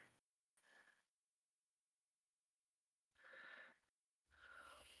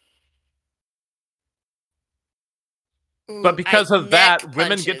 But because of that,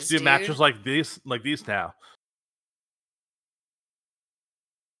 women get to do matches like these now.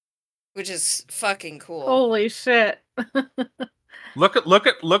 Which is fucking cool. Holy shit. Look at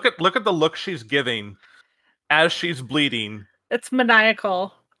the look she's giving as she's bleeding. It's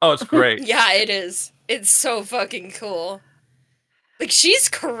maniacal. Oh, it's great. Yeah, it is. It's so fucking cool. Like, she's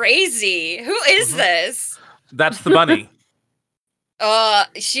crazy. Who is this? That's the Bunny.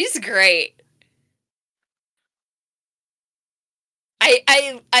 She's great.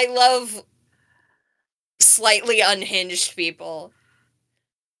 I love slightly unhinged people.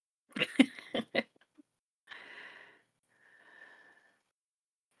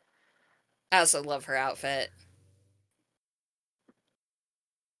 I also love her outfit.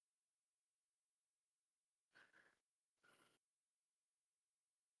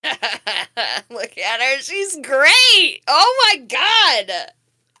 Look at her. She's great. Oh my god.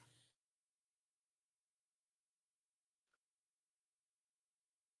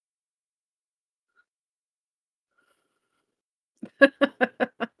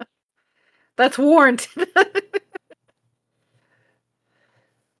 That's warranted.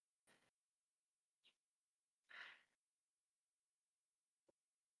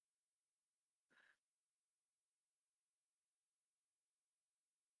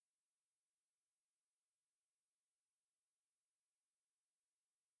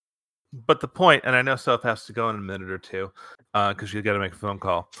 But the point, and I know Soph has to go in a minute or two, because you got to make a phone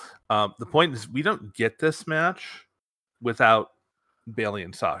call. The point is, we don't get this match without Bailey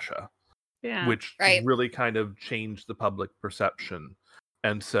and Sasha, Yeah. which Right. really kind of changed the public perception.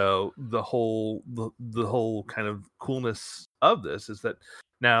 And so the whole kind of coolness of this is that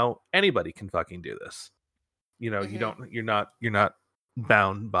now anybody can fucking do this. You know, Mhm. you're not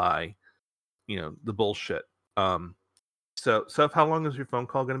bound by, the bullshit. So how long is your phone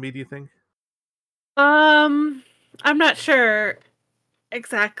call going to be, do you think? I'm not sure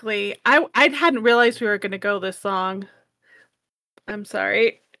exactly. I hadn't realized we were going to go this long. I'm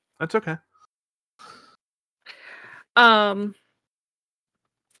sorry. That's okay. How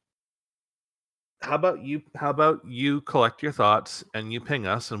about you collect your thoughts and you ping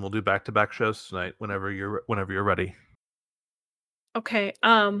us, and we'll do back-to-back shows tonight whenever you're ready. Okay.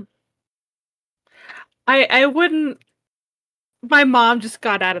 I wouldn't. My mom just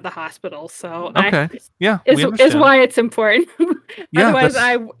got out of the hospital, so Okay. Yeah, is we understand. why it's important. Yeah, Otherwise,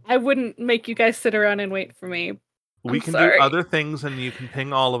 that's- I wouldn't make you guys sit around and wait for me. We I'm can sorry. do other things, and you can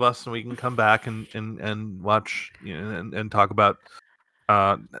ping all of us, and we can come back and watch, and talk about.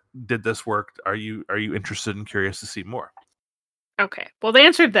 Did this work? Are you interested and curious to see more? Okay. Well, the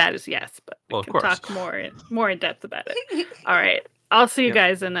answer to that is yes, but we Well, of can course. talk more in depth about it. All right. I'll see you Yep.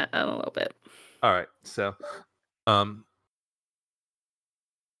 guys in a little bit. All right. So,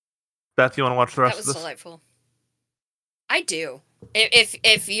 Beth, you want to watch the rest That of was this? delightful. I do.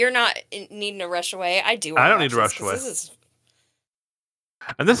 If you're not needing to rush away, I do. I don't wanna need to watch rush away. This is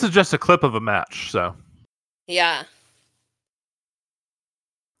And this is just a clip of a match, so. yeah.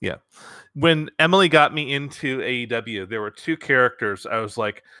 Yeah. When Emily got me into AEW, there were two characters. I was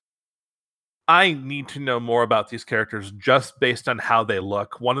like, I need to know more about these characters just based on how they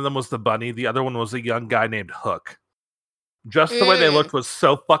look. One of them was the bunny. The other one was a young guy named Hook. Just the way they looked was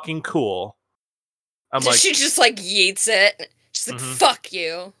so fucking cool. I'm like, She just like yeets it. She's like, Mhm. fuck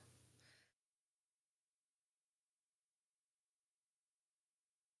you.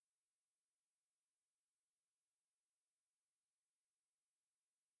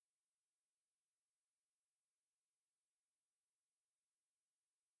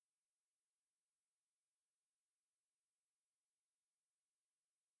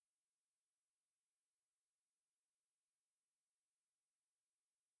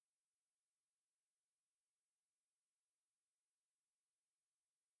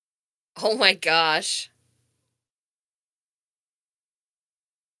 Oh my gosh.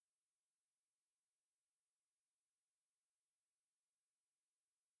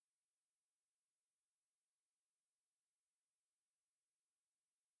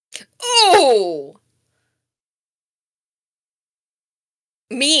 Oh,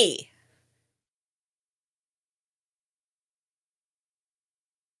 me.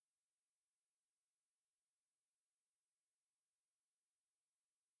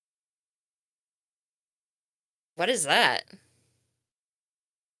 What is that?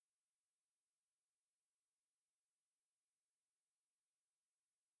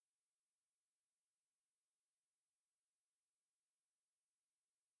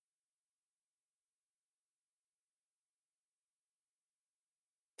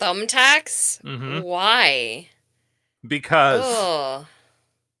 Thumbtacks? Mhm. Why? because Oh,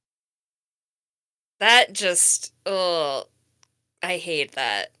 that just. Oh, I hate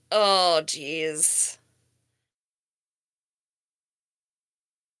that. Oh, jeez.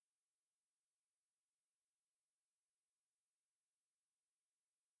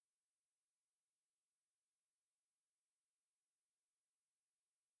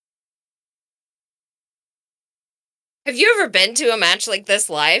 Have you ever been to a match like this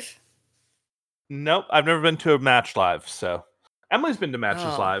live? nope, I've never been to a match live, so Emily's been to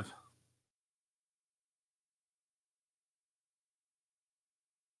matches Oh. live.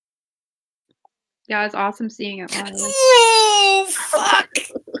 Yeah, it's awesome seeing it live. Oh, fuck.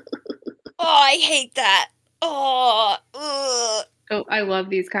 Oh, I hate that. Oh, ugh. Oh, I love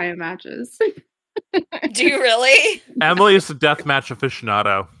these kind of matches. Do you really? Emily is a deathmatch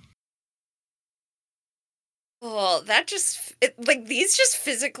aficionado. Oh, that just like these just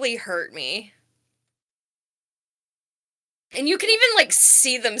physically hurt me. And you can even like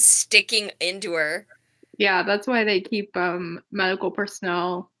see them sticking into her. Yeah, that's why they keep medical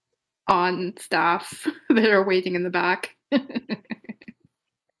personnel on staff that are waiting in the back.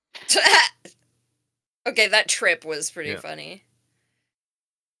 Okay, that trip was pretty Yeah. funny.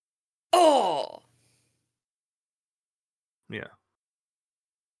 Oh. Yeah.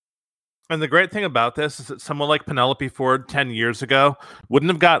 And the great thing about this is that someone like Penelope Ford 10 years ago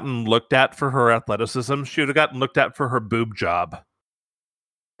wouldn't have gotten looked at for her athleticism. She would have gotten looked at for her boob job.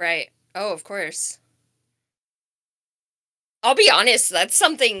 Right. Oh, of course. I'll be honest, that's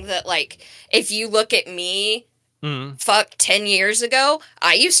something that, like, if you look at me, 10 years ago,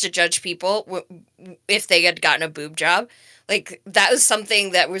 I used to judge people if they had gotten a boob job. Like, that was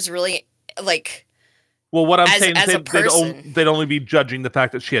something that was really, like... Well, what I'm saying as is a person. they'd only be judging the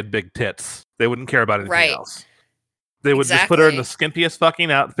fact that she had big tits. They wouldn't care about anything Right. else. They would just put her in the Exactly. skimpiest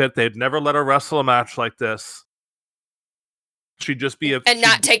fucking outfit. They'd never let her wrestle a match like this. She'd just be And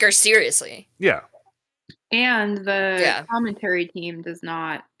not take her seriously. Yeah. And the Yeah. commentary team does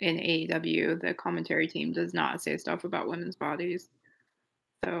not, in AEW, the commentary team does not say stuff about women's bodies.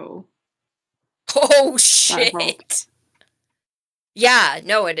 So. Oh, helps. shit. Yeah,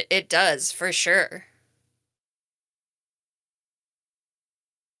 no, it does, for sure.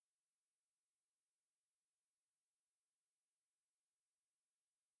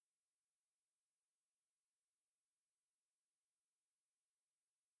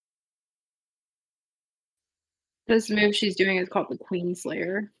 This move she's doing is called the Queen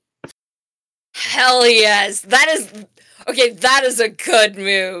Slayer. Hell yes. That is a good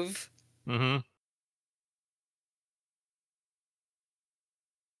move. Mm-hmm.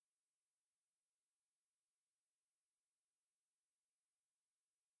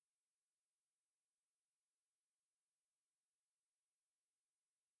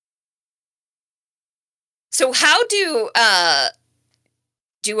 So how do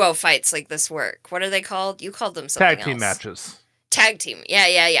duo fights like this work? What are they called? You called them something Tag team else. matches. Tag team.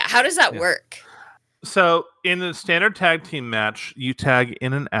 Yeah. How does that work? So in a standard tag team match, you tag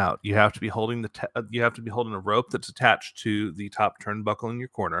in and out. You have to be holding a rope that's attached to the top turnbuckle in your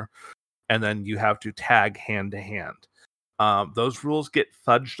corner, and then you have to tag hand to hand. Those rules get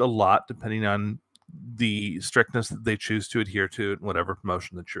fudged a lot depending on the strictness that they choose to adhere to in whatever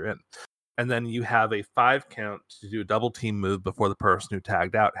promotion that you're in. And then you have a 5 count to do a double team move before the person who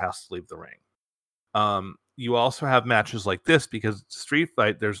tagged out has to leave the ring. You also have matches like this because Street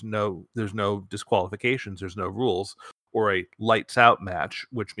Fight, there's no disqualifications, there's no rules, or a lights out match,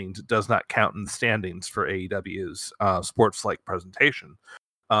 which means it does not count in the standings for AEW's sports-like presentation.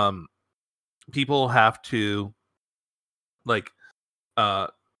 People have to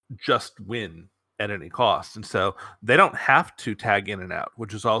just win at any cost, and so they don't have to tag in and out,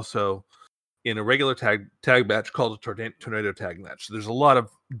 which is also in a regular tag match called a tornado tag match. So there's a lot of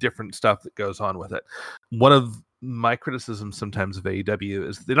different stuff that goes on with it. One of my criticisms sometimes of AEW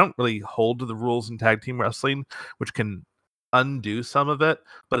is they don't really hold to the rules in tag team wrestling, which can undo some of it,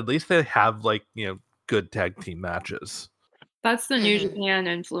 but at least they have good tag team matches. That's the New Japan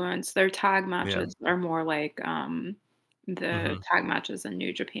influence. Their tag matches are more like the tag matches in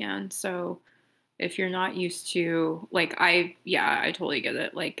New Japan. So if you're not used to I totally get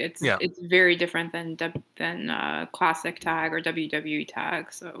it. Like it's very different than classic tag or WWE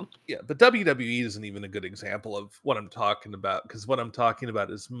tag. So yeah, but WWE isn't even a good example of what I'm talking about, because what I'm talking about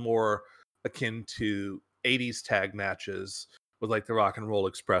is more akin to 80s tag matches with like the Rock and Roll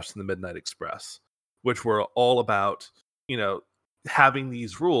Express and the Midnight Express, which were all about having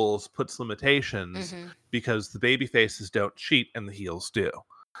these rules puts limitations because the baby faces don't cheat and the heels do.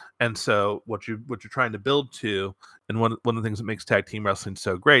 And so what you're trying to build to, and one of the things that makes tag team wrestling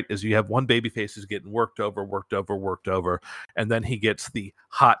so great is you have one babyface who's getting worked over, and then he gets the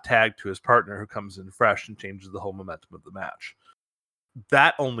hot tag to his partner who comes in fresh and changes the whole momentum of the match.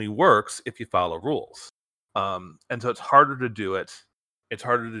 That only works if you follow rules. And so it's harder to do it. It's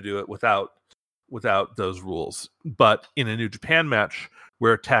harder to do it without those rules. But in a New Japan match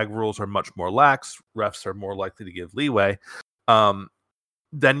where tag rules are much more lax, refs are more likely to give leeway.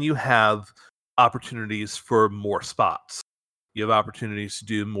 Then you have opportunities for more spots. You have opportunities to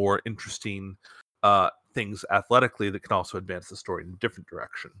do more interesting things athletically that can also advance the story in a different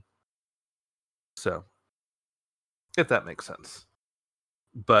direction. So, if that makes sense.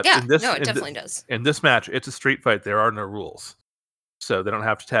 But Yeah, in this, no, it definitely does. In this match, it's a street fight. There are no rules, so they don't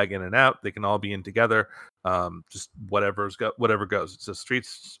have to tag in and out. They can all be in together. Just whatever goes. It's a street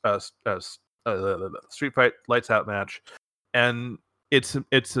fight, lights out match, and it's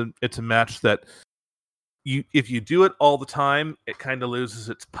a match that if you do it all the time, it kind of loses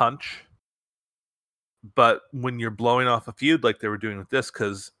its punch. But when you're blowing off a feud like they were doing with this,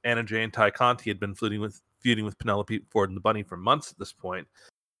 because Anna Jay and Ty Conti had been feuding with Penelope Ford and the Bunny for months at this point,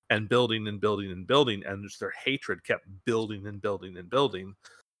 and building and building and building, and just their hatred kept building and building and building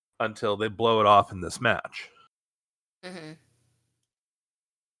until they blow it off in this match. Mm-hmm.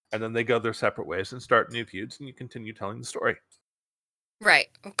 And then they go their separate ways and start new feuds, and you continue telling the story. Right,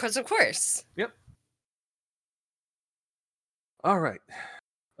 because of course. Yep. All right.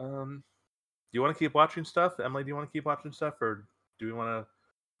 Do you want to keep watching stuff? Emily, do you want to keep watching stuff, or do we want to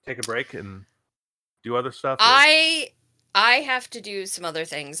take a break and do other stuff? Or... I have to do some other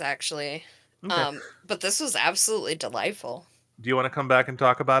things, actually. Okay. But this was absolutely delightful. Do you want to come back and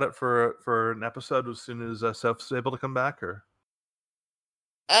talk about it for an episode as soon as Soph's able to come back, or?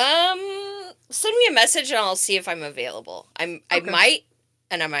 Send me a message and I'll see if I'm available. I might,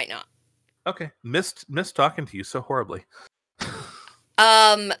 and I might not. Okay. Missed talking to you so horribly.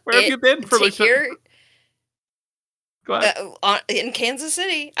 Where have you been for like here? Go ahead. In Kansas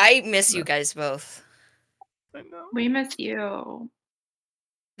City. I miss you guys both. I know. We miss you.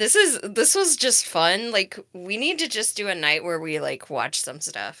 This was just fun. Like, we need to just do a night where we like watch some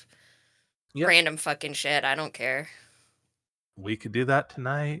stuff. Yep. Random fucking shit. I don't care. We could do that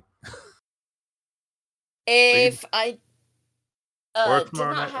tonight. If I or did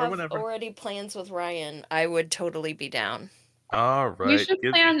not have already plans with Ryan, I would totally be down. All right. We should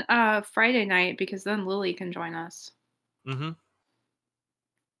plan Friday night because then Lily can join us. Mm-hmm.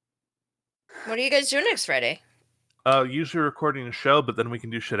 What are you guys doing next Friday? Usually recording a show, but then we can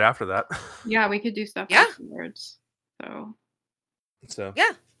do shit after that. Yeah, we could do stuff afterwards. So.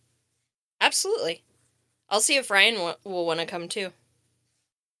 Yeah. Absolutely. I'll see if Ryan will want to come too.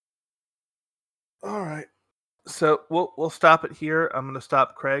 All right. So we'll stop it here. I'm going to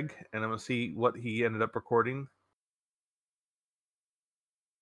stop Craig, and I'm going to see what he ended up recording.